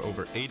donation of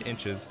over 8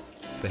 inches,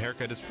 the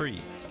haircut is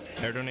free.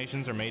 Hair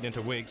donations are made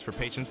into wigs for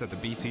patients at the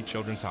BC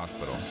Children's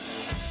Hospital.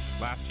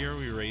 Last year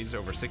we raised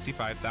over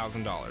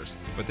 $65,000,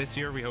 but this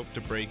year we hope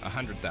to break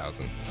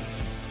 $100,000.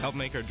 Help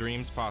make our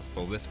dreams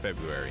possible this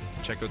February.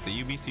 Check out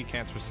the UBC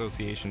Cancer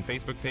Association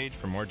Facebook page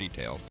for more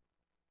details.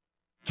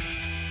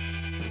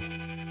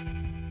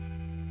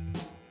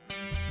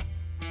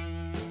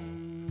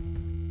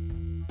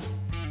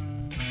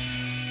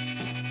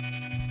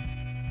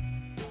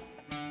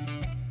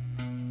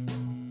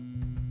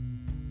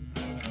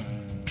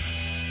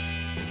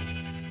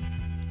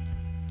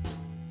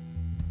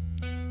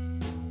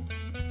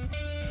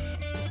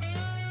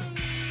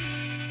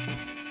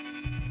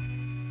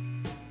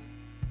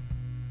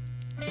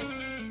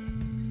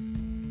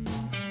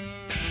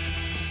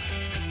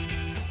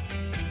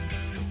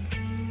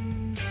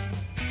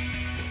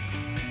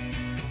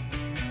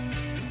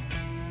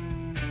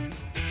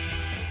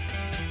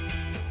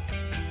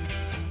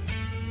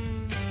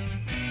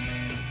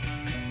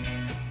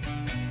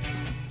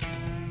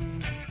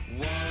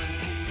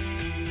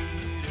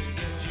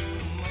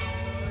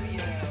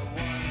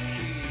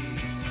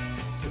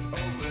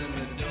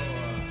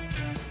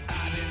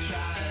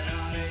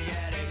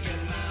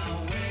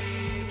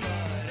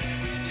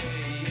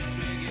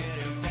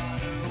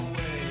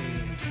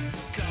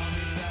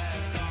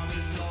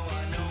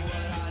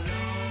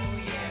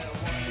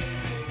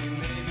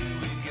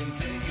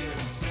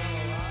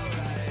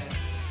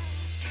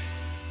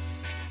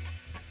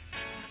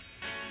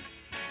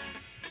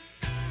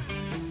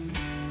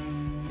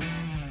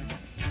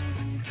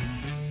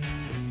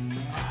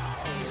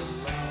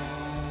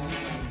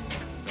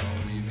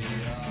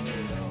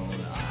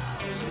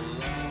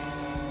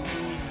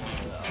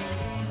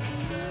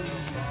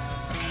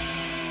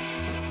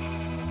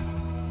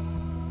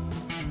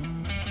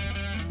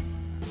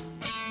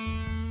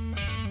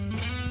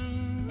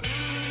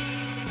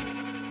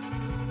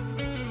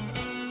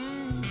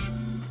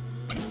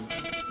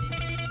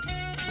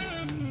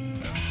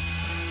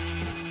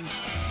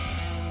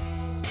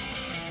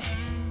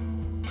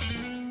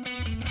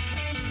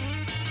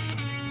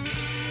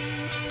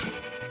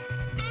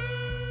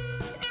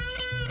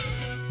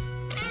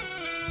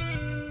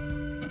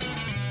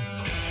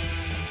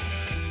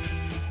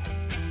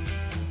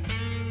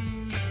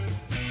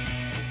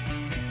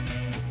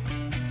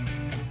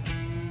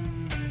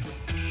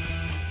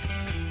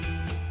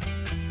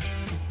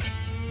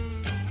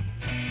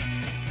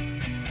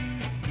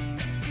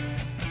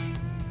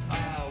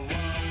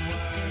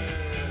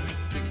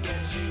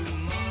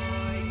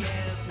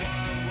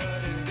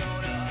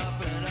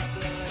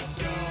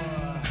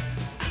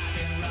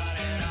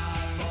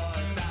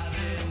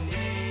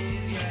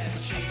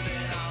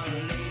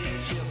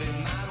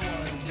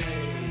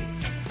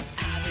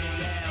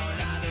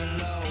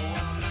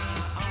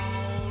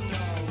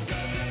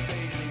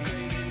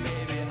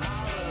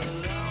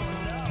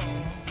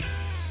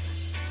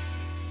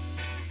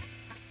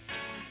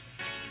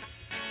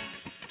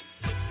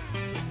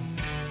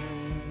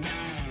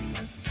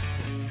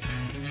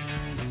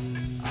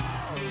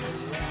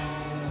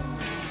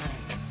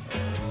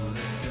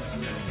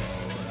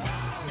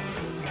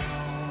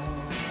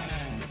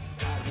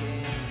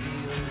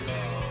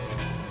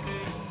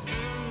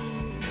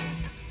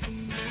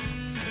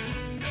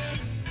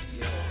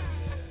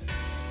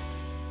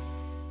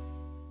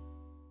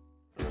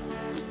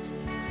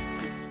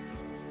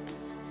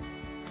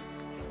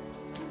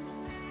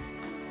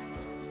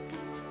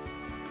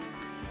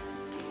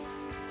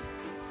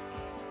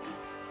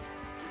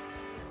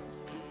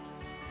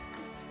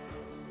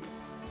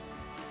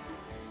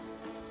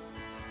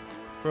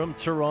 From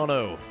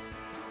Toronto.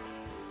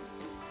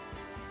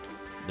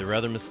 They're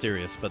rather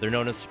mysterious, but they're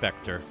known as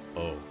Spectre.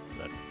 Oh,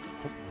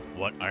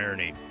 what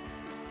irony.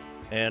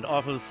 And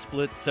off of a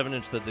split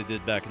 7-inch that they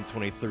did back in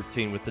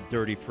 2013 with the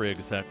Dirty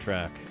Frigs, that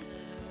track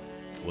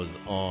was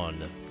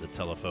On the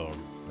Telephone,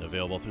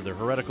 available through their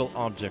Heretical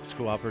Objects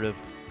Cooperative.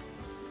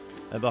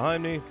 And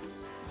behind me,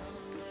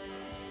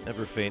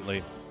 ever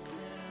faintly,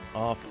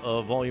 off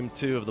of Volume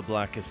 2 of The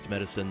Blackest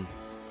Medicine,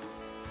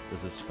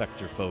 this is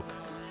Spectre Folk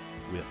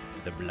with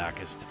The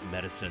Blackest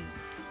Medicine.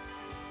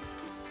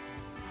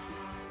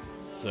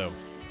 So,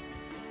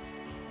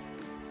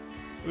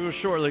 we will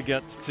shortly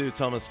get to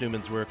Thomas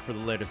Newman's work for the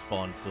latest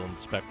Bond film,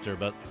 Spectre,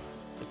 but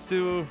let's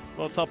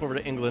hop over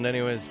to England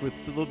anyways with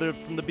a little bit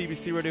from the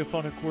BBC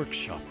Radiophonic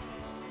Workshop.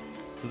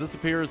 So this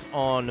appears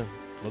on,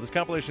 well, this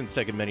compilation's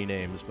taken many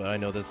names, but I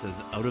know this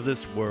is Out of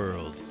This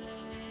World,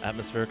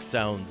 Atmospheric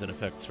Sounds and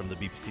Effects from the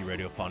BBC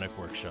Radiophonic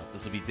Workshop.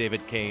 This will be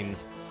David Kane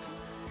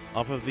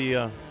off of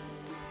the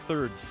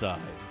third side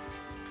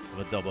of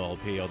a double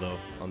LP, although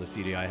on the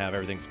CD I have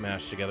everything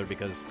smashed together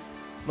because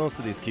most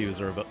of these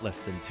cues are about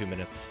less than 2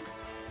 minutes.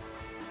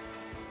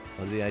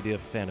 Under the idea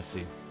of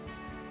fantasy,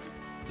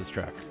 this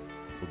track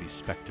will be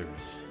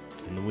Spectres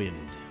in the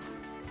Wind.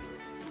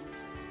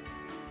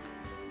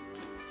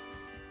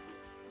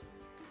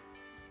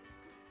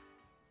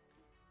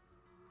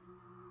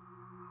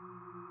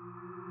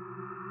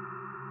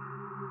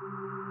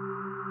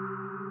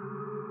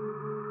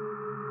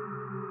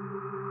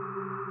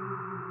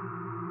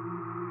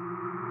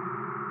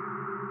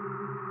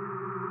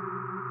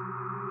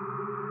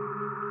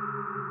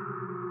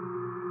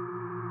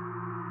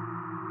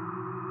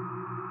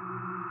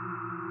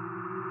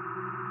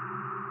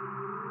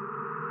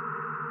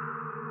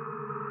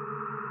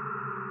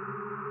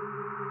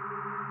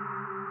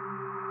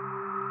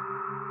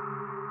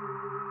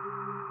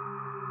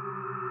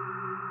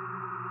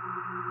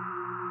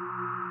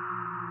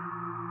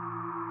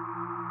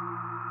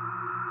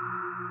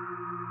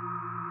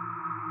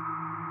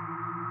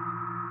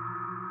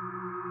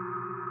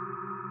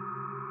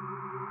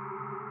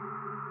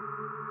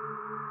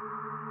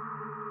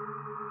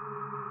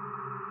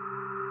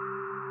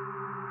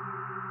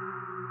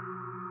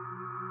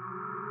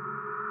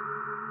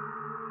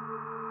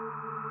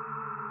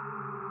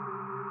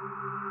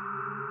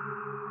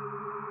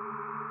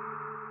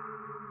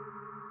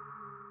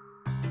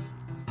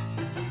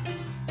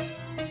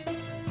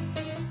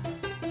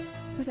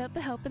 Without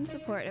the help and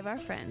support of our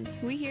friends,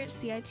 we here at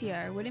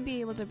CITR wouldn't be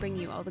able to bring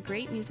you all the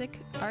great music,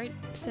 art,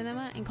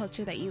 cinema, and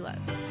culture that you love.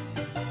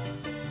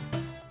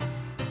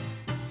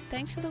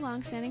 Thanks to the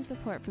long-standing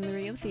support from the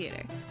Rio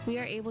Theater, we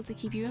are able to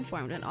keep you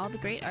informed on all the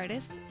great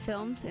artists,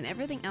 films, and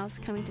everything else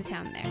coming to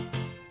town there.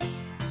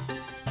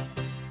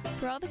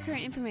 For all the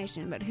current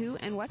information about who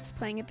and what's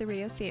playing at the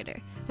Rio Theater,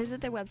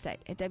 visit their website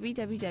at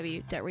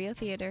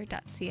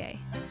www.riotheater.ca.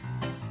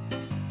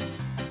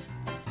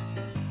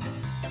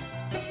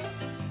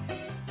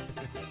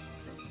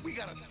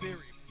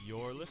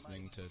 You're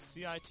listening to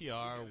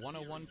CITR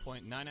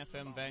 101.9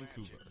 FM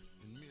Vancouver.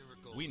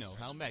 We know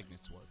how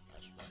magnets work.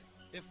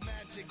 If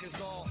magic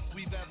is all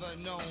we've ever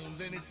known,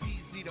 then it's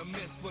easy to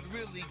miss what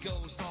really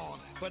goes on.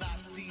 But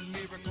I've seen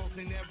miracles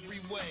in every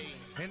way,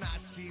 and I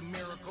see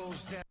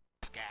miracles that...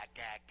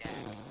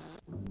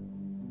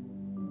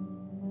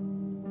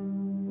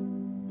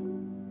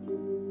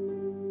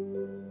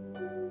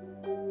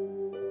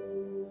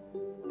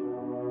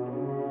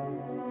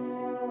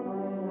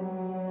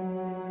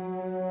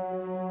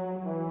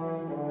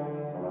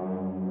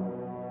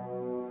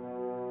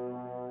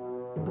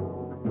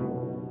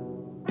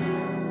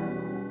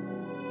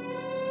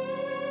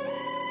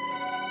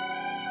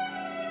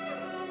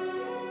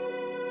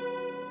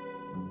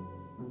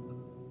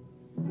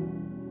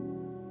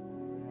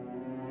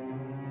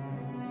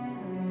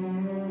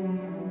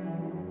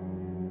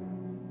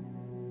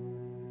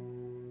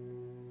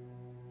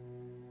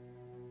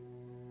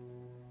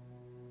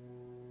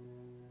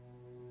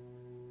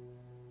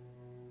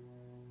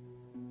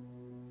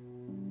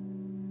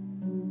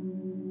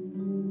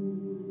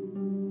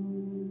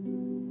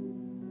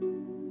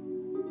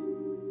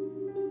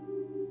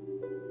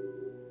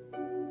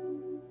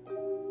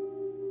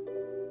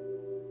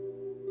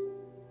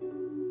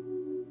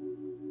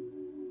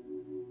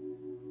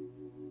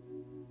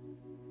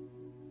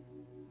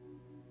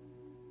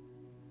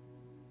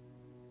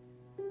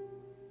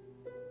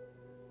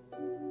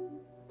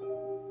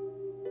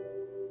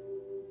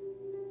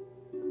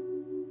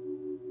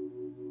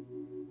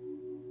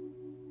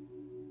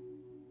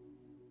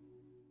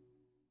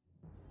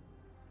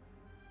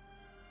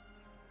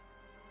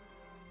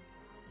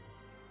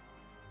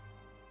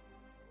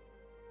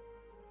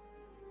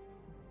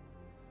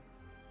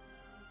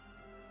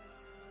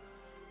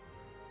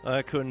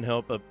 I couldn't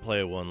help but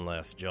play one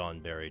last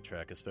John Barry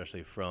track,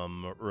 especially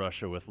from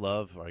Russia with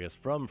Love, or I guess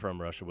from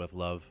Russia with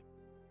Love.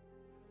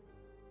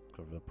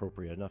 Kind of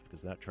appropriate enough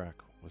because that track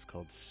was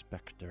called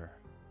Spectre.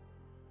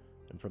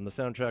 And from the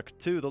soundtrack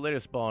to the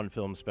latest Bond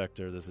film,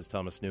 Spectre, this is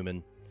Thomas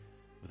Newman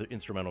with the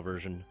instrumental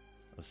version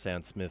of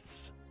Sam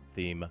Smith's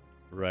theme,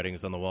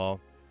 Writings on the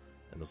Wall.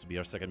 and this will be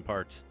our second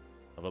part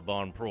of a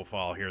Bond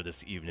profile here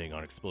this evening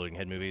on Exploding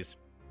Head Movies.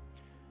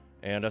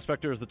 And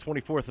Spectre is the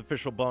 24th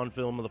official Bond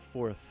film of the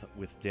fourth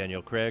with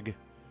Daniel Craig.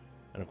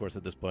 And of course,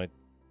 at this point,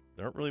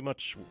 there aren't really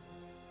much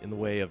in the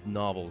way of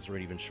novels or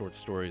even short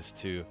stories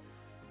to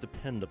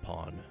depend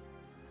upon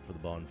for the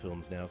Bond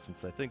films now,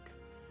 since I think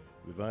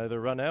we've either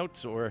run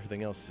out or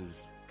everything else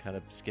is kind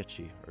of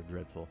sketchy or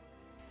dreadful.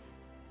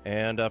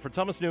 And for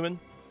Thomas Newman,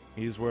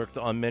 he's worked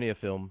on many a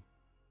film,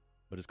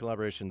 but his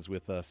collaborations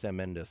with Sam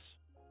Mendes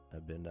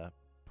have been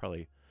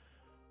probably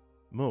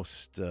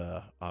most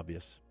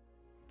obvious.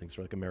 Things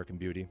like American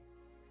Beauty.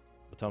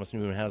 But Thomas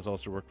Newman has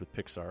also worked with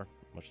Pixar,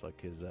 much like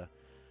his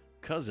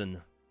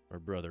cousin or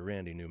brother,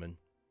 Randy Newman.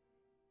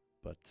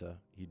 But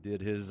he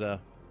did his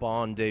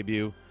Bond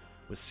debut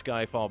with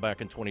Skyfall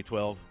back in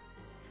 2012.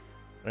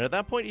 And at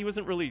that point, he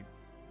wasn't really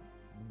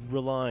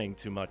relying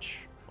too much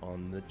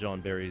on the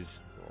John Barry's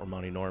or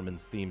Monty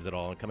Norman's themes at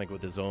all, and coming up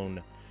with his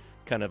own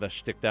kind of a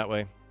shtick that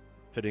way,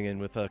 fitting in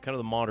with kind of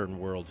the modern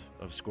world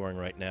of scoring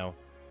right now.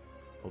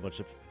 A whole bunch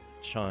of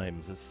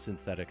chimes as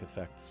synthetic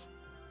effects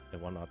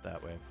and whatnot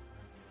that way.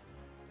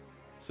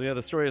 So yeah,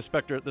 the story of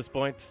Spectre at this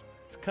point,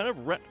 it's kind of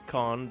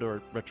retconned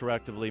or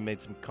retroactively made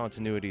some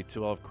continuity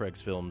to all of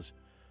Craig's films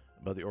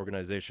about the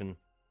organization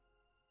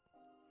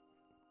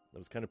that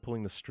was kind of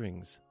pulling the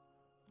strings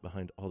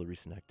behind all the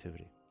recent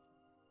activity.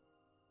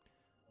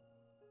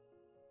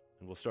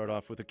 And we'll start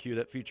off with a cue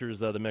that features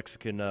the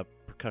Mexican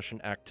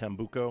percussion act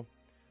Tambuco,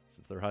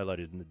 since they're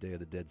highlighted in the Day of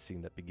the Dead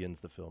scene that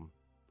begins the film.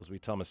 This will be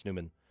Thomas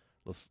Newman,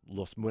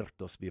 Los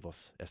Muertos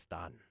Vivos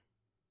Están.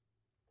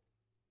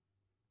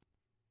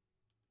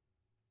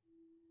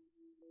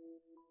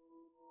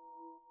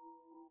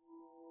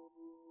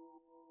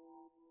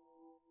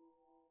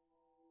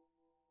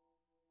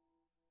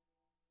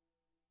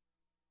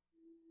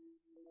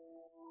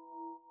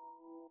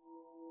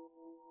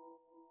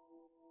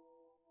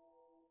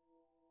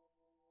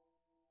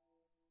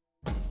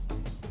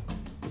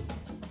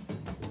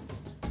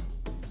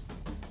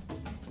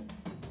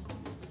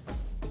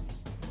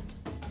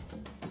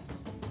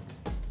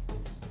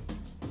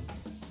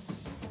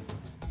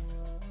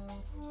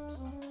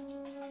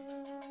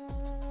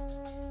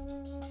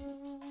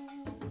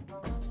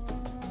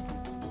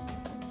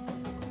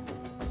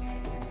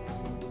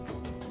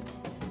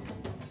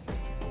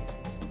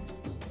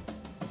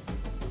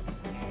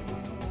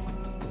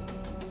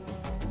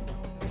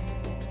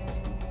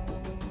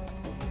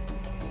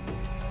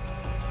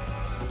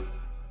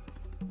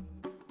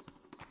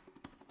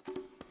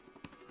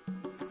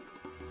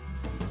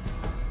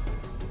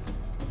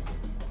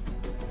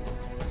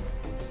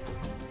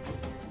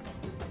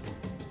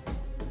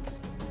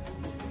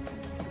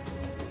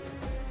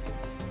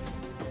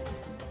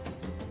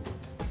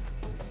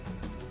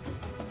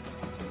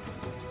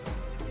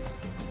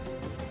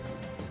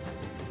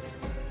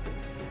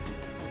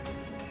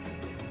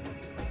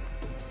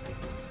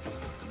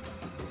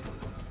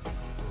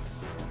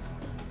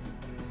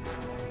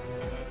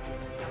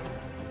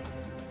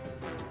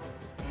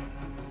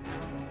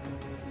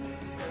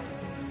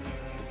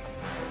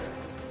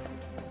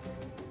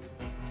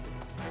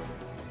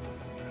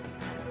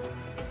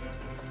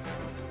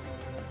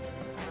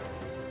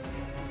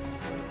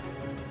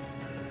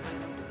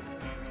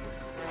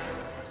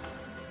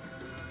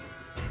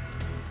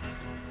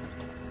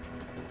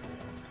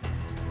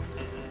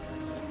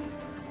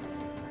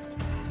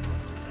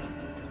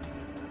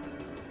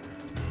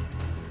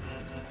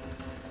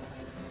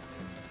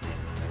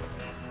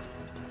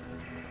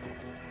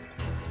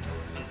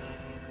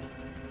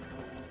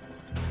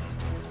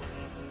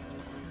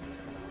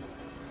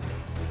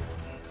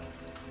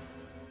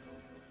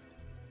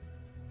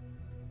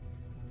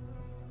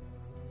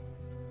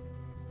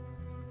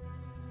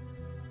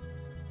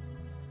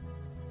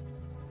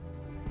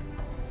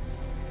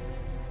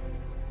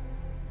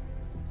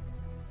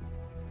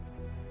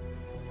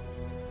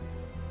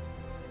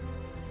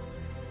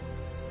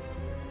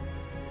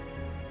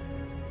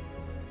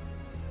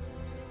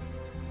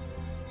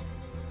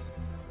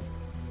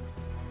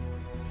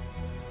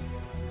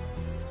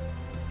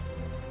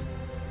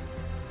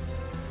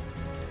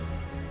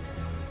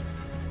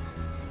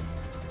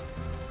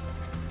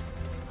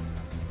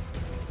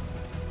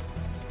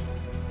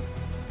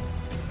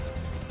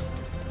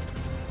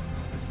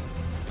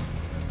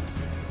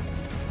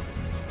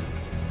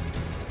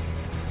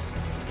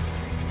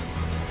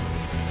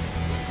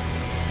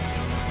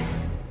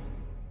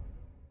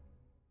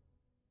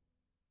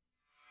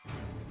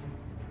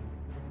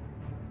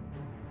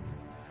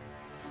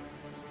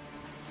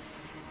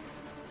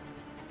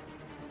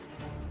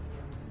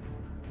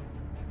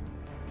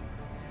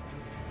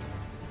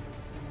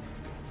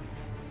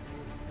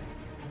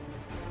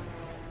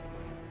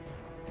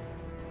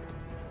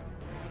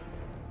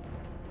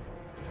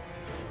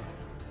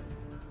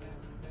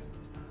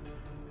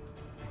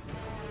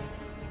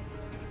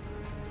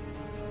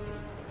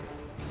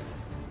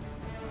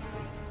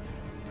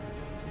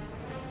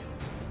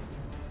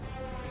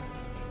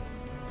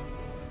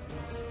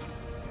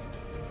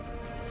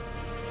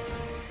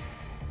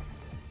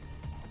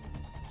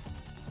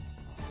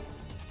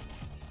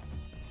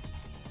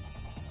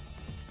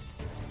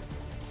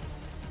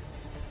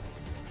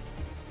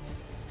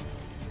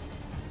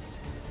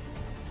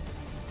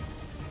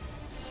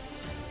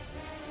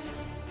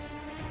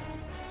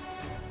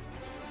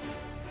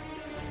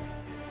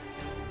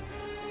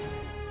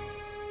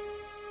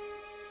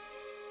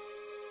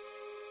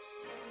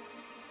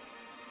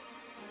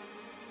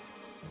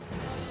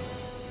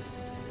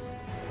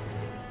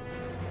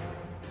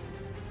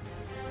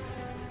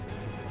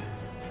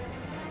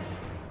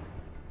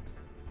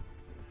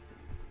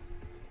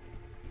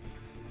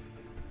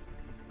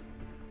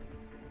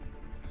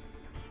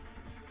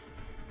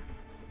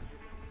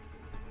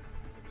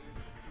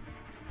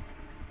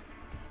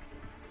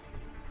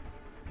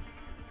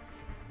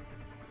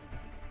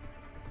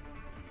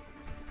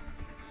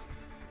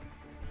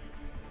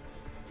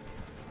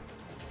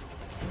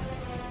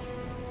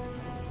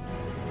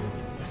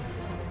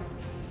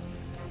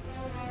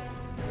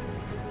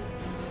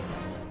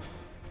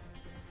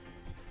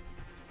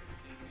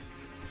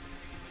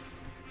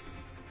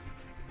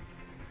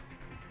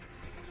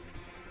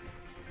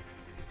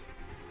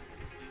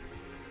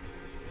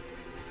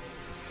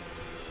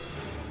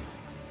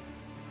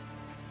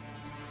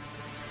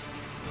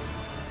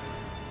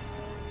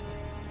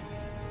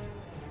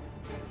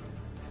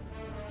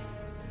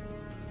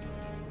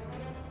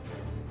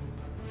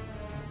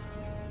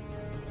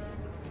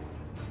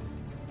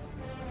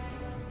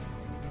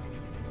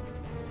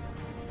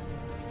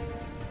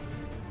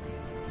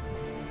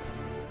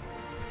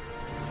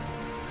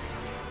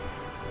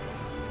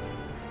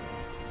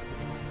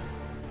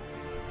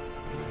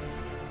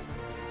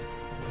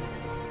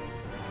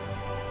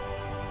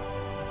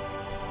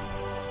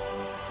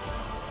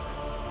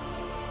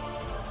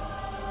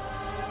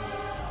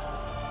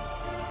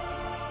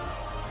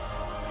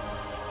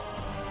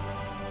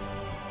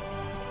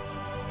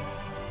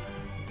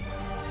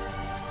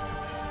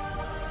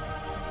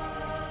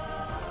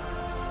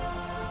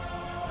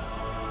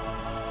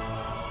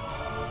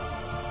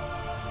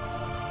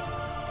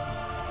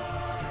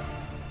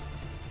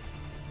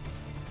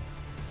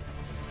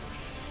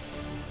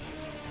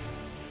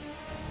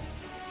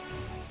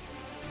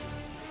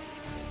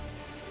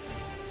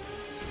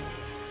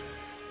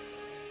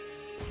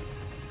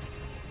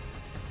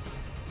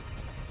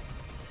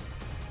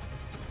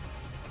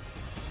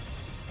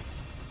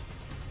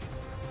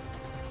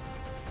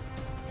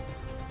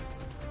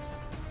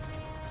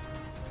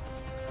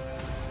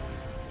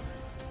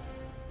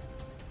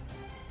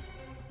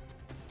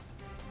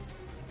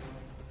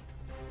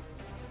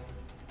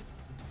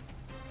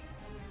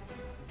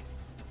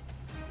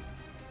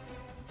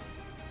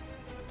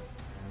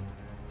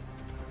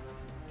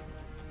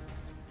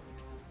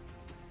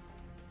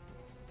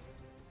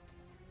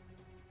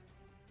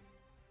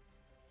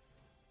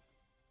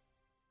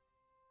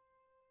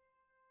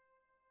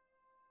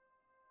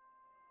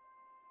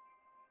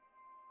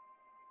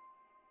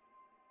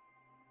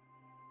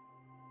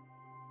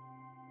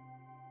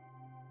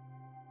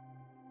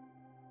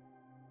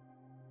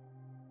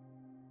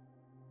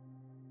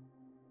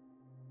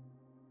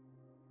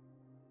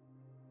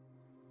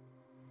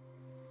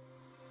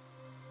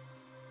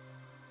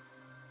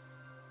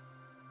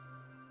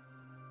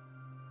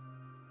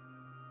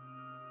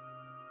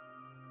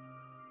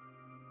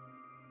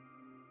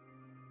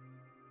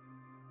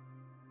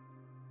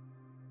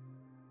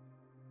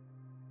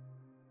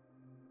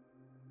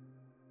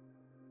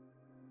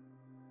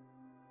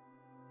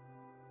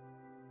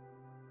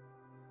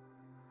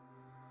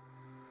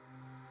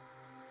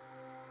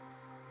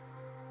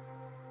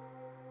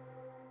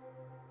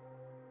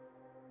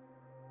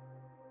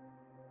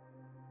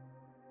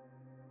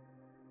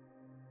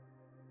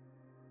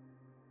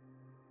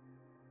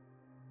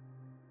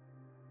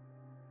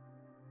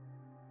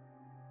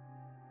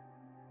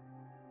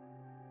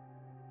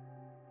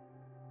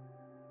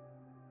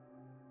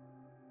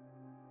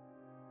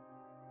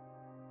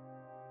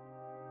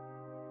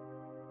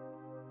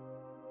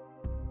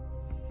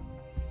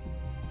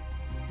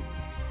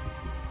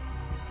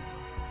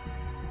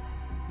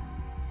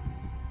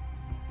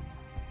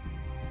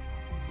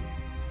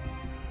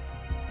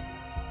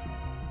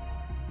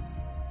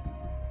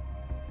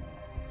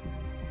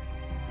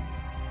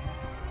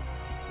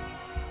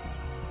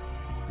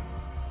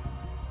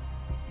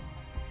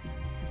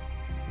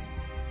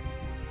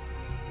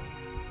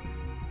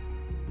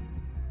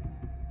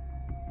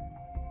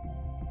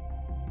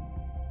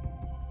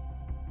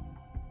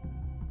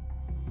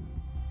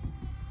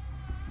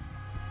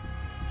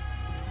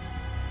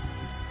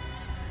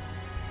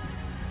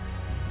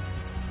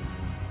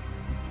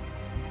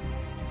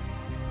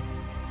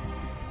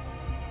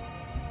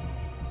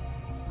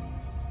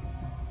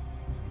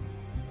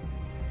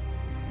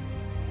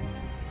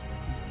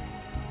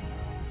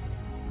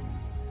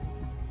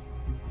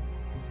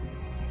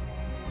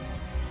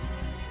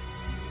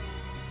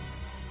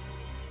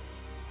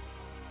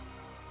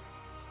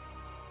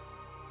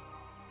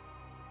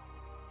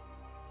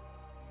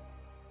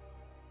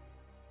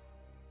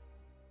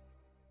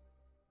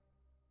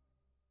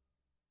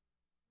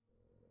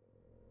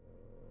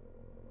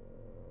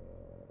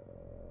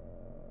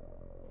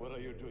 What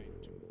are you doing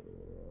to me?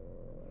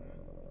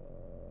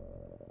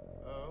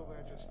 Oh,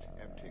 we're just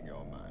emptying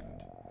your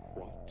mind.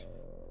 What?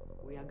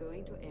 We are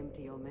going to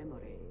empty your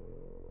memory,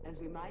 as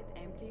we might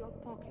empty your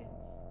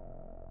pockets.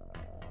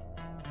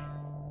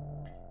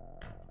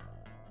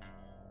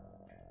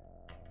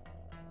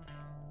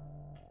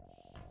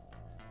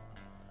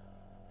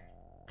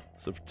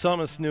 So for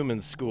Thomas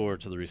Newman's score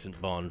to the recent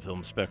Bond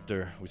film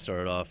Spectre, we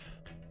started off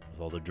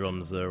with all the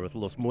drums there with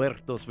Los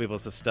Muertos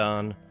Vivos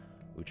Están,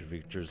 which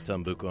features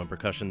Tambuco on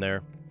percussion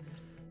there.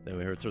 Then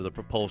we heard sort of the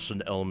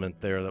propulsion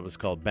element there that was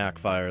called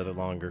Backfire, the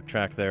longer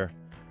track there.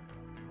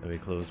 And we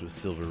closed with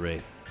Silver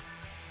Wraith.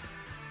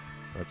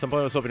 At some point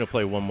I was hoping to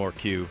play one more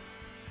cue,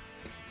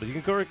 but you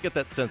can get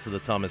that sense of the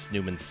Thomas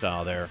Newman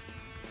style there.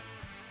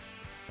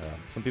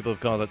 Some people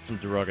have called it some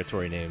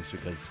derogatory names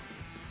because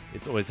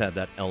it's always had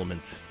that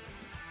element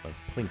of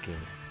plinking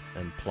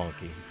and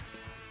plonking.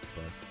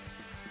 But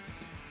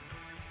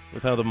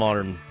with how the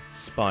modern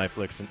spy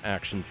flicks and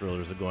action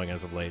thrillers are going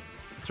as of late,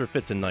 it sort of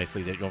fits in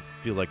nicely that you don't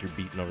feel like you're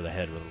beaten over the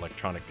head with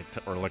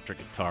electric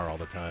guitar all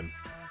the time.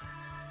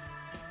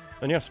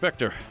 And yeah,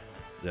 Spectre,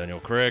 Daniel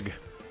Craig.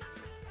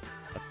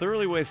 A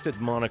thoroughly wasted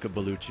Monica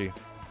Bellucci.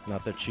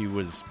 Not that she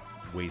was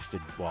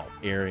wasted while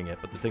airing it,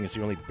 but the thing is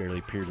she only barely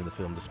appeared in the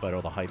film despite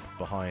all the hype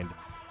behind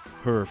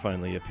her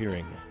finally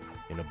appearing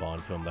in a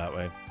Bond film that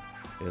way.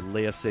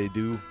 Lea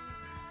Seydoux,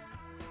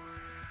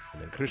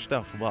 and then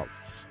Christoph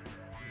Waltz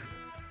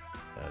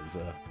as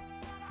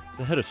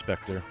the head of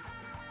Spectre.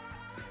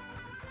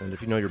 And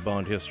if you know your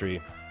Bond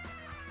history,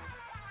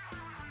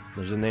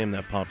 there's a name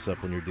that pops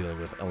up when you're dealing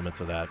with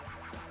elements of that.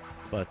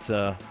 But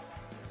the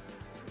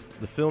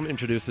film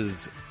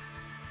introduces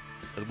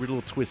a weird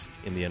little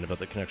twist in the end about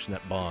the connection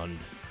that Bond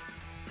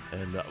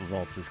and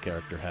Waltz's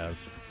character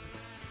has.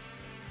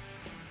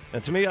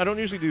 And to me, I don't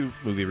usually do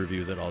movie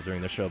reviews at all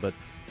during the show, but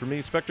for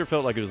me, Spectre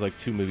felt like it was like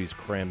two movies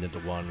crammed into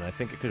one, and I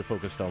think it could have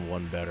focused on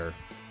one better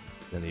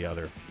than the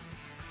other.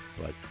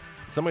 But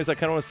in some ways, I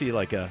kind of want to see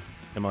like a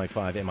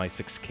MI5,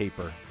 MI6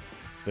 caper,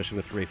 especially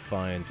with Ralph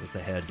Fiennes as the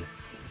head.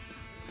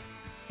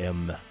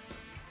 M.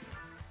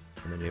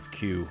 And then you have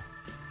Q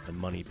and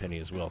Moneypenny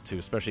as well, too,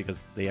 especially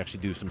because they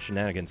actually do some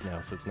shenanigans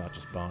now, so it's not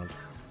just Bond.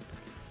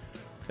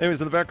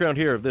 Anyways, in the background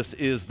here, this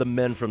is the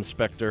Men from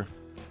Spectre,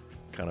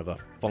 kind of a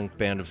funk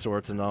band of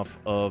sorts, and off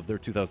of their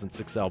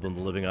 2006 album,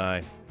 The Living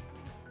Eye.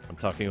 I'm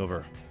talking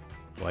over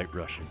White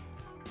Russian.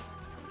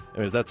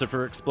 Anyways, that's it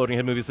for Exploding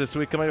Head Movies this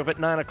week. Coming up at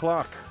 9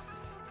 o'clock.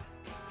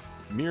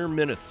 Mere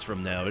minutes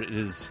from now, it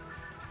is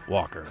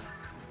Walker.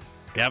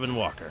 Gavin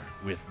Walker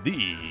with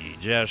The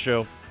Jazz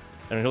Show.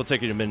 And he'll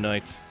take you to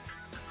midnight.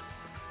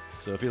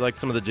 So if you liked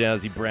some of the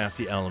jazzy,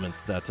 brassy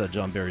elements that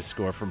John Barry's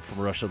score from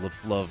Russia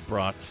with Love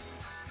brought,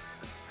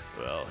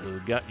 well, he'll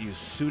got you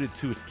suited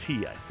to a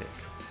T, I think.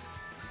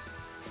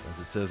 As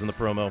it says in the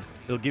promo,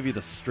 he'll give you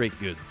the straight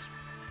goods.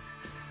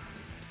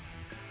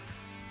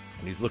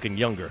 And he's looking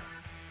younger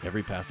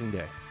every passing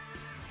day.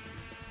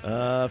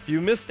 If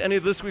you missed any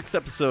of this week's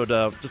episode,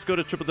 just go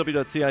to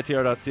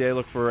www.citr.ca,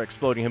 look for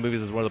Exploding Head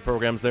Movies as one of the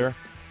programs there.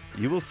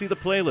 You will see the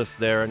playlist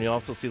there, and you'll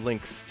also see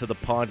links to the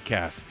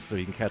podcasts, so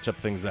you can catch up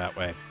things that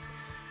way.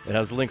 It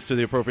has links to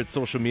the appropriate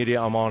social media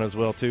I'm on as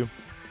well, too.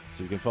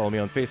 So you can follow me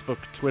on Facebook,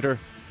 Twitter,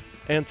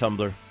 and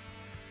Tumblr.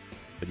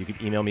 But you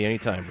can email me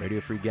anytime,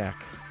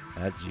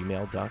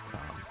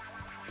 radiofreegack@gmail.com.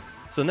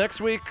 So next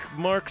week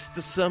marks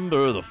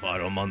December, the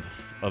final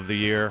month of the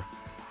year.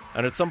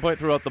 And at some point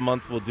throughout the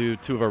month, we'll do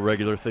two of our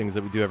regular things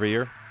that we do every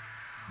year.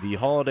 The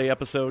holiday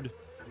episode,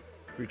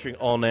 featuring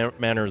all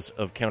manners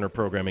of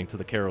counter-programming to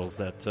the carols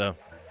that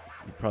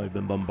you've probably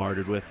been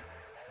bombarded with.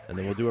 And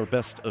then we'll do our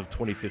best of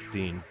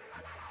 2015.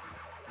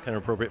 Kind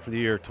of appropriate for the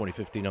year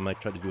 2015. I might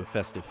try to do a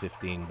festive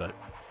 15, but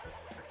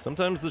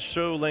sometimes the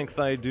show length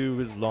I do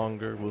is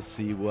longer. We'll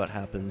see what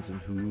happens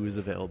and who is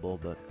available,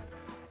 but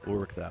we'll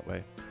work that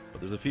way.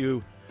 But there's a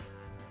few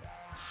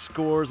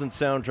scores and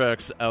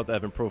soundtracks out that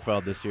have been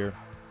profiled this year.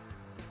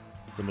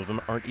 Some of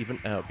them aren't even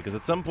out, because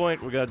at some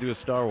point we got to do a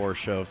Star Wars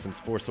show since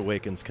Force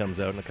Awakens comes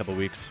out in a couple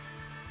weeks.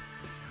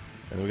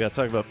 And we got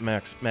to talk about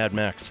Mad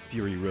Max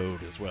Fury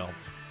Road as well.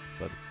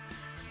 But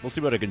we'll see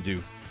what I can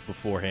do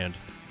beforehand,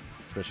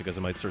 especially because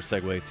I might sort of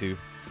segue to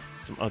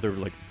some other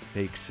like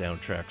fake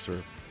soundtracks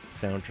or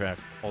soundtrack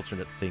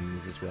alternate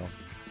things as well.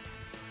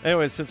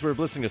 Anyways, since we're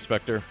listening to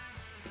Spectre,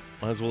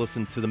 might as well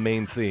listen to the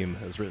main theme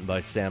as written by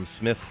Sam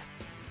Smith.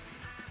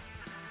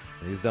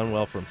 And he's done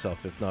well for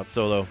himself, if not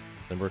solo,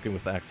 and working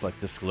with acts like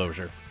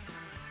Disclosure.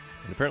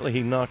 And apparently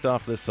he knocked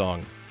off this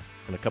song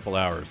in a couple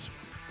hours.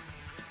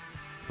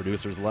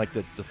 Producers liked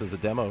it just as a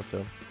demo,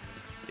 so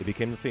it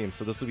became the theme.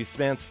 So this will be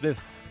Sam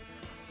Smith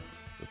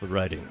with The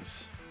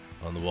Writings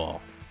on the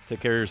Wall. Take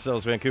care of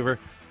yourselves, Vancouver.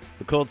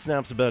 The cold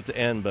snap's about to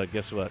end, but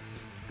guess what?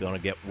 It's gonna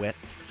get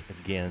wet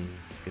again.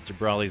 So get your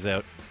brollies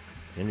out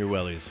and your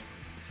wellies.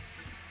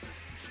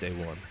 Stay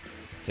warm.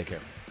 Take care.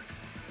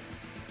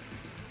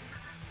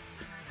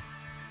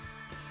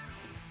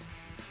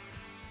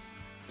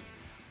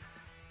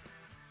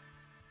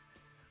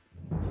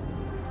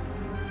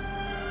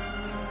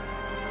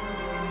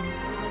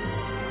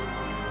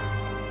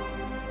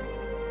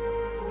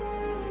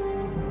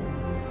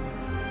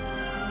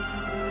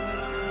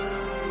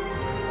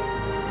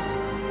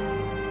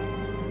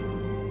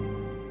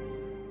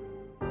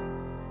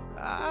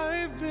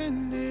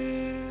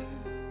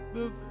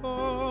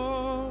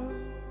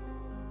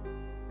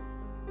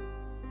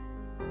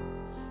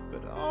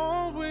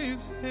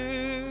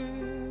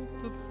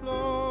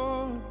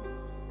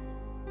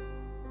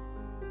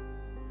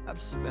 I've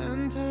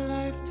spent a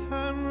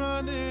lifetime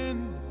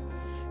running,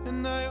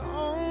 and I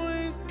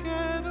always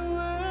get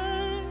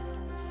away.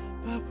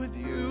 But with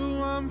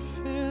you I'm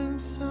feeling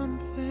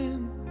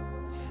something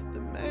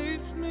that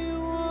makes me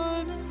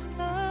wanna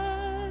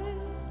stay.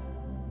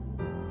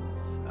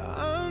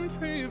 I'm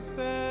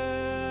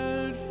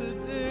prepared for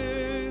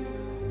this.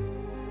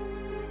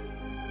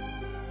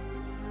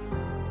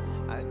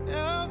 I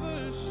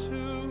never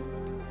shoot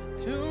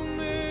to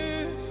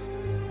miss,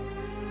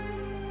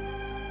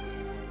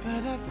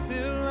 but I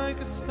feel like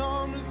a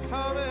storm is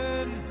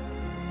coming.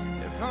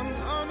 If I'm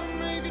gonna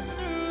make it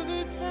through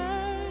the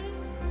day,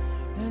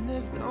 then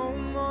there's no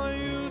more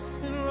use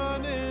in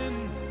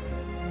running.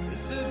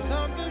 This is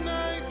something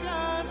I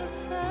gotta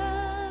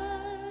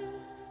face.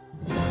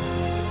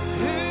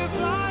 If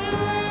I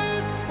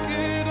risk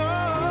it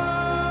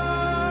all,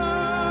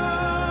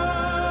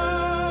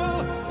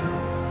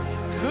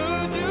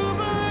 could you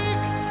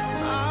break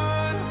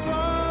my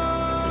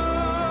fall?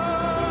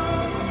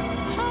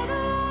 How do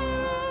I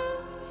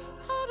live?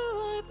 How do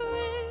I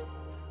breathe?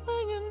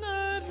 When you're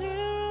not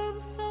here, I'm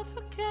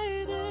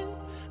suffocating.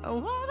 I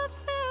wanna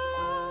feel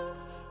love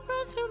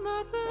run through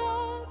my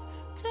blood.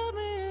 Tell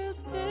me, is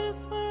this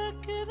where I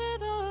give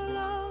it all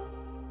up?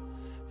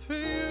 For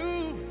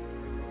you,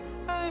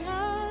 I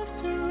have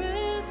to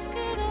risk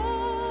it all.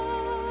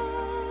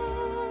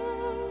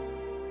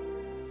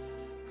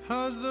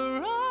 'Cause the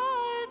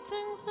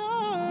writing's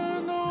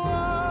on the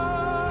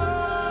wall.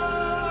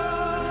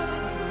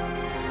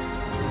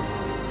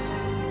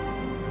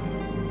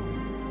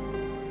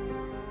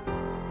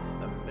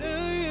 A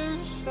million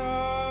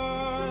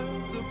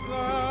shards of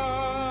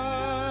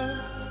glass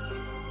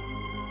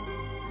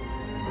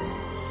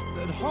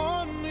that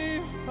haunt me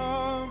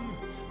from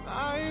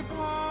my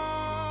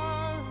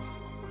past.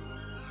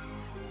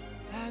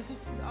 As the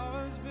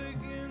stars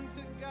begin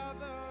to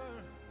gather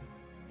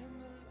and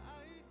the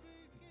light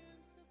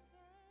begins to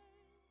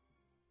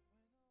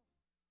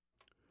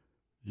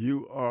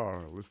You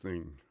are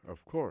listening,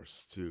 of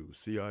course, to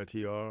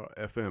CITR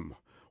FM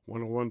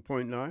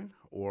 101.9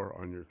 or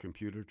on your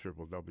computer,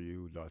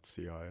 www.citr.ca.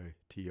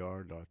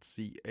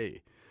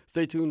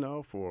 Stay tuned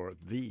now for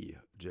The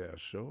Jazz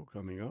Show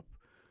coming up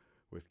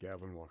with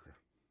Gavin Walker.